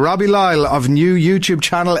is the Robbie Lyle of new YouTube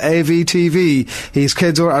channel AVTV. His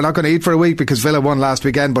kids are not going to eat for a week because Villa won last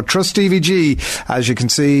weekend, but trust Stevie G, as you can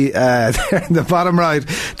see there in the bottom right,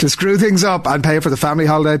 to screw things up and pay for the family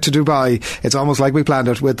holiday to Dubai. It's almost like we planned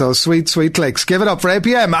it with those sweet, sweet clicks. Give it up for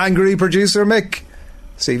APM, angry producer Mick.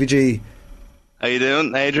 Stevie G. How you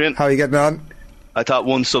doing, Adrian? How are you getting on? I thought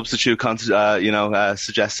one substitute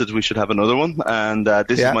suggested we should have another one, and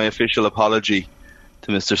this is my official apology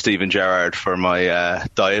to Mr. Stephen Gerrard for my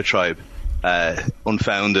diatribe.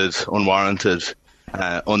 Unfounded, unwarranted,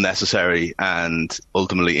 unnecessary and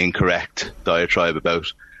ultimately incorrect diatribe about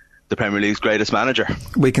the Premier League's greatest manager.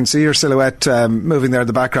 We can see your silhouette moving there in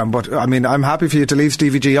the background, but I mean, I'm happy for you to leave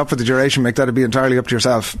Stevie G up for the duration, Mick. That'd be entirely up to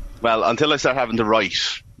yourself. Well, until I start having to write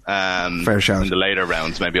fair shout. In the later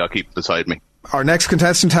rounds, maybe I'll keep it beside me. Our next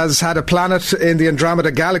contestant has had a planet in the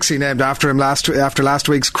Andromeda Galaxy named after him after last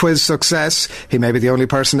week's quiz success. He may be the only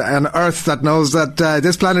person on Earth that knows that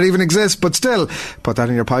this planet even exists, but still, put that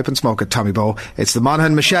in your pipe and smoke it, Tommy Bowe. It's the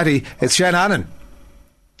Monaghan Machete. It's Shane Hannon.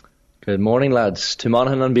 Good morning, lads. To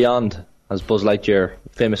Monaghan and beyond, as Buzz Lightyear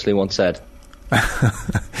famously once said.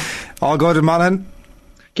 All good in Monaghan?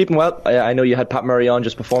 Keeping well. I know you had Pat Murray on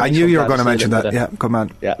just before. I knew you were going to mention that. Yeah, come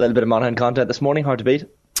on. Yeah, a little bit of Monaghan content this morning. Hard to beat.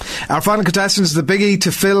 Our final contestant is the biggie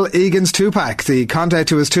to Phil Egan's two-pack, the Conte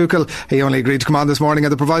to his Tuchel. He only agreed to come on this morning at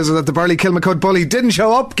the proviso that the Burley Kilmacud bully didn't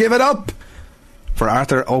show up. Give it up for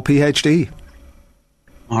Arthur OPHD.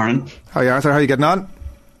 Morning. How are you, Arthur? How are you getting on?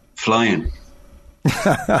 Flying. That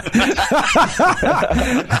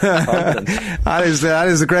is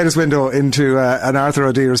the greatest window into an Arthur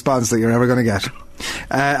O'D response that you're ever going to get.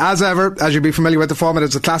 As ever, as you'll be familiar with, the format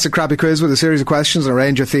is a classic crappy quiz with a series of questions and a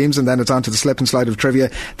range of themes, and then it's on to the slip and slide of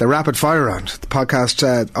trivia, the rapid fire round. The podcast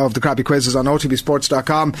of the crappy quiz is on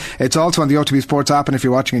otbsports.com. It's also on the OTB Sports app, and if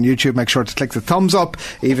you're watching on YouTube, make sure to click the thumbs up,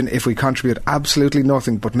 even if we contribute absolutely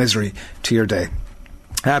nothing but misery to your day.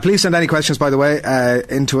 Please send any questions, by the way,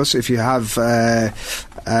 into us. If you have,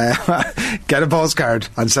 get a postcard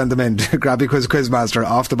and send them in to Grabby Quiz Quizmaster,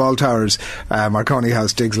 Off the Ball Towers, Marconi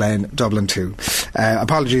House, Diggs Lane, Dublin 2.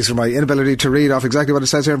 Apologies for my inability to read off exactly what it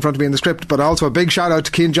says here in front of me in the script, but also a big shout out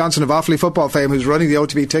to Cian Johnson of Offaly football fame, who's running the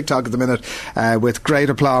OTB TikTok at the minute with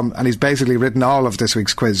great aplomb, and he's basically written all of this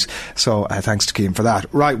week's quiz. So thanks to Cian for that.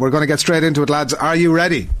 Right, we're going to get straight into it, lads. Are you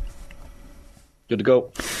ready? Good to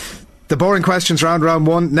go. The boring questions, round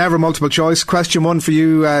one, never multiple choice. Question one for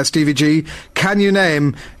you, Stevie G. Can you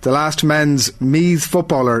name the last men's Meath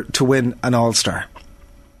footballer to win an All-Star?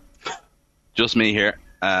 Just me here.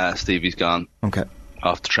 Stevie's gone. Okay.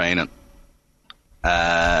 Off to training.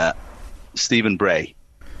 Stephen Bray.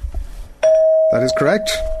 That is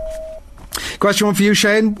correct. Question one for you,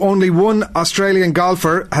 Shane. Only one Australian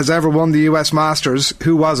golfer has ever won the US Masters.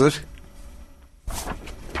 Who was it?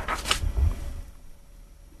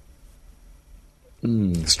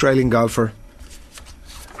 Australian golfer,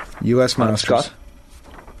 US Masters. Scott.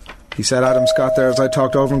 He said Adam Scott there as I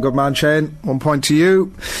talked over him. Good man, Shane. 1 point to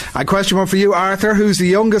you. And question one for you, Arthur. Who's the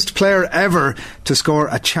youngest player ever to score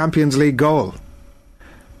a Champions League goal?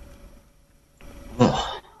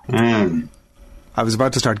 I was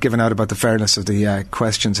about to start giving out about the fairness of the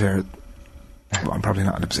questions here. Well, I'm probably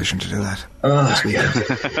not in a position to do that.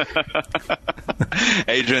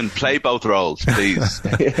 Adrian, play both roles, please.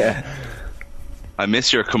 Yeah. I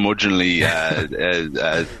miss your curmudgeonly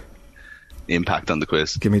impact on the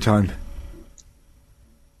quiz. Give me time.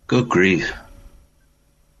 Good grief.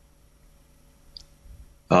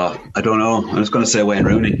 I don't know. I was going to say Wayne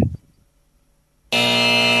Rooney.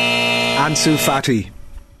 Ansu Fati.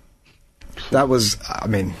 That was, I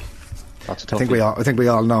mean, That's a toughie. I think we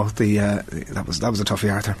all know that was a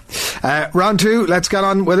toughie, Arthur. Round 2, let's get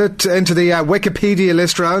on with it into the Wikipedia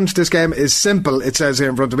list round. This game is simple, it says here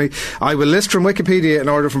in front of me. I will list from Wikipedia in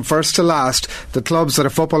order from first to last the clubs that a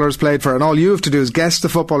footballer has played for, and all you have to do is guess the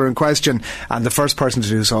footballer in question, and the first person to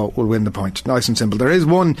do so will win the point. Nice and simple. There is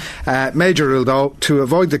one major rule though, to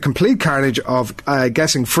avoid the complete carnage of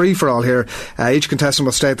guessing free for all here. Each contestant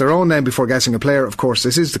will state their own name before guessing a player. Of course,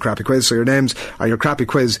 this is the crappy quiz, so your names are your crappy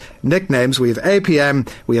quiz nicknames. We have APM,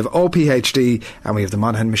 we have OPHD, and we have the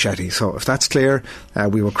Monaghan Machete. So if that's clear,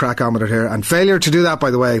 we will crack on with it here. And failure to do that,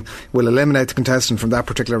 by the way, will eliminate the contestant from that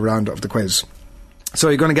particular round of the quiz. So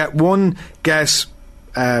you're going to get one guess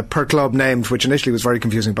per club named, which initially was very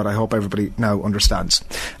confusing, but I hope everybody now understands.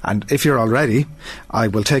 And if you're all ready, I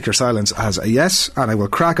will take your silence as a yes, and I will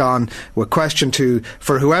crack on with question 2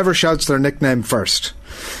 for whoever shouts their nickname first.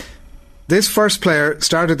 This first player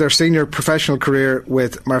started their senior professional career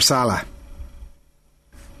with Marsala.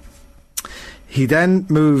 He then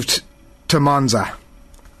moved to Monza.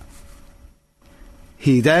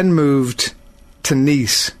 He then moved to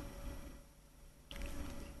Nice.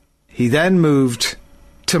 He then moved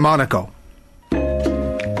to Monaco.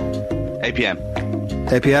 APM.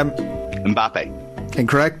 Mbappe.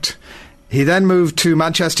 Incorrect. He then moved to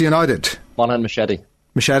Manchester United. Monaghan Machete.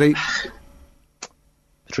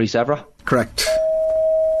 Patrice Evra. Correct.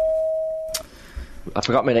 I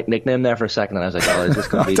forgot my nickname there for a second, and I was like, "Oh, is this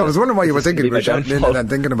going to be?" I was wondering why you were thinking about shouting in and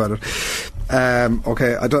thinking about it.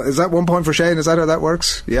 Okay, is that 1 point for Shane? Is that how that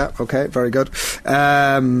works? Yeah. Okay. Very good.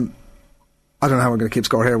 I don't know how we're going to keep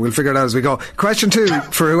score here. We'll figure it out as we go. Question 2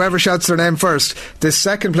 for whoever shouts their name first. This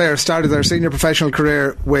second player started their senior professional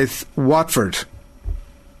career with Watford.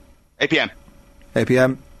 APM.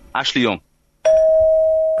 Ashley Young.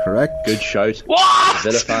 Correct. Good shout. What?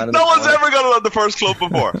 No one's ever got it on the first club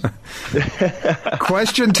before.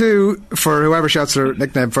 Question 2 for whoever shouts their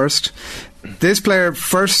nickname first. This player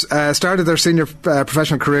first started their senior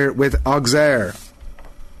professional career with Auxerre.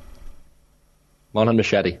 Monaghan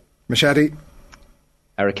Machete.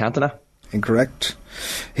 Eric Cantona. Incorrect.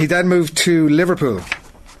 He then moved to Liverpool.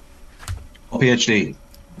 PhD.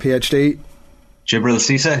 Jibril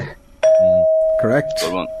Cisse. Correct.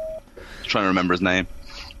 Good one. Trying to remember his name.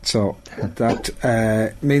 So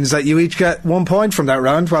that means that you each get 1 point from that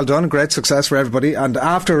round. Well done, great success for everybody. And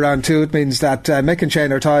after round 2, it means that Mick and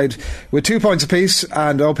Shane are tied with 2 points apiece,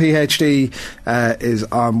 and OPHD is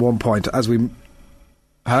on 1 point.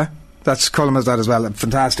 That's Cullum as that as well.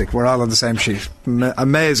 Fantastic. We're all on the same sheet.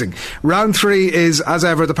 Amazing. Round 3 is, as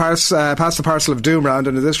ever, the pass the parcel of doom round.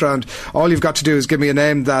 And in this round, all you've got to do is give me a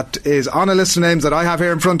name that is on a list of names that I have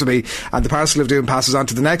here in front of me, and the parcel of doom passes on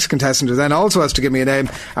to the next contestant, who then also has to give me a name.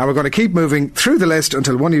 And we're going to keep moving through the list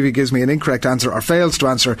until one of you gives me an incorrect answer or fails to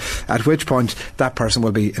answer, at which point that person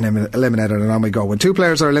will be eliminated, and on we go. When 2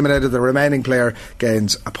 players are eliminated, the remaining player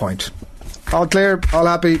gains a point. All clear? All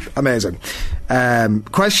happy? Amazing.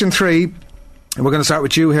 Question 3, and we're going to start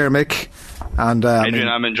with you here, Mick. And Adrian,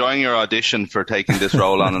 I'm enjoying your audition for taking this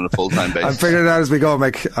role on a full-time basis. I'm figuring it out as we go,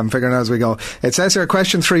 Mick. It says here,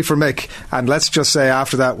 question 3 for Mick, and let's just say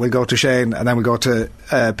after that we'll go to Shane, and then we'll go to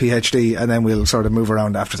PhD, and then we'll sort of move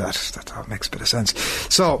around after that. That makes a bit of sense.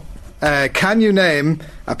 So, can you name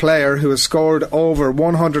a player who has scored over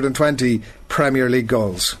 120 Premier League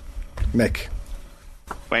goals? Mick.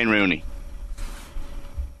 Wayne Rooney.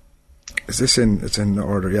 Is this it's in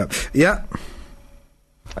order? Yeah.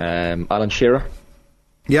 Alan Shearer.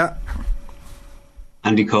 Yeah.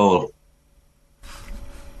 Andy Cole.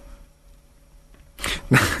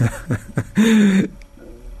 It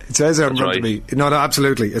says it in front of me. No,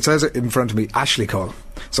 absolutely. It says it in front of me. Ashley Cole.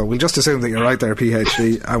 So we'll just assume that you're right there,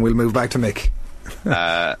 PhD, and we'll move back to Mick.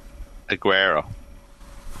 Aguero.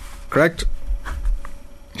 Correct.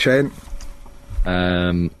 Shane.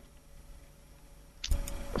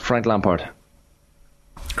 Frank Lampard.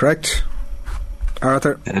 Correct.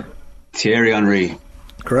 Arthur. Thierry Henry.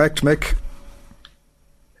 Correct. Mick.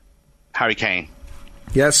 Harry Kane.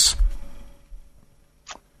 Yes.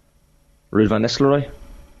 Ruud van Nistelrooy.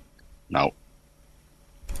 No.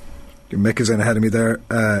 Mick is in ahead of me there,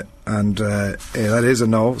 and that is a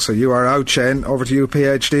no. So you are out, Shane. Over to you,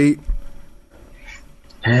 PhD.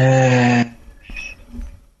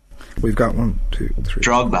 We've got 1, 2, 3.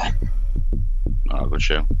 Drogba. Oh, good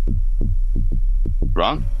show.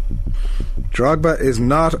 Wrong. Drogba is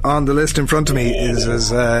not on the list in front of me. Is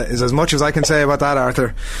as much as I can say about that,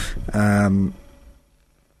 Arthur. Let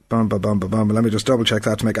me just double check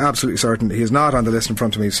that to make absolutely certain he is not on the list in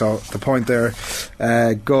front of me. So the point there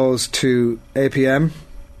goes to APM.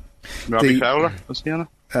 Robbie Fowler was he on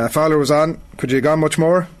it? Fowler was on. Could you have gone much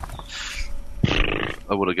more?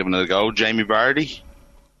 I would have given it a go. Jamie Vardy.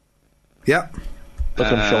 Yeah. Look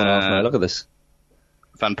at him showing off now. Look at this.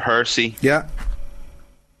 Van Persie. Yeah.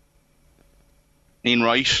 Ian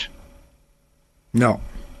Wright. No.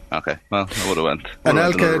 Okay, well, I would have went.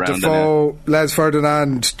 Anelka, Defoe, Les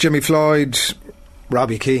Ferdinand, Jimmy Floyd,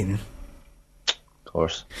 Robbie Keane. Of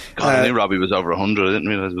course. God, I knew Robbie was over 100. I didn't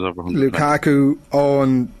realise he was over 100. Lukaku,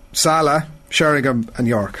 Owen, Salah, Sheringham and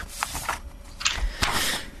York.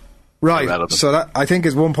 Right, so that I think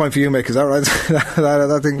is 1 point for you, Mick. Is that right?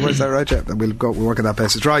 that thing, is that right? Yeah, we'll work on that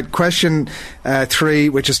basis. Right, question 3,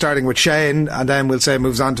 which is starting with Shane, and then we'll say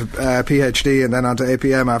moves on to PhD and then on to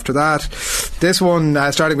APM after that. This one,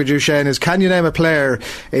 starting with you, Shane, is: can you name a player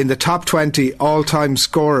in the top 20 all-time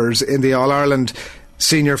scorers in the All-Ireland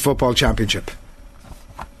Senior Football Championship?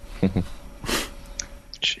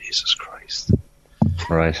 Jesus Christ.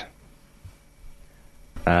 Right.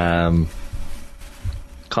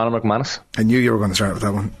 Conor McManus. I knew you were going to start with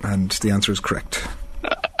that one, and the answer is correct.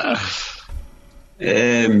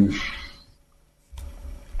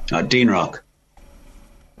 Dean Rock.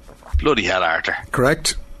 Bloody hell, Arthur.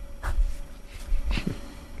 Correct.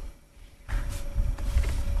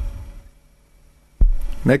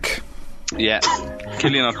 Nick. Yeah.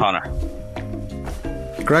 Cillian O'Connor.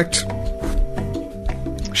 Correct.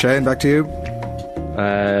 Shane, back to you.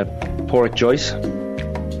 Porrick Joyce.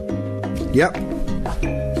 Yep.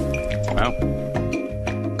 Wow.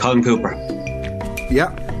 Colin Cooper.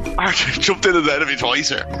 Yep. Arthur jumped in ahead of me twice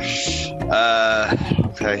here.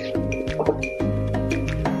 Okay.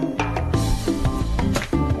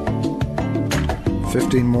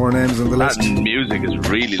 $15 more names on the list. That music is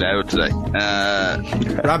really loud today.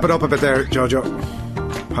 Ramp it up a bit there, Jojo.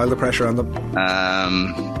 Pile the pressure on them.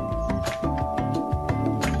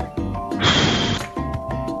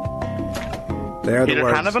 They are the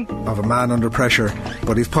words Canavan? of a man under pressure,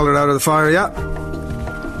 but he's pulled it out of the fire. Yeah.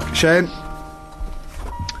 Shane.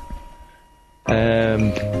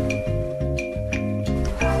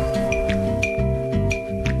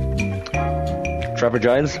 Trevor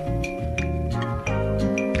Giles.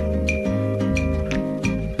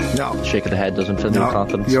 No. Shake of the head doesn't fill me with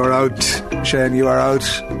confidence. You're out, Shane. You are out.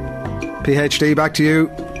 PhD, back to you.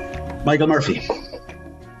 Michael Murphy.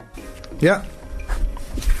 Yeah.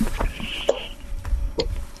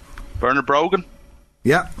 Bernard Brogan.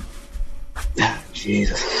 Yeah.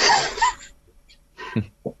 Jesus.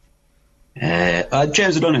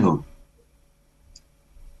 James O'Donoghue.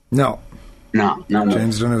 No. No.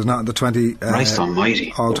 James O'Donoghue is not in the 20 Christ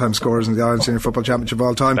almighty. all-time scorers in the Ireland Senior Football Championship of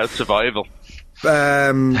all time. About survival.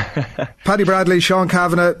 Paddy Bradley, Sean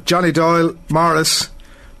Kavanagh, Johnny Doyle, Morris,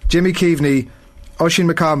 Jimmy Keaveney, Oisin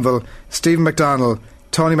McConville, Stephen McDonnell,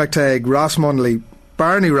 Tony McTague, Ross Munley,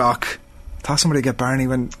 Barney Rock. Thought somebody would get Barney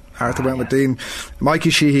when Arthur went with Dean. Mikey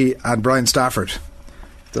Sheehy and Brian Stafford.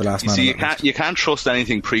 The last man. You can't trust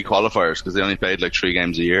anything pre-qualifiers because they only played like 3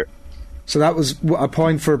 games a year. So that was a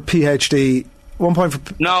point for PhD. 1 point for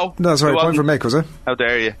no, sorry, a point for Mick, was it? How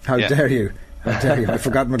dare you? How dare you? I've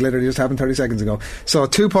forgotten what literally just happened 30 seconds ago. So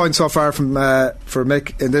 2 points so far from for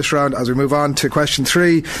Mick in this round as we move on to question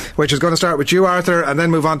 3, which is going to start with you, Arthur, and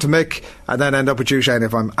then move on to Mick, and then end up with you, Shane,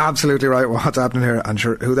 if I'm absolutely right with what's happening here. I'm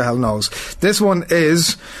sure who the hell knows. This one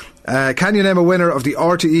is: can you name a winner of the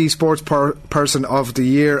RTE Sports Person of the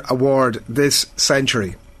Year award this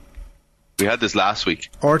century? We had this last week.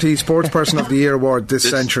 RTE Sports Person of the Year award this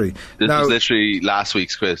century. This was literally last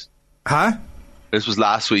week's quiz. Huh? This was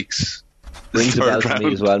last week's. Rings a bell for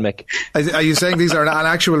me as well, Mick. Are you saying these are an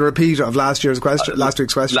actual repeat of last week's question?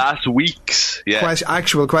 Last week's, yeah.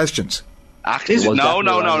 Actual questions.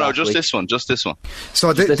 No. Just this one.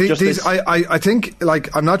 So these, I think,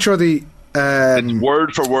 like, I'm not sure the. It's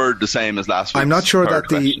word for word the same as last week. I'm not sure that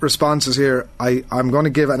the responses here. I'm going to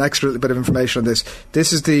give an extra bit of information on this.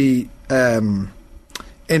 This is the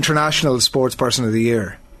International Sports Person of the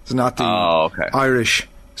Year. It's not the Irish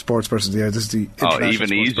Sports Person of the Year. This is the International even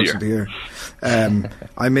Sports easier. Person of the Year.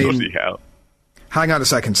 I mean, hang on a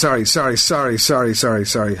second. Sorry. Hang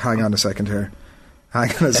on a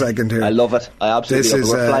second here. I love it. I absolutely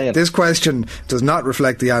love it. This question does not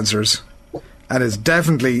reflect the answers, and is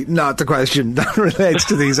definitely not the question that relates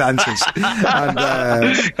to these answers.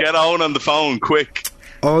 And, get on the phone, quick.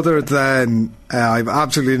 Other than I've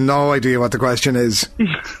absolutely no idea what the question is.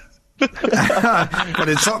 But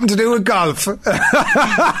it's something to do with golf. So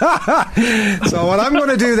what I'm going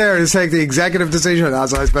to do there is take the executive decision,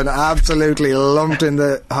 as I've been absolutely lumped in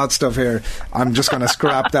the hot stuff here. I'm just going to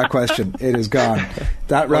scrap that question. It is gone.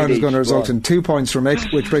 That round is going to result in 2 points for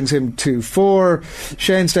Mick, which brings him to 4.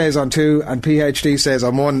 Shane stays on 2 and PhD stays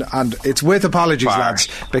on 1, and it's with apologies, lads,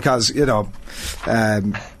 because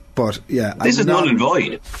But yeah, this is null and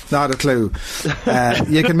void. Not a clue.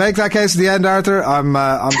 You can make that case at the end, Arthur. I'm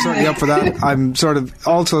certainly up for that. I'm sort of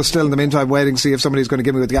also still in the meantime waiting to see if somebody's going to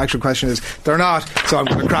give me what the actual question is. They're not, so I'm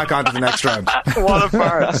going to crack on to the next round. What a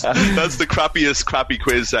farce! That's the crappiest crappy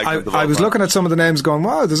quiz segment. I was looking at some of the names, going,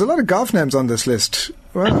 "Wow, there's a lot of golf names on this list."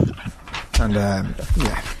 Wow.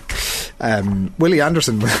 And Willie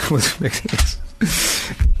Anderson was making this.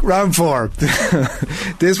 Round 4.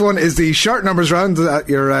 This one is the short numbers round that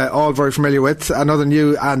you're all very familiar with. Another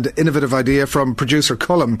new and innovative idea from producer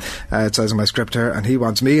Cullum. It says in my script here, and he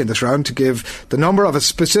wants me in this round to give the number of a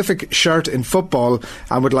specific shirt in football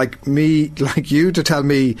and would like you to tell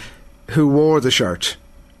me who wore the shirt.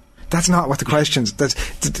 That's not what the questions. That's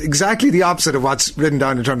exactly the opposite of what's written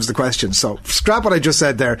down in terms of the questions. So scrap what I just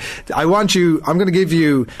said there. I'm going to give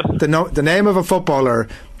you the name of a footballer,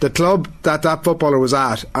 the club that footballer was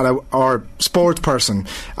at, or sports person,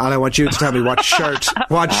 and I want you to tell me what shirt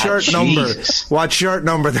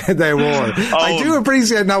number they wore. I do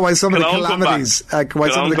appreciate now why some of the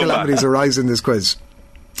calamities arise in this quiz.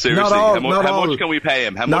 Seriously, how much can we pay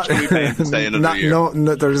him? How much can we pay him to stay in another year? No,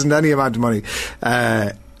 there isn't any amount of money.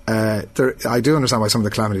 I do understand why some of the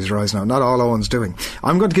calamities arise now. Not all Owen's doing.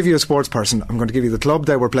 I'm going to give you a sports person. I'm going to give you the club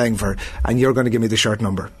they were playing for, and you're going to give me the shirt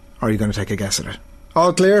number. Or are you going to take a guess at it?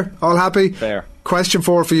 All clear? All happy? Fair. Question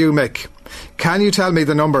 4 for you, Mick. Can you tell me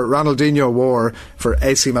the number Ronaldinho wore for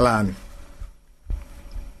AC Milan?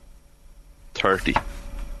 30.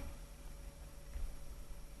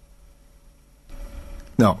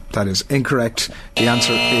 No, that is incorrect. The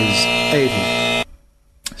answer is 80.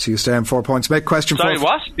 So you stay on 4 points. Make question 4. Sorry,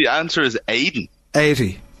 what? The answer is 80.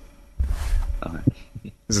 80. Okay.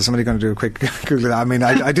 Is there somebody going to do a quick Google that? I mean,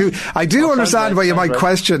 I do understand why you might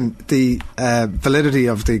question the validity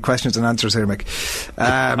of the questions and answers here, Mick.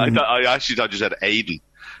 I actually thought you said Aiden,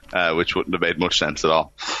 which wouldn't have made much sense at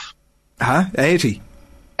all. Huh? 80?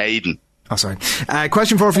 Aiden. Oh, sorry.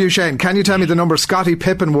 Question 4 for you, Shane. Can you tell me the number Scottie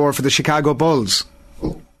Pippen wore for the Chicago Bulls?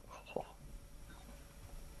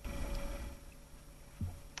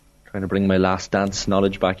 Trying to bring my Last Dance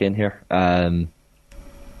knowledge back in here.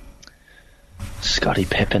 Scottie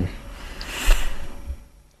Pippen.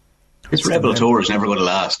 His Rebel Tour is never going to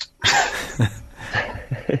last.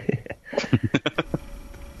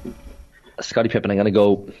 Scottie Pippen, I'm going to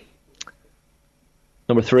go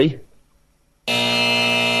number 3.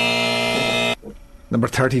 Number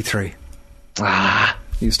 33. Ah.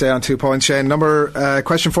 You stay on 2 points, Shane.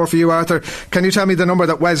 Question 4 for you, Arthur. Can you tell me the number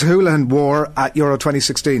that Wes Hoolahan wore at Euro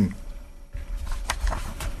 2016?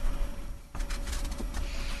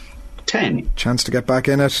 10. Chance to get back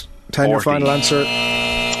in it. 10, 14. Your final answer.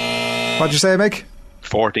 What'd you say, Mick?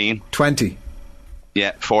 14. 20.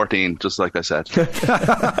 Yeah, 14, just like I said.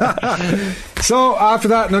 So, after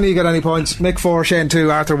that, none of you get any points. Mick 4, Shane 2,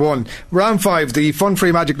 Arthur 1. Round 5, the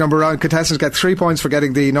fun-free magic number round. Contestants get 3 points for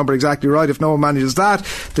getting the number exactly right. If no one manages that,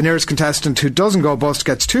 the nearest contestant who doesn't go bust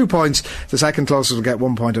gets 2 points. The second closest will get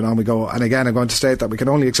 1 point, and on we go. And again, I'm going to state that we can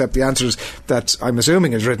only accept the answers that I'm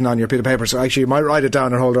assuming is written on your piece of paper. So actually, you might write it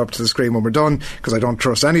down and hold it up to the screen when we're done, because I don't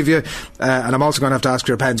trust any of you. And I'm also going to have to ask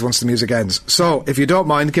for your pens once the music ends. So, if you don't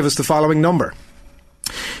mind, give us the following number.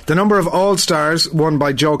 The number of All-Stars won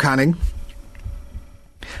by Joe Canning,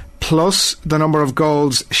 plus the number of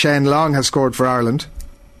goals Shane Long has scored for Ireland,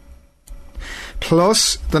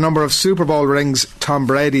 plus the number of Super Bowl rings Tom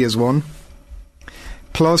Brady has won,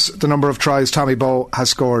 plus the number of tries Tommy Bowe has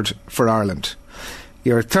scored for Ireland.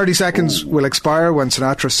 Your 30 seconds will expire when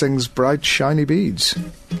Sinatra sings Bright Shiny Beads.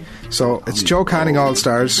 So it's Joe Canning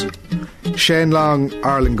All-Stars, Shane Long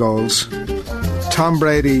Ireland goals, Tom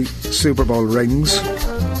Brady Super Bowl rings,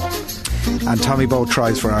 and Tommy Bowe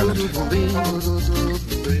tries for Ireland.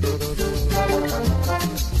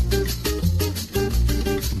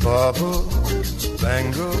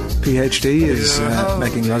 PhD is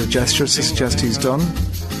making a lot of gestures to suggest he's done.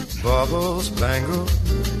 Bubbles,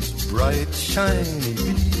 bangles, bright shiny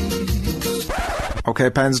beads. Okay,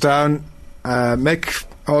 pens down. Mick,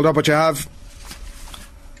 hold up what you have.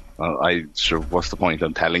 What's the point?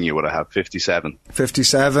 I'm telling you what I have. 57.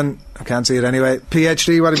 57. I can't see it anyway.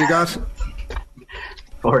 PhD, what have you got?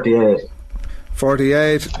 48.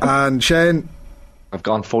 48. And Shane? I've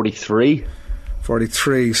gone 43.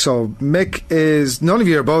 43. So Mick is... None of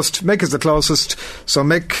you are bust. Mick is the closest. So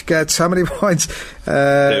Mick gets how many points?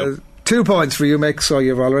 2 points for you, Mick. So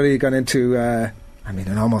you've already gone into... an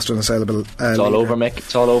almost unassailable... it's all over, Mick.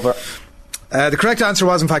 It's all over. The correct answer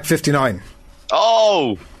was, in fact, 59.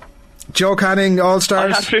 Oh! Joe Canning,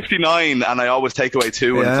 All-Stars. I had 59, and I always take away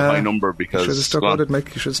 2 when it's a high number because... You should have stuck with it,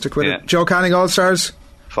 Mick. You should stick with it. Joe Canning, All-Stars.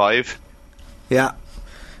 5. Yeah.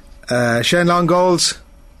 Shane Long, goals.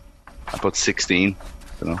 I put 16.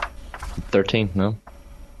 13, no.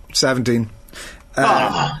 17.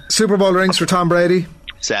 Super Bowl rings for Tom Brady?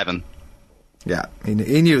 7. Yeah, he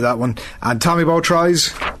knew that one. And Tommy Bowe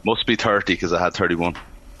tries? Must be 30 because I had 31.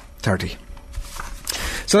 30.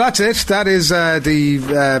 So that's it. That is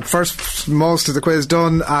the first most of the quiz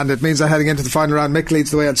done, and it means that heading into the final round, Mick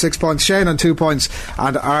leads the way on 6 points, Shane on 2 points,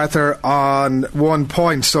 and Arthur on 1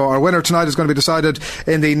 point. So our winner tonight is going to be decided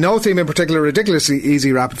in the no theme in particular, ridiculously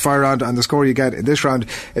easy rapid fire round, and the score you get in this round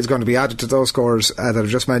is going to be added to those scores that I've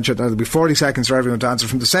just mentioned. Now, there'll be 40 seconds for everyone to answer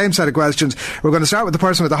from the same set of questions. We're going to start with the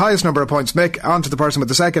person with the highest number of points, Mick, on to the person with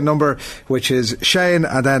the second number, which is Shane,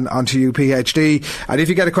 and then on to you, PhD. And if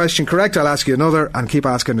you get a question correct, I'll ask you another, and keep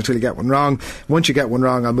asking until you get one wrong. Once you get one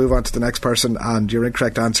wrong, I'll move on to the next person, and your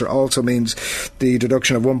incorrect answer also means the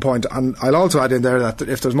deduction of 1 point. And I'll also add in there that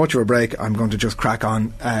if there's much of a break, I'm going to just crack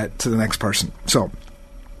on to the next person. So,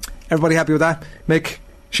 everybody happy with that? Mick,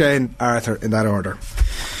 Shane, Arthur, in that order.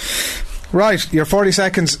 Right, your 40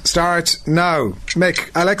 seconds start now.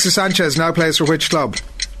 Mick, Alexis Sanchez now plays for which club?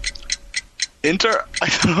 Inter? I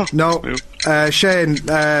don't know. No. Shane,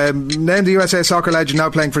 name the USA soccer legend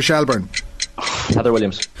now playing for Shelbourne. Heather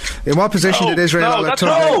Williams. In what position did Israel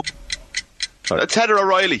Olatunde? That's Heather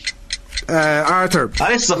O'Reilly. Arthur,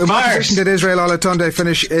 in what position did Israel Olatunde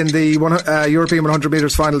finish in the European 100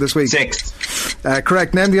 metres final this week? 6th.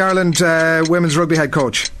 Correct. Name the Ireland women's rugby head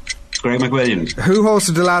coach. Greg McWilliams. Who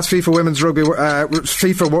hosted the last FIFA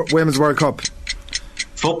Women's World Cup?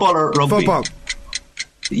 Football or rugby? Football.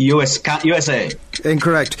 USA.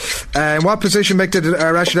 Incorrect. In what position Mick did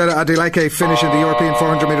Rashida Adeleke finish in the European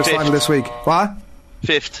 400 metres final this week? What?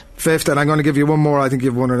 5th. And I'm going to give you one more. I think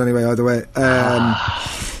you've won it anyway, either way.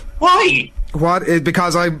 Why?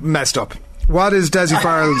 Because I messed up. What is Desi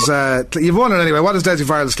Farrell's... you've won it anyway. What is Desi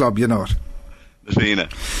Farrell's club? You know it. Messina.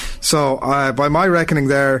 So, by my reckoning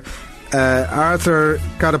there... Arthur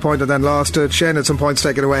got a point and then lost it. Shane had some points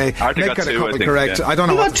taken away. Arthur Nick got a two, couple I think, correct. yeah. I don't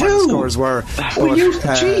know what the final scores were.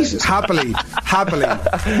 Jesus. Happily.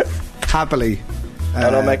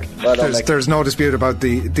 There's no dispute about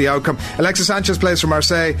the outcome. Alexis Sanchez plays for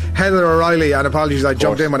Marseille. Heather O'Reilly, and apologies, I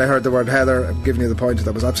jumped in when I heard the word Heather. I'm giving you the point.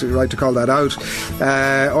 That was absolutely right to call that out.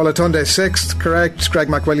 Olatunde 6th, correct. Greg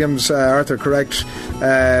McWilliams, Arthur, correct.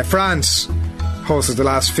 France hosted the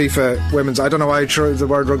last FIFA women's. I don't know why I threw the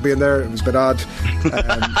word rugby in there. It was a bit odd,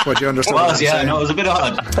 but you understand. It was, it was a bit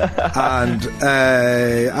odd. And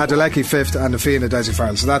Adeleke 5th, and Afina Desi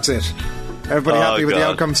Farrell. So that's it. Everybody happy with the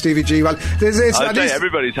outcome, Stevie G? Well, I'd say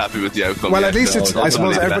everybody's happy with the outcome. Well, at least I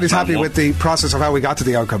suppose everybody's happy with the process of how we got to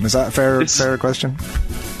the outcome. Is that a fair question?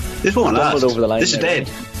 This won't last. This is dead.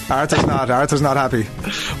 Arthur's not happy.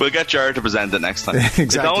 We'll get Jared to present it next time.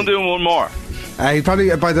 Exactly. Don't do one more. He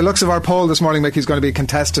probably, by the looks of our poll this morning, Mick, he's going to be a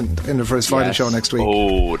contestant for his final show next week.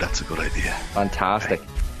 Oh, that's a good idea. Fantastic.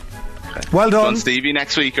 Okay. Well done. Want Stevie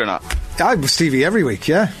next week or not? I'm Stevie every week,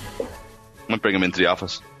 yeah. I might bring him into the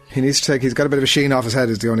office. He's got a bit of a sheen off his head,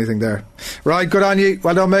 is the only thing there. Right, good on you.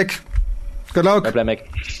 Well done, Mick. Good luck. Well done,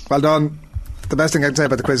 Mick. Well done. The best thing I can say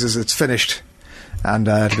about the quiz is it's finished. And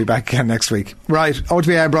to be back again next week. Right,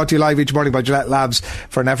 OTBAM brought to you live each morning by Gillette Labs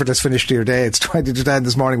for an effortless finish to your day. It's 20 to 10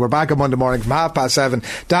 this morning. We're back on Monday morning from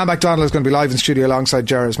 7:30. Dan McDonald is going to be live in studio alongside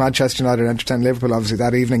Gerrard. Manchester United entertain Liverpool obviously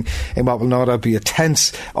that evening in what will no doubt be a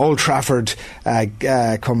tense Old Trafford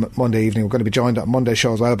come Monday evening. We're going to be joined on Monday's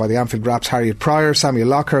show as well by the Anfield Wrap's Harriet Pryor, Samuel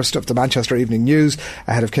Lockhurst of the Manchester Evening News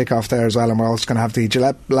ahead of kick-off there as well, and we're also going to have the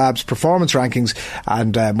Gillette Labs performance rankings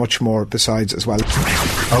and much more besides as well.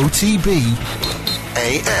 OTB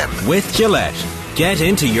AM. With Gillette. Get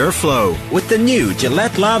into your flow with the new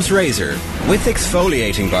Gillette Labs Razor with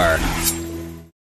exfoliating bar.